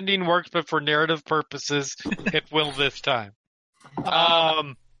how sending works, but for narrative purposes, it will this time.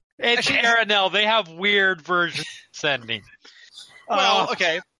 It's Aranel. They have weird versions of sending. Well,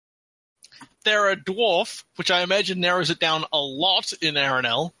 okay. They're a dwarf, which I imagine narrows it down a lot in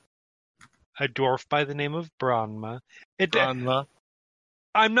Aranel. A dwarf by the name of Branma. Branma.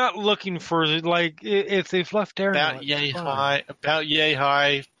 I'm not looking for, like, if they've left Aranel. About yay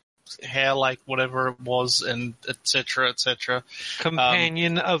high, hair like whatever it was, and etc. etc.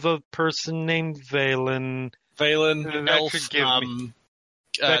 Companion of a person named Valen. Valen, elf, not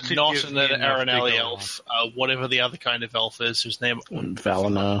an Aranelli elf, whatever the other kind of elf is, whose name...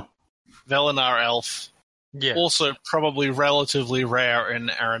 Valinar. Valinar elf. Yeah. Also probably relatively rare in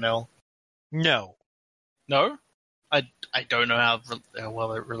Aranel. No? I don't know how well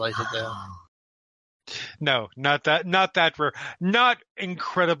they're related there. No, not that rare. Not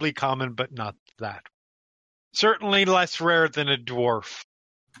incredibly common, but not that. Certainly less rare than a dwarf.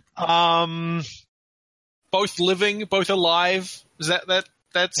 Both living, both alive. Is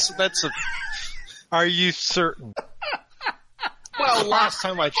that's a... Are you certain? Well, last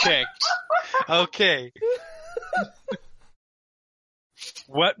time I checked. Okay.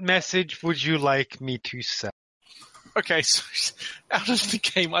 What message would you like me to send? Okay, so out of the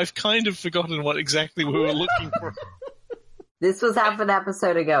game, I've kind of forgotten what exactly we were looking for. This was half an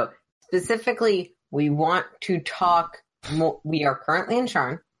episode ago. Specifically, we want to talk more. We are currently in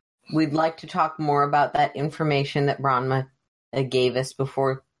Sharn. We'd like to talk more about that information that Branma gave us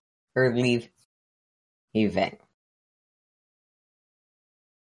before her leaving.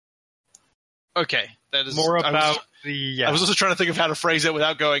 Okay, that is more about the. I was also trying to think of how to phrase it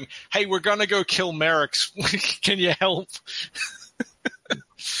without going, "Hey, we're gonna go kill Merrick's. Can you help?"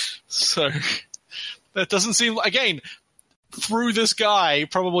 So that doesn't seem, again, through this guy,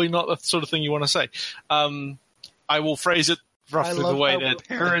 probably not the sort of thing you want to say. I will phrase it roughly the way that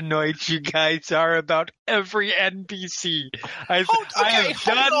paranoid you guys are about every NPC. I have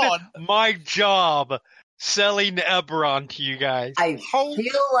done my job selling Eberron to you guys. I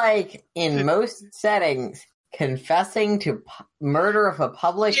feel like in most settings, confessing to murder of a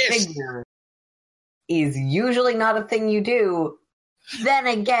public figure is usually not a thing you do. Then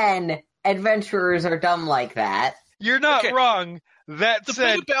again, adventurers are dumb like that. You're not wrong. That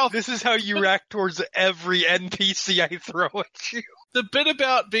said, this is how you react towards every NPC I throw at you. The bit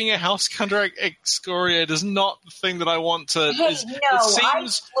about being a house contract excoriate is not the thing that I want to... Hey, it seems I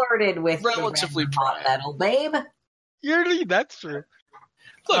flirted with relatively the hot metal, babe. That's true.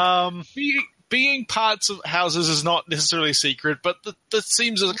 Look, being parts of houses is not necessarily a secret, but that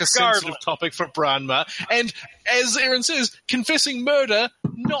seems like a sensitive topic for Branma. And as Aaron says, confessing murder,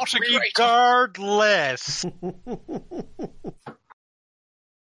 not a great... Regardless.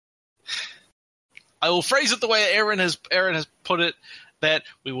 I will phrase it the way Aaron has put it, that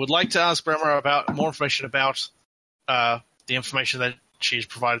we would like to ask Branma about more information about the information that she's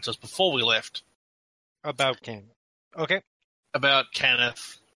provided to us before we left. About Kenneth. Okay. About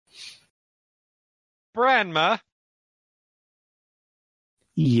Kenneth. Branma.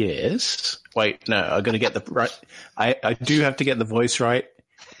 Yes. Wait, no, I'm going to get the right... I do have to get the voice right.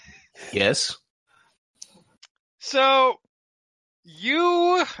 Yes. So,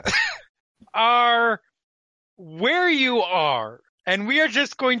 you are where you are, and we are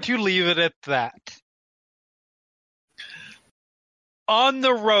just going to leave it at that. On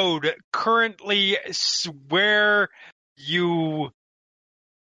the road, currently where you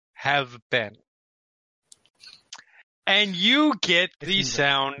have been. And you get the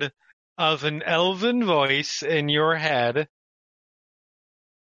sound of an elven voice in your head,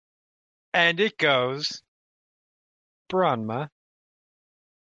 and it goes, Branma,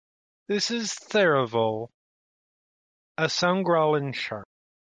 this is Theravol, a Sungralin shark.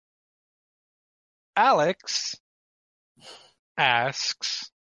 Alex asks,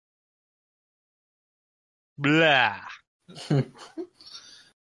 blah.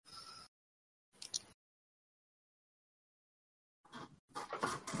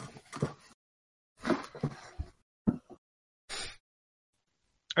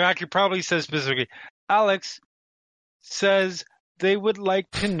 Or actually, probably says specifically, Alex says they would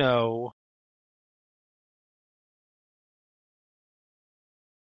like to know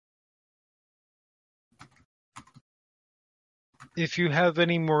if you have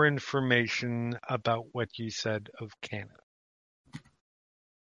any more information about what you said of Canada.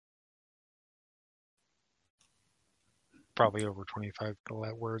 Probably over 25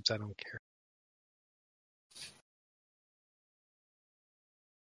 words, I don't care.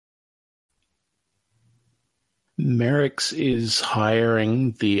 Merrick's is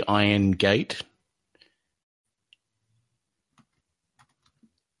hiring the Iron Gate.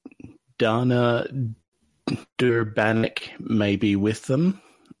 Dana Durbanik may be with them.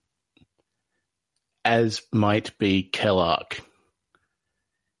 as might be Kellark.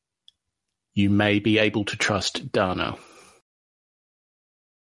 You may be able to trust Dana.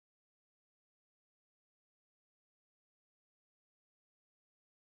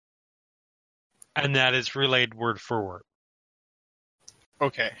 And that is relayed word for word.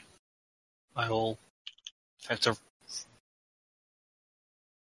 Okay. I'll have to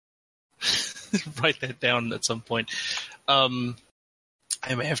write that down at some point. I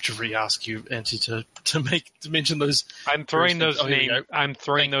may have to re-ask you, Auntie, to mention those. I'm throwing those here we names. go. I'm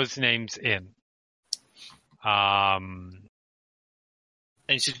throwing those names in. And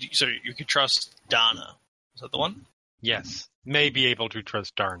you said so you could trust Dana. Is that the one? Yes, may be able to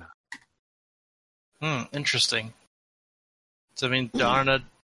trust Darna. Interesting. So I mean, Darna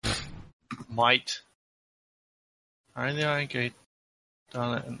might. I okay.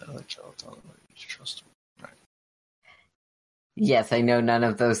 Darna and the other child. Darna might trust him. Right. Yes, I know none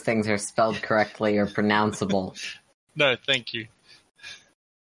of those things are spelled correctly or pronounceable. No, thank you.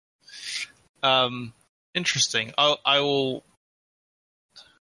 Interesting. I will.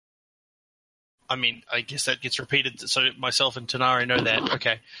 I mean, I guess that gets repeated, so myself and Tanari know that.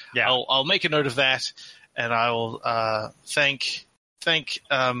 Okay. Yeah. I'll make a note of that, and I will thank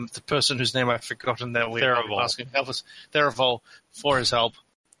the person whose name I've forgotten that we're asking help us, Theravol, for his help.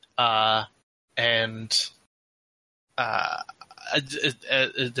 Is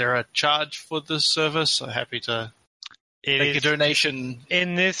there a charge for this service? I'm happy to make a donation.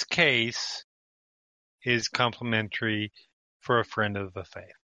 In this case, is complimentary for a friend of the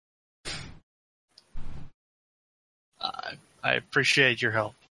faith. I appreciate your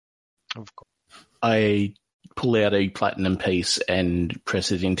help. Of course. I pull out a platinum piece and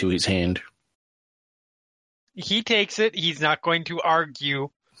press it into his hand. He takes it. He's not going to argue.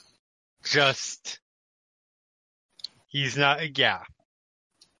 Just... He's not... Yeah.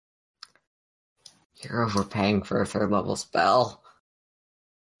 You're overpaying for a third level spell.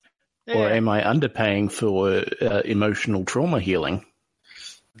 Or am I underpaying for emotional trauma healing?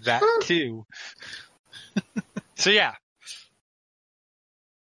 That too. So yeah.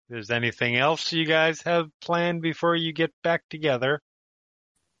 If there's anything else you guys have planned before you get back together?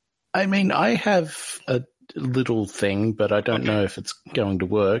 I mean, I have a little thing, but I don't know if it's going to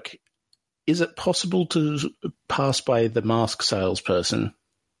work. Is it possible to pass by the mask salesperson?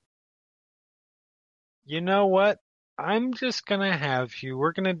 You know what? I'm just going to have you.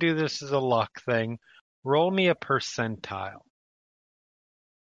 We're going to do this as a luck thing. Roll me a percentile.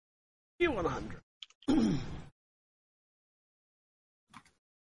 100.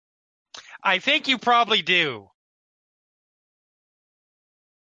 I think you probably do.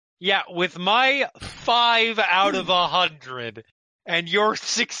 Yeah, with my 5 out of 100 and your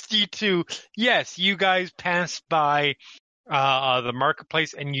 62, yes, you guys pass by the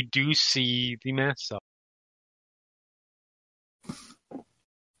marketplace and you do see the mask seller.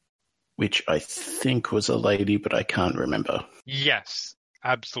 Which I think was a lady, but I can't remember. Yes,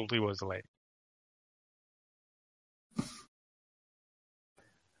 absolutely was a lady.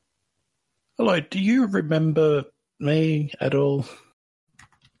 Hello, do you remember me at all?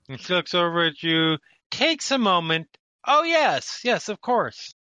 And she looks over at you, takes a moment. Oh, yes, of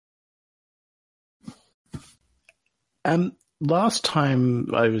course. Last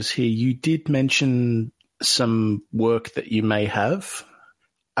time I was here, you did mention some work that you may have.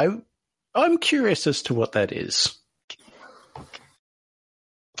 I'm curious as to what that is.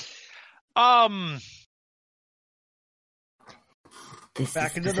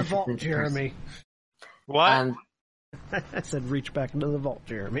 Back into the vault, Jeremy. What? I said reach back into the vault,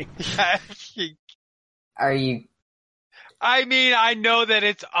 Jeremy. Are you... I mean, I know that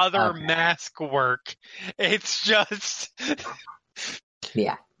it's other mask work. It's just...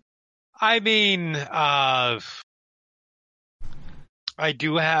 Yeah. I mean, I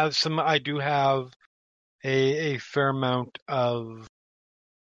do have a fair amount of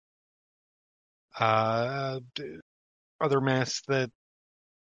other masks that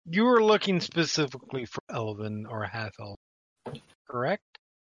you were looking specifically for elven or half elven, correct?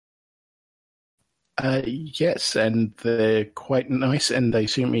 Yes, and they're quite nice and they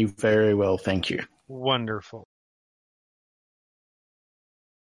suit me very well, thank you. Wonderful.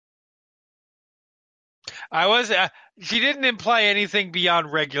 She didn't imply anything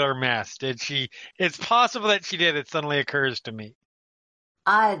beyond regular masks, did she? It's possible that she did. It suddenly occurs to me.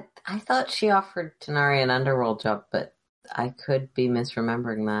 I thought she offered Tanari an underworld job, but I could be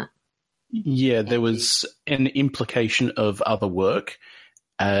misremembering that. Yeah, there was an implication of other work.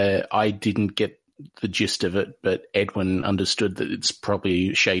 I didn't get the gist of it, but Edwin understood that it's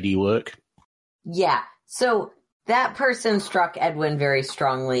probably shady work. Yeah, so That person struck Edwin very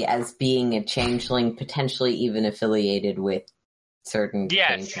strongly as being a changeling, potentially even affiliated with certain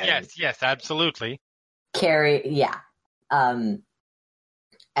Yes, absolutely. Yeah. And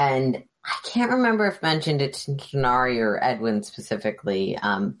I can't remember if mentioned it to Tanari or Edwin specifically,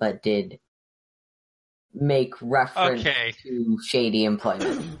 but did make reference to shady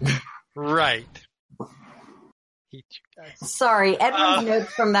employment. Right. Sorry, Edwin's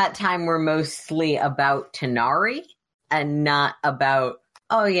notes from that time were mostly about Tanari and not about,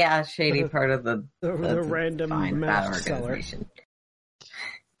 shady part of the random mask seller.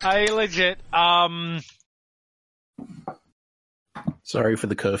 I legit, Sorry for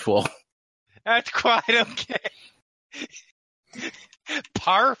the curveball. That's quite okay.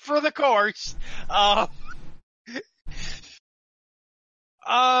 Par for the course.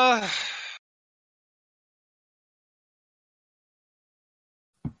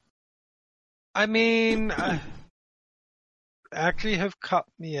 I mean, actually have caught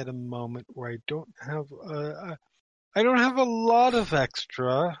me at a moment where I don't have a lot of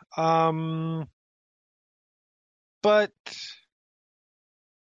extra. But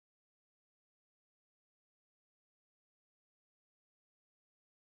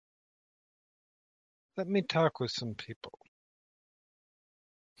let me talk with some people.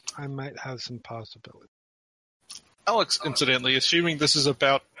 I might have some possibility. Alex, incidentally, assuming this is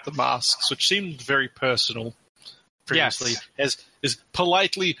about the masks, which seemed very personal previously, is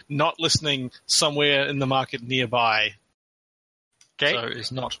politely not listening somewhere in the market nearby. Okay. So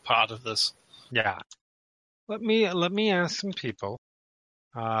is not part of this. Yeah. Let me ask some people.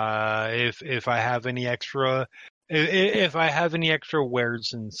 If I have any extra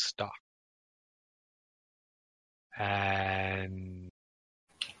wares in stock. And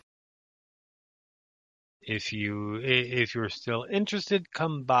if you're still interested,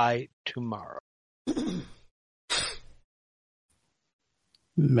 come by tomorrow.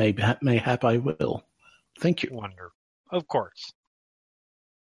 Mayhap I will. Thank you. Wonder. Of course.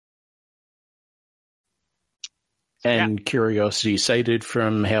 And curiosity sated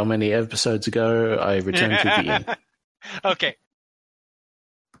from how many episodes ago I returned to the inn. Okay.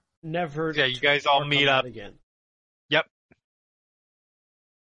 Never. Yeah, you guys all meet up again. Yep.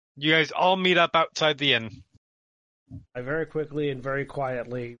 You guys all meet up outside the inn. I very quickly and very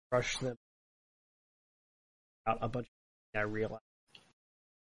quietly rush them out a bunch. I realize.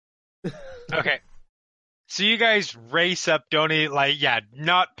 Okay. So you guys race up,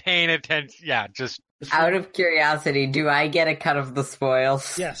 not paying attention. Yeah, just out of curiosity, do I get a cut of the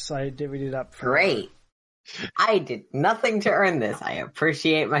spoils? Yes, I divvied it up. Great. I did nothing to earn this. I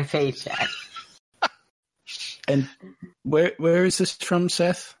appreciate my paycheck. And where is this from,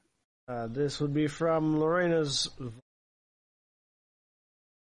 Seth? This would be from Lorena's.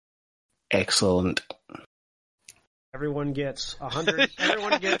 Excellent. Everyone gets 100.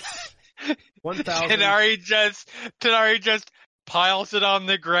 Everyone gets 1,000. Tanari just piles it on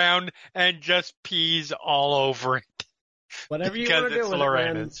the ground and just pees all over it. Whatever you want to do with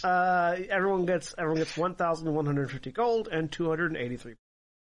it, man. Everyone gets 1,150 gold and 283.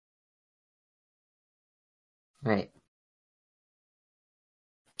 Right.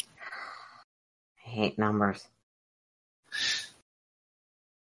 I hate numbers.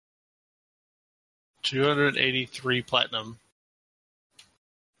 283 platinum.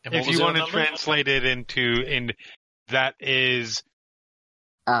 And if you want to translate it into that is.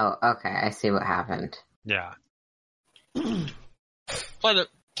 Oh, okay. I see what happened. Yeah.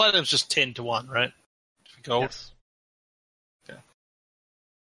 Platinum's just 10 to 1, right? Gold. Yes. Okay.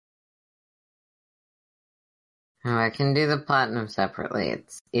 Oh, I can do the platinum separately.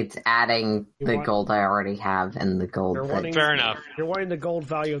 It's adding gold I already have and the gold. Fair enough. You're wanting the gold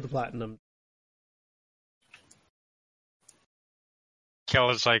value of the platinum. Kill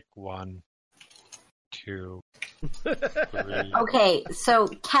is like 1, 2, 3. Okay, so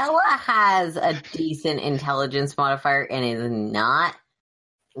Kella has a decent intelligence modifier and is not.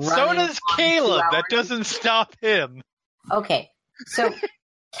 So does Caleb. That doesn't stop him. Okay, so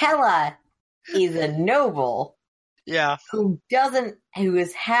Kella is a noble. Yeah. Who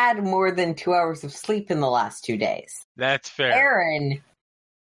has had more than 2 hours of sleep in the last 2 days. That's fair. Aaron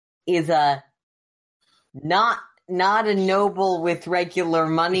is a not a noble with regular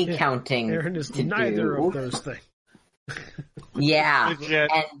money counting. Aaron is neither of those things. Yeah,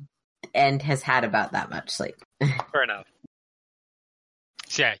 and has had about that much sleep. Fair enough.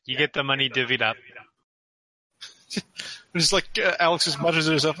 So yeah, you get the money divvied up. It's like Alex just mutters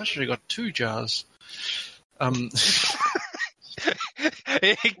to himself, I should have got 2 jars. In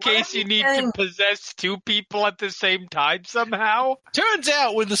case you need to possess 2 people at the same time somehow? Turns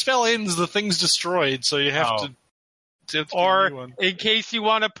out when the spell ends, the thing's destroyed, so you have to Or in case you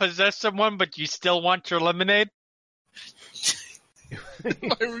want to possess someone, but you still want your lemonade.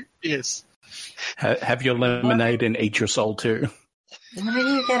 Yes. Have your lemonade and eat your soul too. What are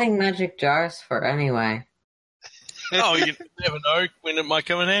you getting magic jars for anyway? Oh, you never know when it might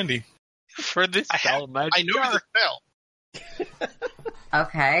come in handy. For this spell, I know the spell.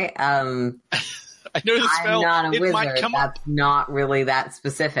 Okay, I know the spell. I'm not a It might wizard. come up. That's not really that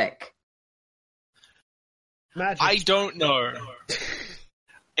specific. Magic. I don't know.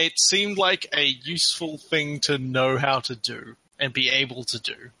 It seemed like a useful thing to know how to do and be able to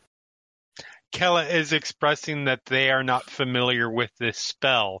do. Kella is expressing that they are not familiar with this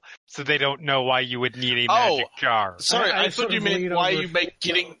spell, so they don't know why you would need a magic jar. Sorry, I sort thought you of meant lean why over- you make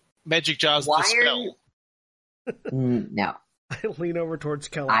getting magic jars Why the are spell. you- No, I lean over towards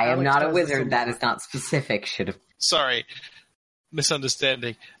Kelly. I am Alex not a does this wizard. lot. That is not specific. Should have. Sorry,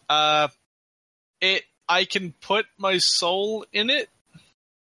 misunderstanding. I can put my soul in it.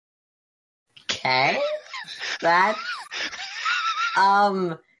 Okay, that.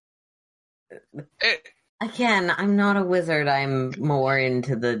 Again, I'm not a wizard. I'm more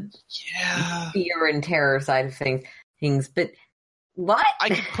into the Yeah. fear and terror side of things. But what? I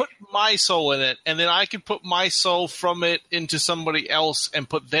can put my soul in it, and then I can put my soul from it into somebody else and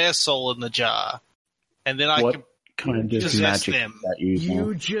put their soul in the jar. And then I What can kind of possess magic them. is that using?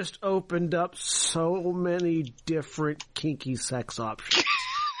 You just opened up so many different kinky sex options.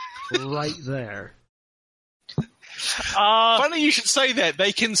 Right there. Funny you should say that.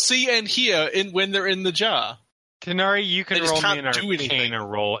 They can see and hear when they're in the jar. Tenari, you can They just roll me an can't do anything. Arcana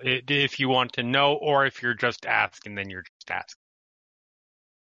roll if you want to know, or if you're just asking, then you're just asking.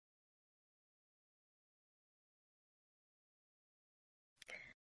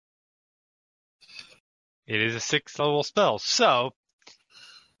 It is a 6th level spell, so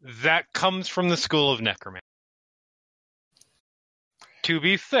that comes from the School of Necromancy. To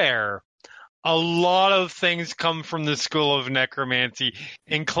be fair, a lot of things come from the School of Necromancy,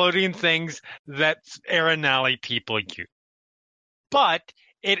 including things that Aranali people use. But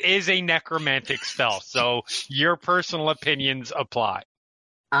it is a necromantic spell, so your personal opinions apply.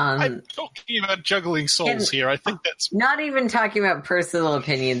 I'm talking about juggling souls here. I think that's... Not even talking about personal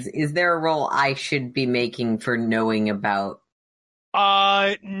opinions. Is there a role I should be making for knowing about?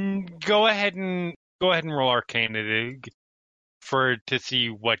 Go ahead and roll Arcana to see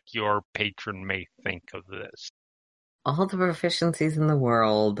what your patron may think of this. All the proficiencies in the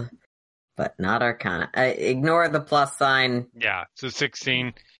world, but not Arcana. Ignore the plus sign. Yeah, so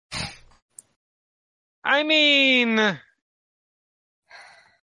 16. I mean,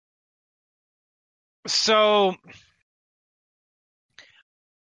 so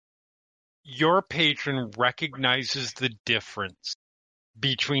your patron recognizes the difference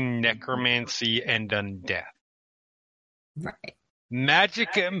between necromancy and undeath. Right.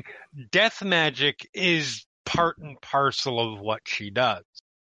 Magic, death magic is part and parcel of what she does.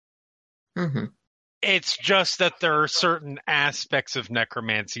 Mm-hmm. It's just that there are certain aspects of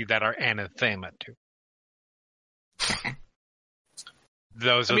necromancy that are anathema to.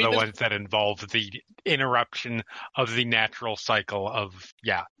 Those are the ones that involve the interruption of the natural cycle of,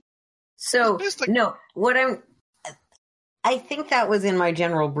 So, no, I think that was in my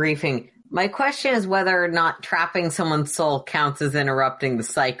general briefing. My question is whether or not trapping someone's soul counts as interrupting the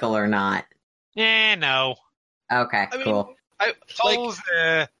cycle or not. No. Okay, cool.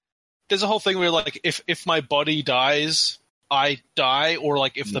 There's a whole thing where, like, if my body dies, I die, or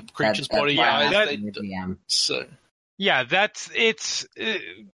like if the creature's body dies, they die. So. Yeah, that's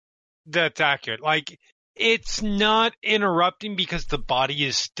accurate. Like, it's not interrupting because the body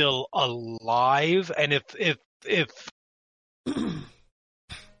is still alive, and if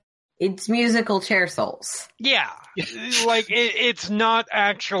it's musical chair souls. Yeah, like it's not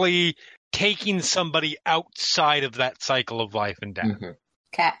actually taking somebody outside of that cycle of life and death. Mm-hmm.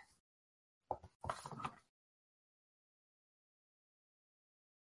 Okay.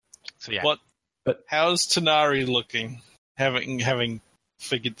 So yeah. But how's Tanari looking? Having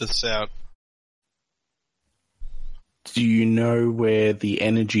figured this out. Do you know where the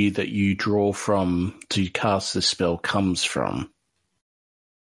energy that you draw from to cast this spell comes from?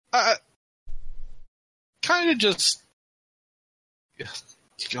 Kind of just...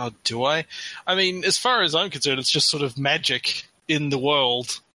 God, do I? I mean, as far as I'm concerned, it's just sort of magic in the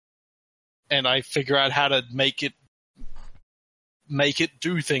world. And I figure out how to make it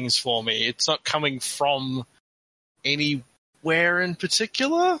do things for me. It's not coming from anywhere in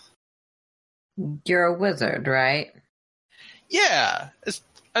particular. You're a wizard, right? Yeah.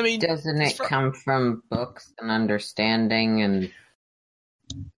 Doesn't it come from books and understanding and...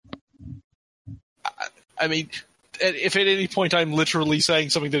 I mean, if at any point I'm literally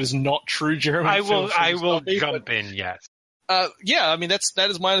saying something that is not true, Jeremy, I will stop me, jump in. Yes. Yeah, I mean that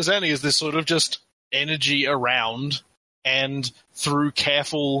is my understanding. Is this sort of just energy around, and through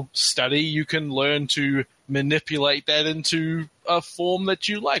careful study, you can learn to manipulate that into a form that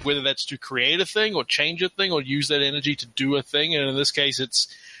you like, whether that's to create a thing or change a thing or use that energy to do a thing. And in this case, it's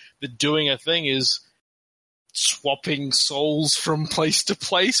the doing a thing is swapping souls from place to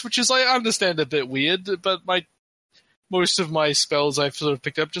place, which is, I understand, a bit weird, but most of my spells I've sort of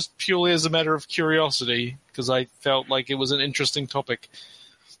picked up just purely as a matter of curiosity, because I felt like it was an interesting topic.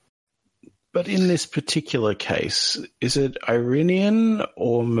 But in this particular case, is it Iranian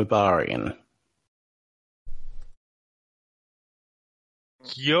or Mabarian?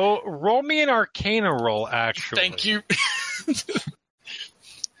 Roll me an Arcana roll, actually. Thank you.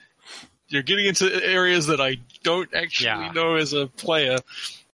 You're getting into areas that I don't actually know as a player.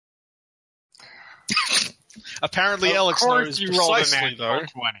 Apparently, Alex knows you rolled precisely, though.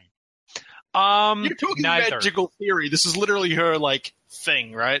 20. You're talking neither. magical theory. This is literally her,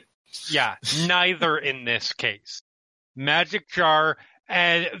 thing, right? Yeah, neither in this case. Magic jar,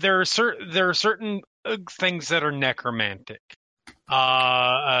 and there are certain things that are necromantic.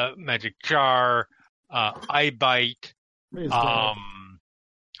 Magic jar, eye bite,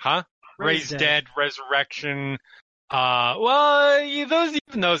 Raise dead, resurrection. Those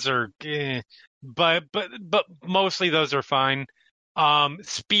are, but mostly those are fine.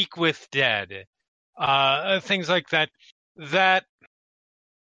 Speak with dead, things like that. That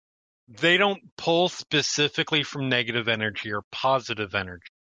they don't pull specifically from negative energy or positive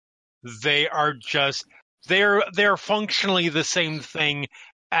energy. They are just they're functionally the same thing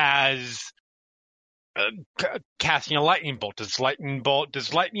as casting a lightning bolt. Does lightning bolt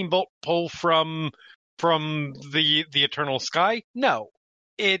pull from the eternal sky? No.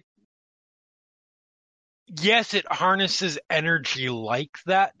 It harnesses energy like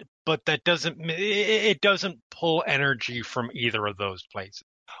that, but it doesn't pull energy from either of those places.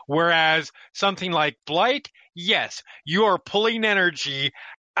 Whereas something like Blight, yes, you are pulling energy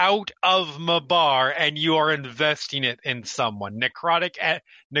out of Mabar and you are investing it in someone. Necrotic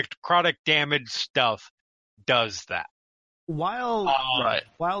damage stuff does that. While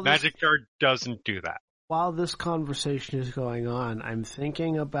Magic Jar doesn't do that. While this conversation is going on, I'm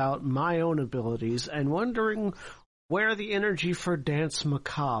thinking about my own abilities and wondering where the energy for Dance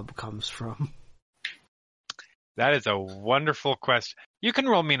Macabre comes from. That is a wonderful question. You can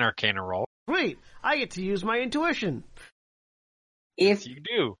roll me an Arcana roll. Wait, I get to use my intuition. If you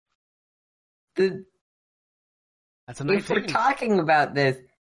do. That's a 19. If we're talking about this,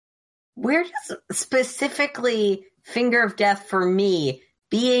 where does specifically Finger of Death for me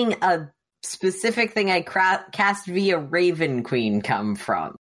being a specific thing I cast via Raven Queen come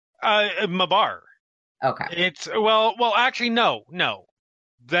from? Mabar. Okay. It's actually no.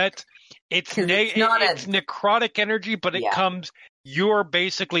 That it's necrotic energy, but it comes. You're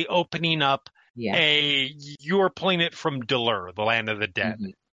basically opening up you're pulling it from Delur, the land of the dead,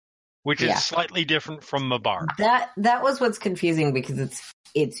 which is slightly different from Mabar. That was what's confusing, because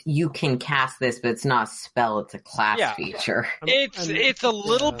it's you can cast this, but it's not a spell; it's a class feature. It's a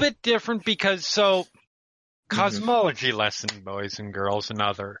little bit different because cosmology lesson, boys and girls,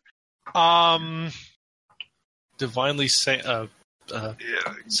 another. Divinely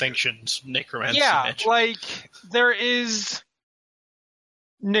sanctioned necromancy. Yeah, there is.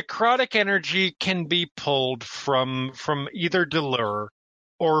 Necrotic energy can be pulled from either Delur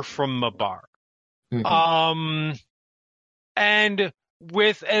or from Mabar. And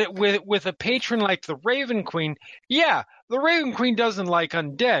with a patron like the Raven Queen, the Raven Queen doesn't like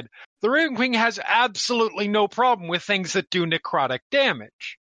undead. The Raven Queen has absolutely no problem with things that do necrotic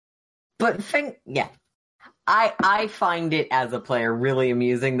damage. But I find it as a player really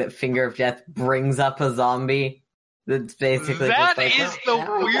amusing that Finger of Death brings up a zombie. That's basically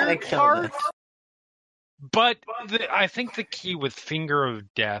the weird part. But I think the key with Finger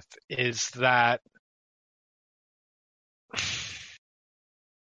of Death is that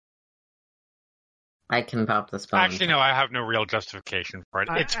I can pop the spell. Actually, no, I have no real justification for it.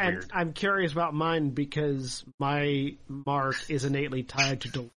 It's weird. I'm curious about mine because my mark is innately tied to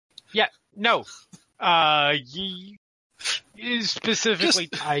Delur. Yeah, no. Is specifically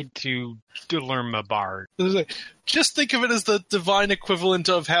tied to Delur Mabar. Just think of it as the divine equivalent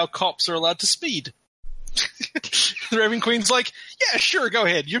of how cops are allowed to speed. The Raven Queen's like, yeah, sure, go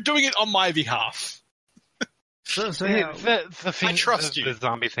ahead. You're doing it on my behalf. I trust you. The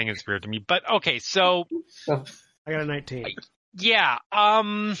zombie thing is weird to me, but okay, so I got a 19. Yeah,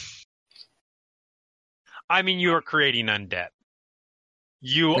 I mean, you are creating undead.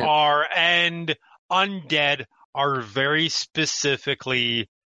 You are, and undead are very specifically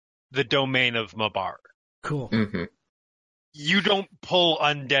the domain of Mabar. Cool. Mm-hmm. You don't pull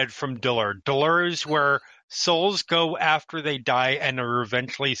undead from Dulur. Dulur is where souls go after they die and are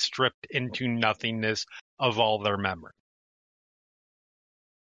eventually stripped into nothingness of all their memory.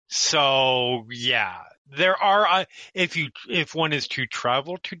 So, yeah. There are, if one is to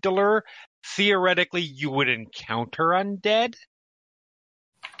travel to Dulur, theoretically you would encounter undead,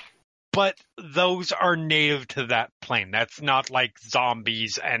 but those are native to that plane. That's not like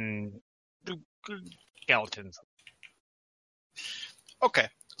zombies and skeletons. Okay,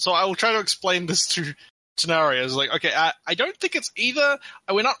 so I will try to explain this to scenarios. Like, okay, I don't think it's either.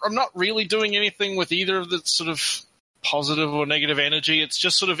 I'm not really doing anything with either of the sort of positive or negative energy. It's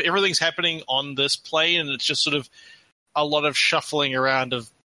just sort of everything's happening on this plane, and it's just sort of a lot of shuffling around of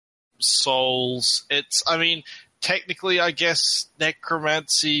souls. Technically, I guess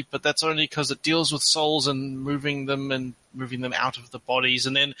necromancy, but that's only because it deals with souls and moving them out of the bodies,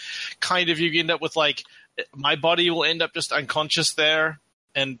 and then kind of you end up with like my body will end up just unconscious there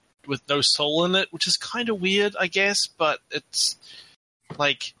and with no soul in it, which is kind of weird, I guess. But it's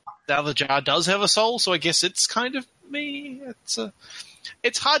like the other jar does have a soul, so I guess it's kind of me.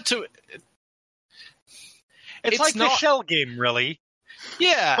 It's hard to. It's like the shell game, really.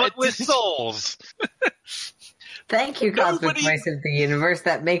 Yeah, but with souls. Thank you, Cosmic Voice of the Universe.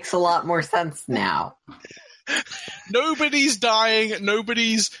 That makes a lot more sense now. Nobody's dying.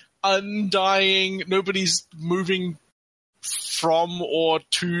 Nobody's undying. Nobody's moving from or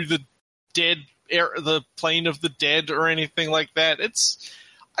to the dead, the plane of the dead, or anything like that. It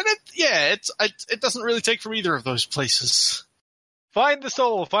doesn't really take from either of those places. Find the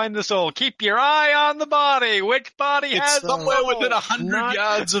soul. Find the soul. Keep your eye on the body. Which body has somewhere soul? within 100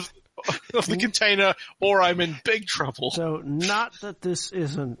 yards of the container, or I'm in big trouble. So, not that this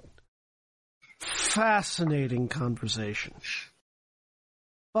isn't fascinating conversation,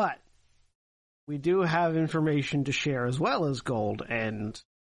 but we do have information to share as well as gold and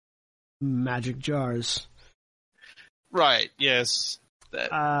magic jars. Right, yes.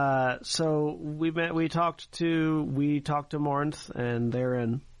 So we talked to Morinth, and they're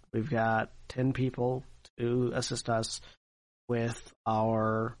in. We've got 10 people to assist us with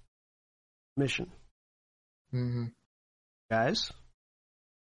our mission. Mm-hmm. Guys?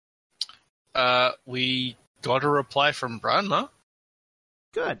 We got a reply from Branma.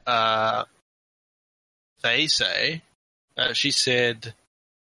 Good. They say, she said,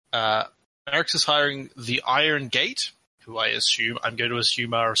 Merrick's is hiring the Iron Gate, who I'm going to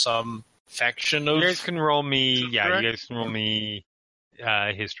assume are some faction of... You guys can roll me, you guys can roll me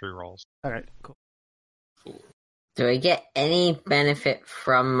history rolls. Alright, cool. Do I get any benefit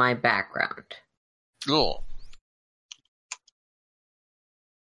from my background? Cool.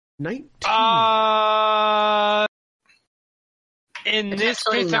 19. In this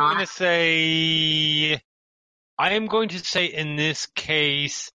case, I am going to say in this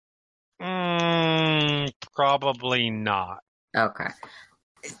case, probably not. Okay.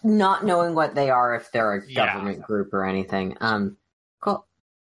 Not knowing what they are, if they're a government group or anything. Cool.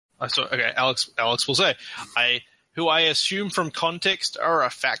 Okay, Alex will say, who I assume from context are a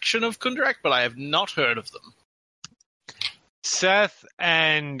faction of Kundrak, but I have not heard of them. Seth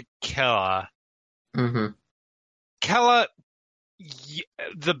and Kella. Mm-hmm. Kella,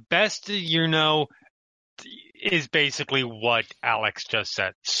 the best you know is basically what Alex just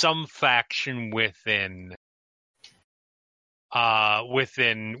said. Some faction within House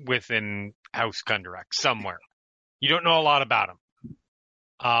Kundrak, somewhere. You don't know a lot about them.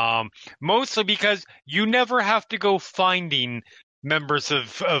 Mostly because you never have to go finding members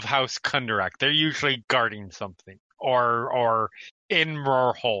of House Kundrak. They're usually guarding something or in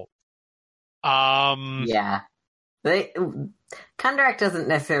Roarhold. Yeah. Kundrak doesn't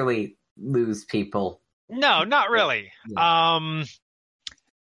necessarily lose people. No, not really. Yeah.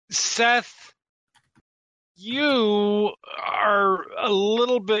 Seth, you are a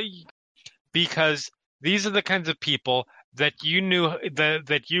little bit, because these are the kinds of people that you knew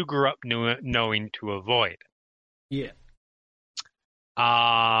that you grew up knowing to avoid. Yeah.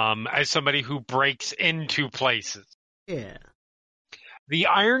 As somebody who breaks into places. Yeah. The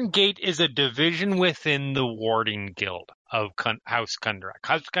Iron Gate is a division within the Warding Guild of House Kundrak.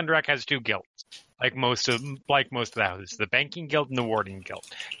 House Kundrak has two guilds, like most of the houses: the Banking Guild and the Warding Guild.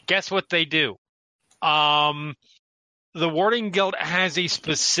 Guess what they do? The Warding Guild has a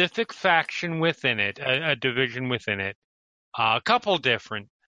specific faction within it, a division within it, a couple different.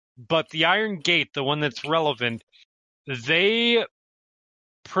 But the Iron Gate, the one that's relevant, they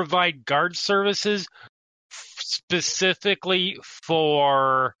provide guard services specifically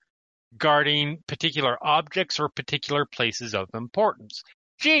for guarding particular objects or particular places of importance.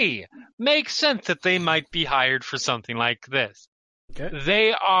 Gee, makes sense that they might be hired for something like this. Okay.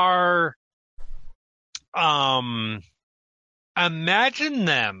 They are, imagine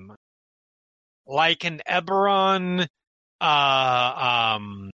them like an Eberron,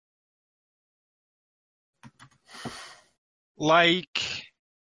 like,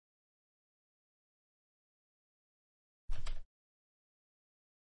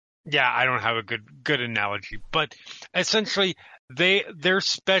 yeah, I don't have a good analogy, but essentially their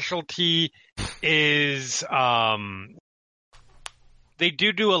specialty is they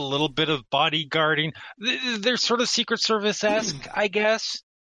do a little bit of bodyguarding. They're sort of Secret Service-esque, I guess.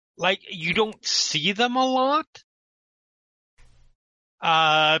 Like, you don't see them a lot,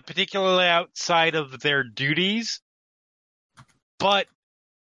 particularly outside of their duties, but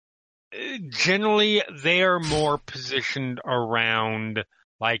generally they are more positioned around,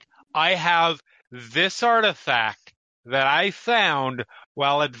 like, I have this artifact that I found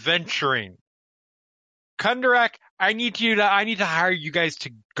while adventuring. Kundarak, I need to hire you guys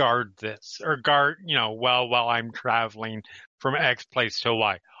to guard this, or guard, while I'm traveling from X place to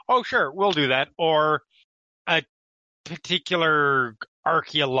Y. Oh, sure, we'll do that. Or a particular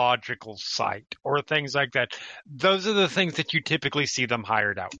archaeological site, or things like that. Those are the things that you typically see them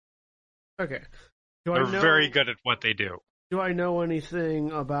hired out. Okay. They're very good at what they do. Do I know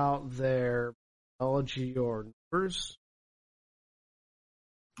anything about their biology or numbers?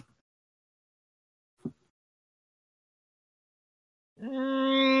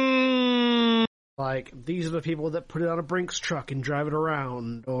 Like, these are the people that put it on a Brinks truck and drive it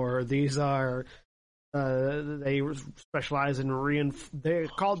around, or these are, they specialize in they're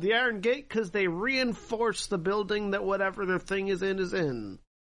called the Iron Gate because they reinforce the building that whatever their thing is in.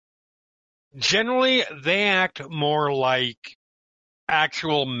 Generally, they act more like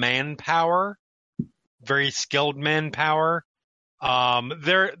actual manpower, very skilled manpower.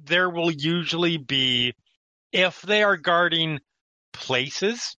 There will usually be, if they are guarding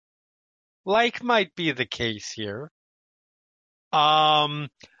places, like might be the case here,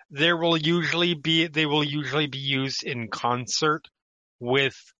 they will usually be used in concert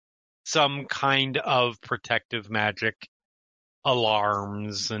with some kind of protective magic,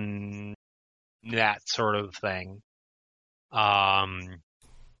 alarms and that sort of thing.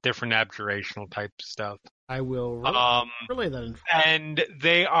 Different abjurational type stuff. I will relay that information. And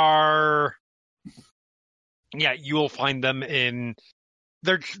they are, yeah, you will find them in,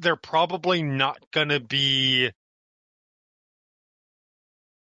 they're probably not gonna be,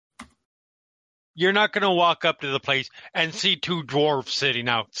 you're not gonna walk up to the place and see two dwarves sitting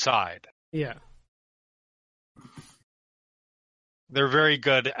outside. Yeah. They're very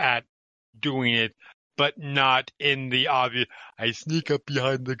good at doing it, but not in the obvious, I sneak up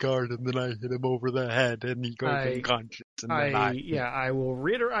behind the guard and then I hit him over the head and he goes unconscious. And I will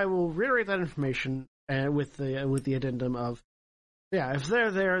reiterate that information with the addendum of, yeah, if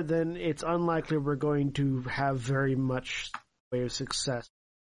they're there, then it's unlikely we're going to have very much way of success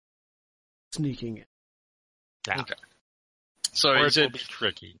sneaking in. Yeah. Okay. So or it will be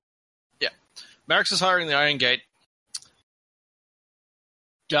tricky. Yeah. Marix is hiring the Iron Gate.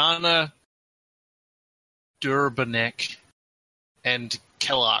 Dana, Durbanek, and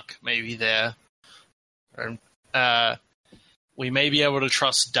Kellark may be there. We may be able to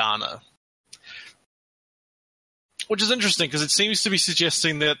trust Dana. Which is interesting, because it seems to be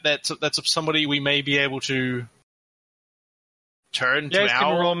suggesting that that's somebody we may be able to turn to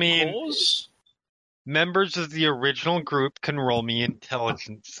our cause. Members of the original group can roll me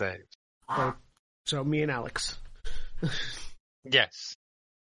intelligence save. So me and Alex. Yes.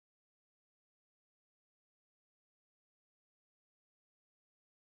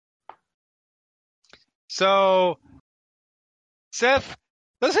 So, Seth,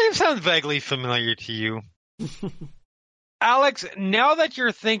 this name sounds vaguely familiar to you. Alex, now that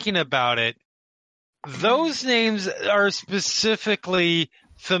you're thinking about it, those names are specifically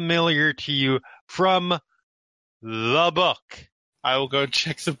familiar to you from the book. I will go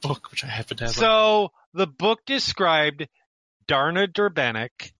check the book, which I happen to have. So, the book described Darna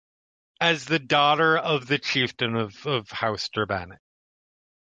Durbanek as the daughter of the chieftain of House Durbanek.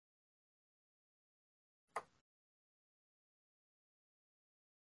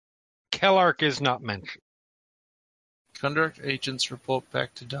 Kellark is not mentioned. Conduct agents report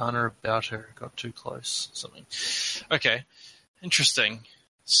back to Dana about her. Got too close. Something. Okay. Interesting.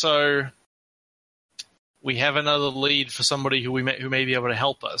 So we have another lead for somebody who may be able to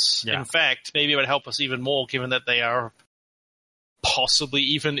help us. Yeah. In fact, maybe able to help us even more, given that they are possibly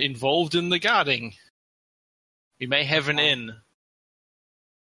even involved in the guarding. We may have an in.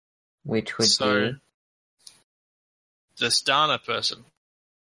 which would So, be... this Dana person.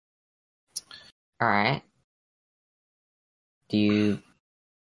 All right. Do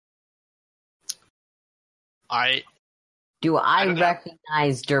I don't know.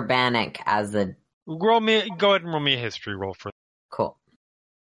 recognize Durbanic as a... Go ahead and roll me a history roll for. Cool.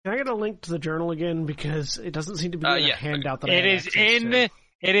 Can I get a link to the journal again? Because it doesn't seem to be in a yeah. handout that I It have is access to.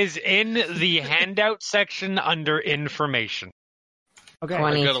 It is in the handout section under information. Okay.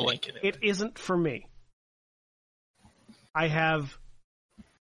 20. I got a link in it. It isn't for me. I have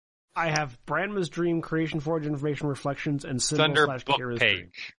Branma's Dream, Creation Forge, Information Reflections, and It's under Symbol / book Kira's Dream.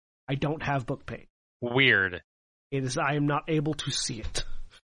 page. I don't have book page. Weird. It is. I am not able to see it.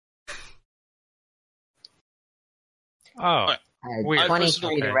 Oh, weird.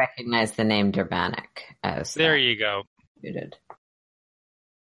 23 to Okay. recognize the name Durbanic as... There you go. Muted.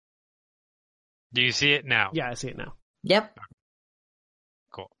 Do you see it now? Yeah, I see it now. Yep.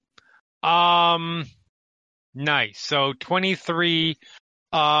 Nice. So 23.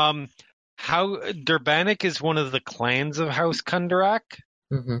 How Durbanic is one of the clans of House Kundarak.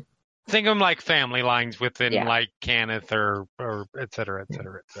 Mm-hmm. Think of them like family lines within Yeah. like Cannith or et cetera, et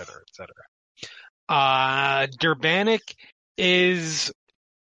cetera, et cetera, et cetera. Durbanic is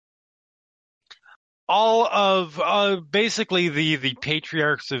all of basically the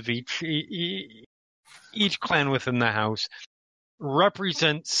patriarchs of each clan within the house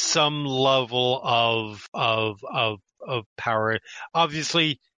represents some level of power.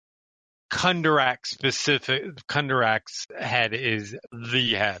 Obviously, Kundarak's head is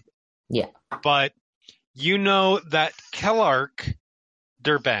the head. Yeah. But you know that Kellark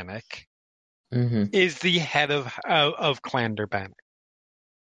Durbanic Mm-hmm. is the head of Clan Durbanic.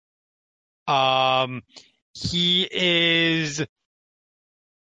 He is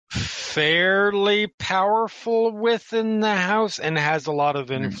fairly powerful within the house and has a lot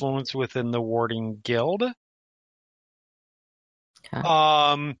of influence within the Warding Guild.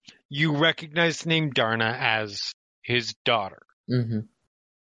 Okay. You recognize the name Darna as his daughter, Mm-hmm.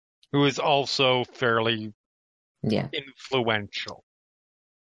 who is also fairly Yeah. influential.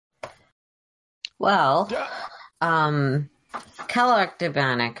 Well, Kellogg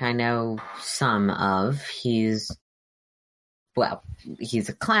Durbanic I know some of. He's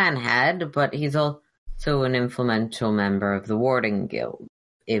a clan head, but he's also an influential member of the Warding Guild.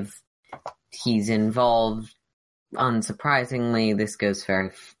 If he's involved, unsurprisingly, this goes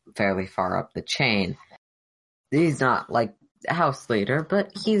fairly far up the chain. He's not like a house leader,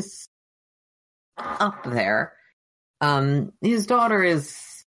 but he's up there. His daughter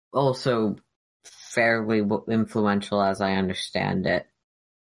is also fairly influential, as I understand it.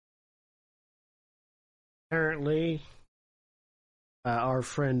 Apparently, our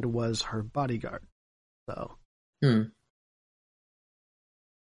friend was her bodyguard. So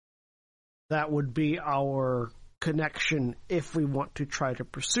that would be our connection if we want to try to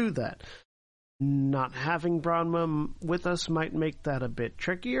pursue that. Not having Branma with us might make that a bit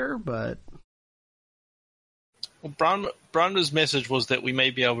trickier, but... Well, Branma's message was that we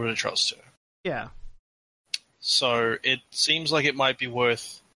may be able to trust her. Yeah. So it seems like it might be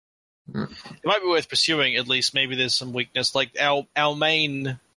worth pursuing. At least maybe there's some weakness. Like our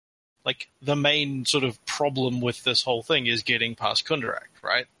main, like the main sort of problem with this whole thing is getting past Kundarak,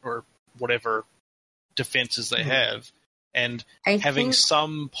 right? Or whatever defenses they have, and having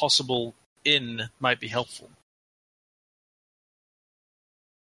some possible in might be helpful.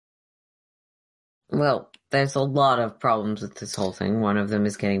 Well, there's a lot of problems with this whole thing. One of them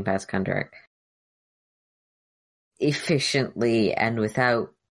is getting past Kundarak efficiently and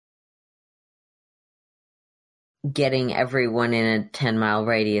without getting everyone in a 10-mile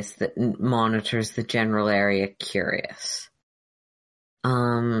radius that monitors the general area curious.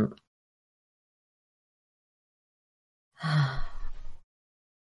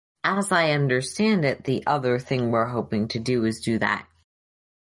 As I understand it, the other thing we're hoping to do is do that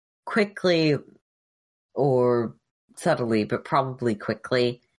quickly or subtly, but probably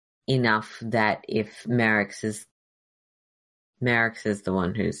quickly enough that if Merrick's is the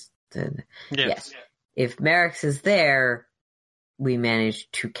one who's yes. If Merrick's is there, we manage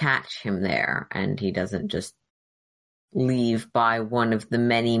to catch him there, and he doesn't just leave by one of the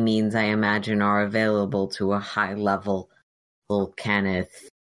many means I imagine are available to a high-level Kenneth.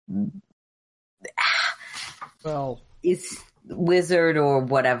 Well, It's wizard or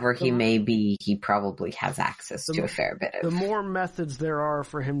whatever he may be. He probably has access to a fair bit of. The more methods there are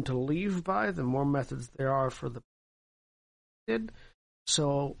for him to leave by, the more methods there are for the did.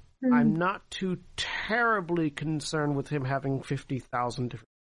 So I'm not too terribly concerned with him having 50,000 different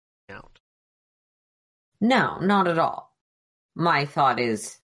out. No, not at all. My thought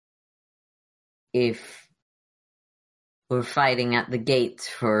is if we're fighting at the gates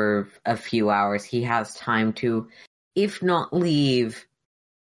for a few hours, he has time to, if not leave,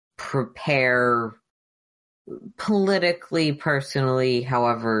 prepare politically, personally,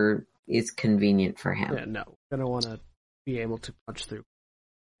 however is convenient for him. Yeah, no. Gonna want to be able to punch through.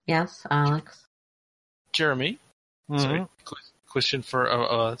 Yes, Alex? Jeremy, sorry, question for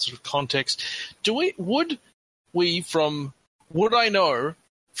sort of context. Would I know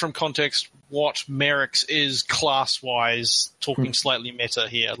from context what Merrick's is class-wise, talking slightly meta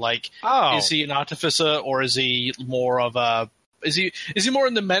here? Like, is he an artificer, or is he more of a... Is he more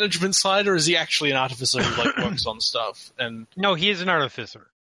in the management side, or is he actually an artificer who like works on stuff? And No, he is an artificer.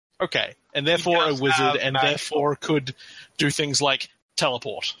 okay, and therefore a does wizard, have and magical- therefore could do things like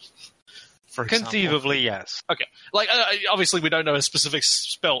teleport. For example. Conceivably, yes. Okay, like obviously we don't know a specific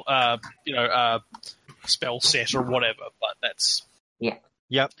spell, spell set or whatever, but that's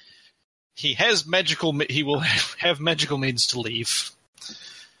Yep. he has magical. He will have magical means to leave.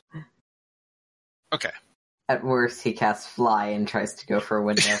 Okay. At worst, he casts fly and tries to go for a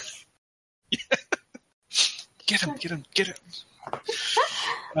window. Get him.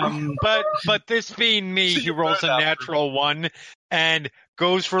 But this being me, he rolls a natural 1 and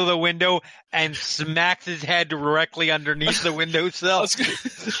goes for the window and smacks his head directly underneath the windowsill. I was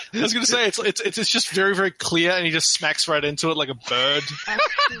going to say it's just very, very clear, and he just smacks right into it like a bird.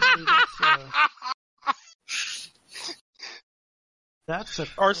 Actually, that's a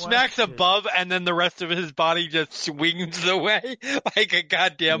Or smacks question. above, and then the rest of his body just swings away like a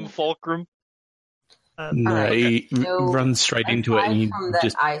goddamn fulcrum. No, Alright, he so runs straight into it, and aside he from that,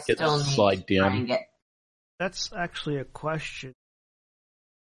 just I gets still need slide to try and down. get That's actually a question.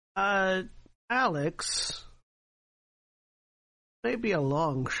 Alex, maybe a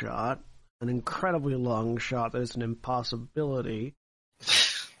long shot, an incredibly long shot that is an impossibility.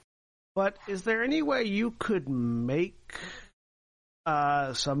 But is there any way you could make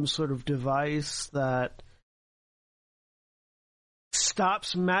some sort of device that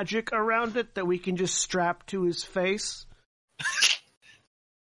stops magic around it that we can just strap to his face?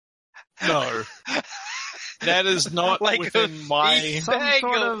 No. That is not Like within my... Some Bag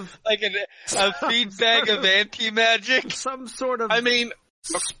sort of- of Like a feed bag of anti-magic. some sort of I mean,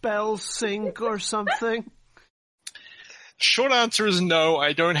 spell sync or something. short answer is no.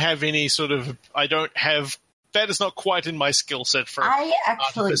 I don't have any sort of... That is not quite in my skill set for I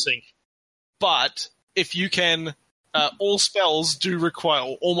actually artificing. But if you can... all spells do require...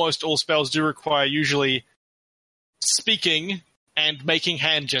 Or almost all spells do require usually speaking and making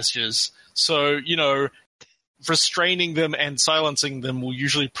hand gestures. So, restraining them and silencing them will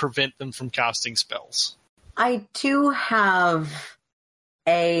usually prevent them from casting spells. I do have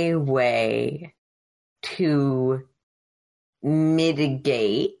a way to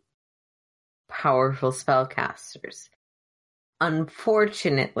mitigate powerful spellcasters.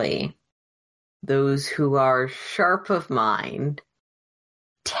 Unfortunately, those who are sharp of mind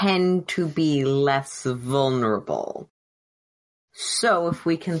tend to be less vulnerable. So if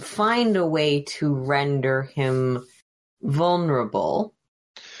we can find a way to render him vulnerable,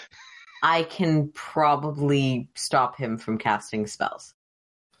 I can probably stop him from casting spells.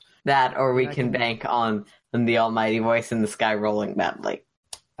 That, or we can bank on the almighty voice in the sky rolling badly.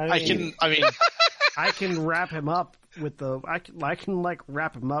 I can wrap him up with the. I can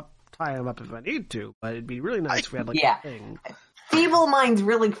wrap him up, tie him up if I need to. But it'd be really nice if we had yeah. a thing. Feeble Mind's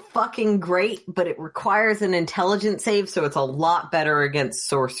really fucking great, but it requires an intelligence save, so it's a lot better against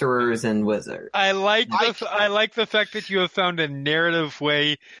sorcerers and wizards. I like the fact that you have found a narrative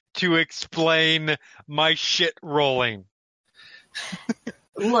way to explain my shit rolling.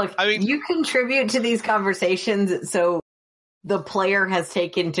 Look, you contribute to these conversations, so the player has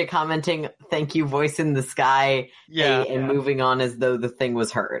taken to commenting, "Thank you, voice in the sky," and moving on as though the thing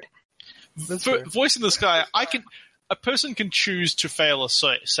was heard. For voice in the sky, a person can choose to fail a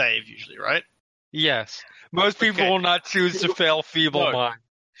save usually, right? Yes. Most people will not choose to fail Feeble Mind.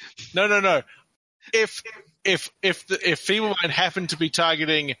 No. If Feeble Mind happened to be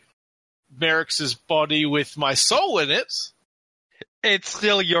targeting Merrick's body with my soul in it, it's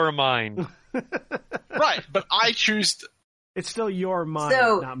still your mind. Right, but I choose... It's still your mind,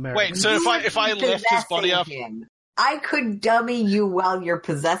 not Merrick's. Wait, so if I left his body up... I could dummy you while you're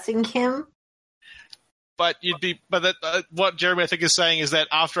possessing him. But what Jeremy I think is saying is that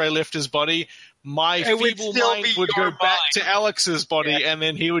after I left his body, my feeble mind would go back to Alex's body, and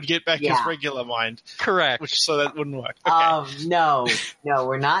then he would get back his regular mind. Correct. So that wouldn't work. Okay. No,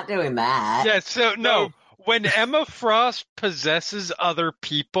 we're not doing that. Yeah, so no. When Emma Frost possesses other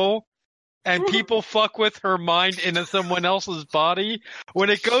people, and people fuck with her mind into someone else's body, when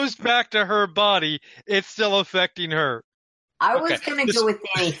it goes back to her body, it's still affecting her. I was going to go with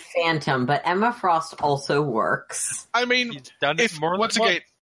Danny Phantom, but Emma Frost also works. I mean, He's done it more once than again,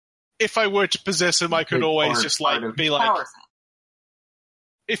 if I were to possess him, I could always just be like,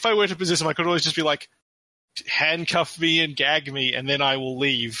 if I were to possess him, I could always just be like, handcuff me and gag me, and then I will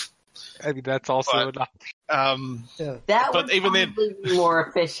leave. I mean, that's also enough. That would probably be more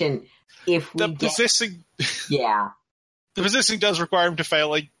efficient if we possessing. Yeah. The possessing does require him to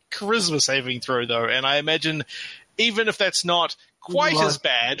fail a charisma saving throw, though, and I imagine even if that's not quite as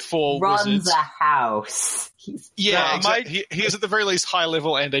bad for runs wizards, a house. Exactly. He is at the very least high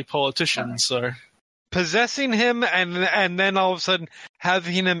level and a politician, so possessing him and then all of a sudden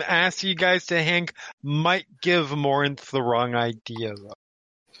having him ask you guys to hang might give Morinth the wrong idea, though.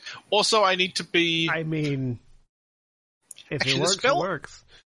 Also, I need to be. I mean, if actually, it works, it works.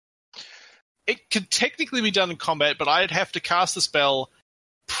 It could technically be done in combat, but I'd have to cast the spell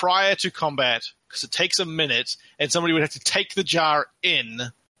prior to combat because it takes a minute, and somebody would have to take the jar in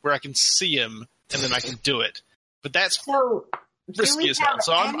where I can see him, and then I can do it. But that's risky as hell.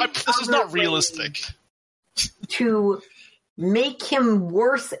 So this is not realistic. To make him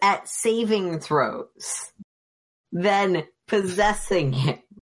worse at saving throws than possessing him.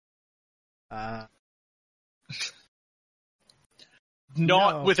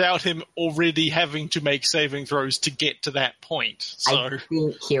 Not without him already having to make saving throws to get to that point. So I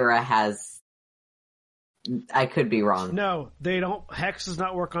think Kira has. I could be wrong. No, they don't. Hex does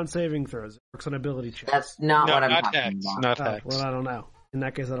not work on saving throws. It works on ability checks. That's not what I'm talking Hex, about. Not Hex. Well, I don't know. In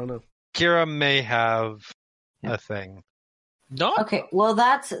that case, I don't know. Kira may have a thing. No. Okay, well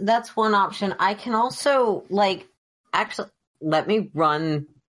that's one option. I can also actually let me run.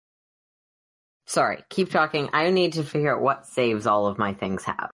 Sorry, keep talking. I need to figure out what saves all of my things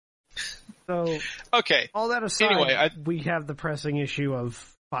have. So, okay. All that aside, anyway, we have the pressing issue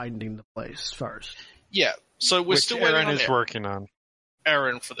of finding the place first. Yeah, so we're still Aaron waiting on is working on.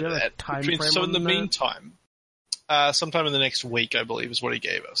 Aaron for that. So in the meantime, sometime in the next week, I believe, is what he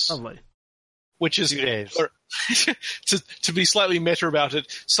gave us. Lovely. Which is 2 days. to be slightly meta about it,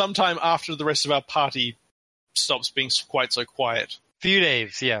 sometime after the rest of our party stops being quite so quiet. Few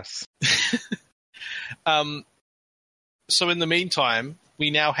days, yes. So in the meantime,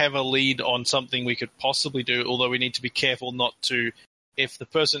 we now have a lead on something we could possibly do, although we need to be careful not to, if the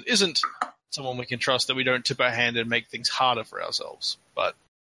person isn't someone we can trust, that we don't tip our hand and make things harder for ourselves. But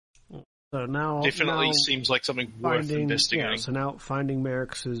so now definitely seems like something worth investigating. Yeah, so now finding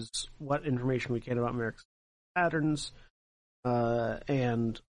Merrick's is what information we can about Merrick's patterns,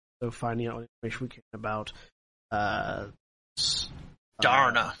 and so finding out what information we can about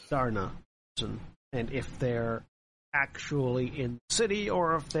Darna, and if they're actually in the city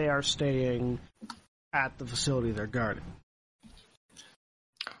or if they are staying at the facility they're guarding.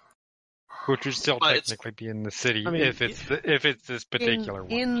 Which would still technically be in the city, I mean, if it's this particular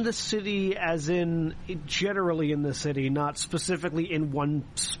one. In the city, as in generally in the city, not specifically in one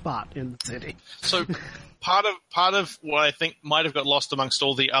spot in the city. So part of what I think might have got lost amongst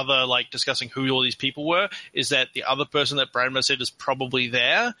all the other discussing who all these people were is that the other person that Bradma said is probably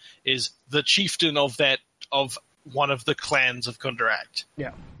there is the chieftain of one of the clans of Kundarak.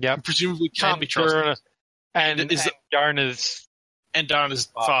 Yeah. Yeah. Presumably can't be trusted. And Darna's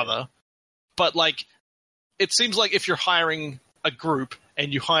father. But, it seems like if you're hiring a group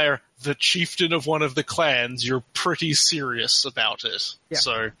and you hire the chieftain of one of the clans, you're pretty serious about it. Yeah.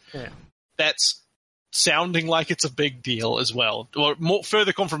 So that's sounding like it's a big deal as well. Or more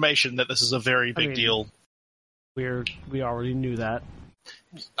further confirmation that this is a very big deal. We already knew that.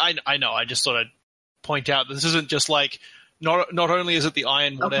 I know. I just thought I'd point out that this isn't just not only is it the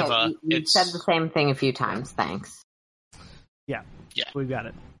iron whatever. Okay, you said the same thing a few times. Thanks. Yeah. Yeah. We got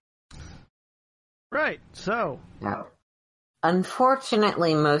it. Right, so. No.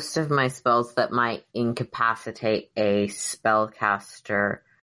 Unfortunately, most of my spells that might incapacitate a spellcaster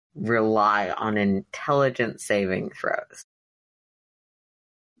rely on intelligence saving throws.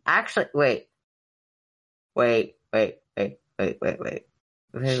 Actually, wait. Yeah.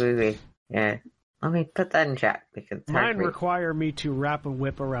 Let me put that in check because it's hard mine to read. require me to wrap a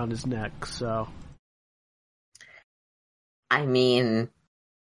whip around his neck, so. I mean,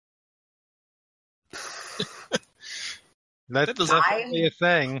 that's definitely a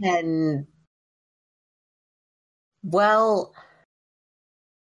thing. And well,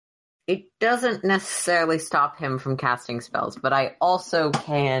 it doesn't necessarily stop him from casting spells, but I also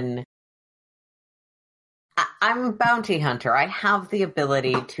can. I'm a bounty hunter. I have the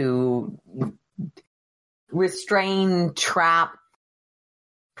ability to restrain, trap,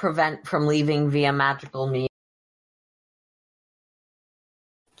 prevent from leaving via magical means.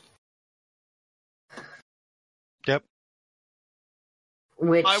 Yep.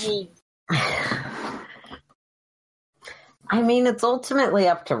 Which I will. I mean, it's ultimately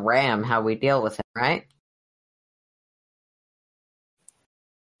up to Ram how we deal with him, right?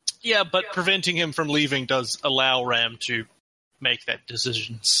 Yeah, but preventing him from leaving does allow Ram to make that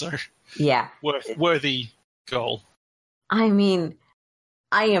decision. So, Yeah. worthy goal. I mean,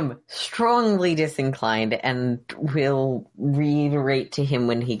 I am strongly disinclined and will reiterate to him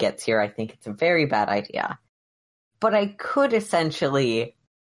when he gets here. I think it's a very bad idea. But I could essentially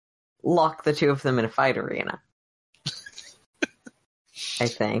lock the two of them in a fight arena. I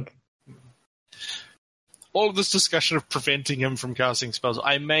think. All of this discussion of preventing him from casting spells,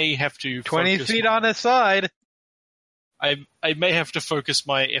 I may have to 20 feet on his side. I may have to focus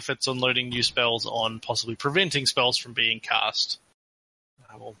my efforts on loading new spells on possibly preventing spells from being cast.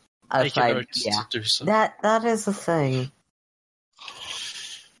 I will make a note to do so. That is a thing.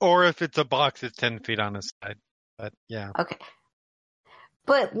 Or if it's a box, it's 10 feet on his side. But, yeah. Okay.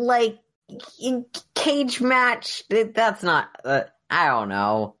 But, like, in cage match, that's not... I don't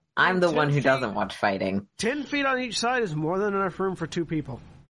know. I'm the one who doesn't watch fighting. 10 feet on each side is more than enough room for two people.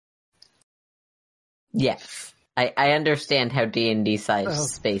 Yes. I understand how D&D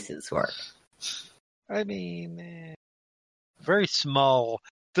size spaces work. I mean, very small.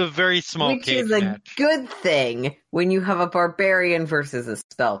 It's a very small Which cage is a match. good thing when you have a barbarian versus a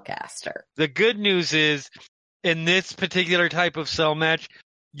spellcaster. The good news is, in this particular type of cell match,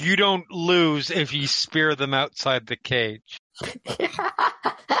 you don't lose if you spear them outside the cage.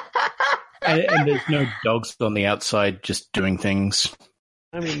 And there's no dogs on the outside just doing things.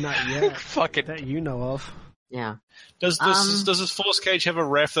 I mean, not yet. Fuck it. That you know of. Yeah. Does this force cage have a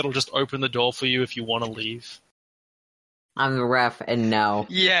ref that'll just open the door for you if you want to leave? I'm the ref, and no.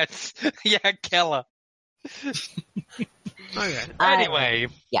 Yes. Yeah, Kella. Okay. Anyway.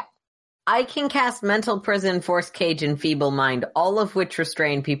 I can cast Mental Prison, Force Cage, and Feeble Mind, all of which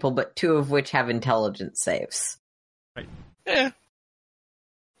restrain people, but two of which have intelligence saves. Yeah.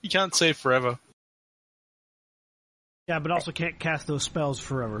 You can't save forever. Yeah, but also can't cast those spells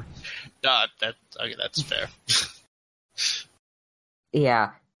forever. That's fair.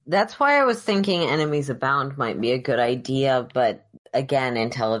 Yeah. That's why I was thinking Enemies Abound might be a good idea, but again,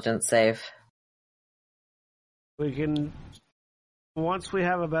 intelligence save. We can... Once we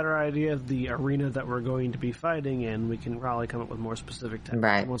have a better idea of the arena that we're going to be fighting in, we can probably come up with more specific tactics.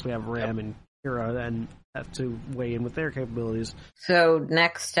 Right. Once we have Ram and Kira, then have to weigh in with their capabilities. So,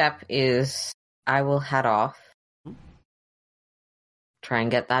 next step is I will head off, try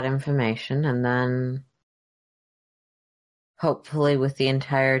and get that information, and then hopefully with the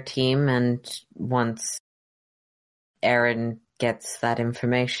entire team, and once Aaron gets that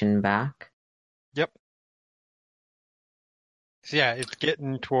information back. Yep. So yeah, it's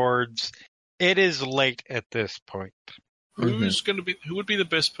getting towards... It is late at this point. Who would be the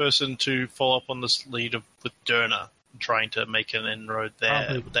best person to follow up on this lead with Derna, trying to make an inroad there?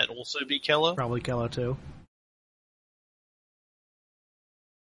 Probably. Would that also be Keller? Probably Kella, too.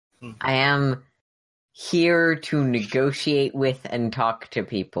 I am here to negotiate with and talk to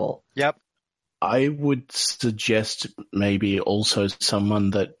people. Yep. I would suggest maybe also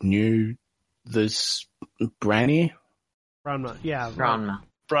someone that knew this Branny. Ranma, yeah. Ranma.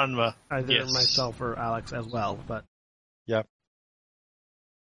 Branma. Either Yes. myself or Alex as well, but... Yep.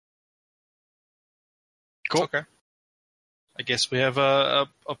 Cool. Okay. I guess we have a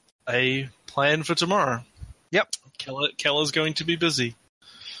plan for tomorrow. Yep. Keller's going to be busy.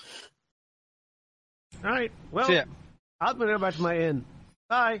 All right, well, So, yeah. I'm going to go back to my inn.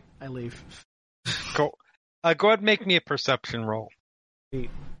 Bye. I leave. Cool. Go ahead and make me a perception roll. 8.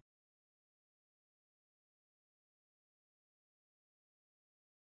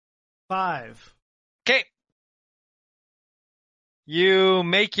 Five. Okay. You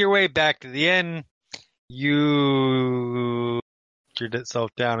make your way back to the inn. You put yourself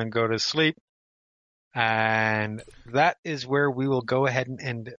down and go to sleep. And that is where we will go ahead and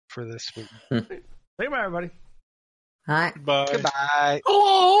end it for this week. Say bye, everybody. Hi. Bye. Goodbye.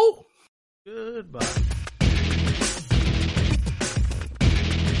 Hello! Goodbye.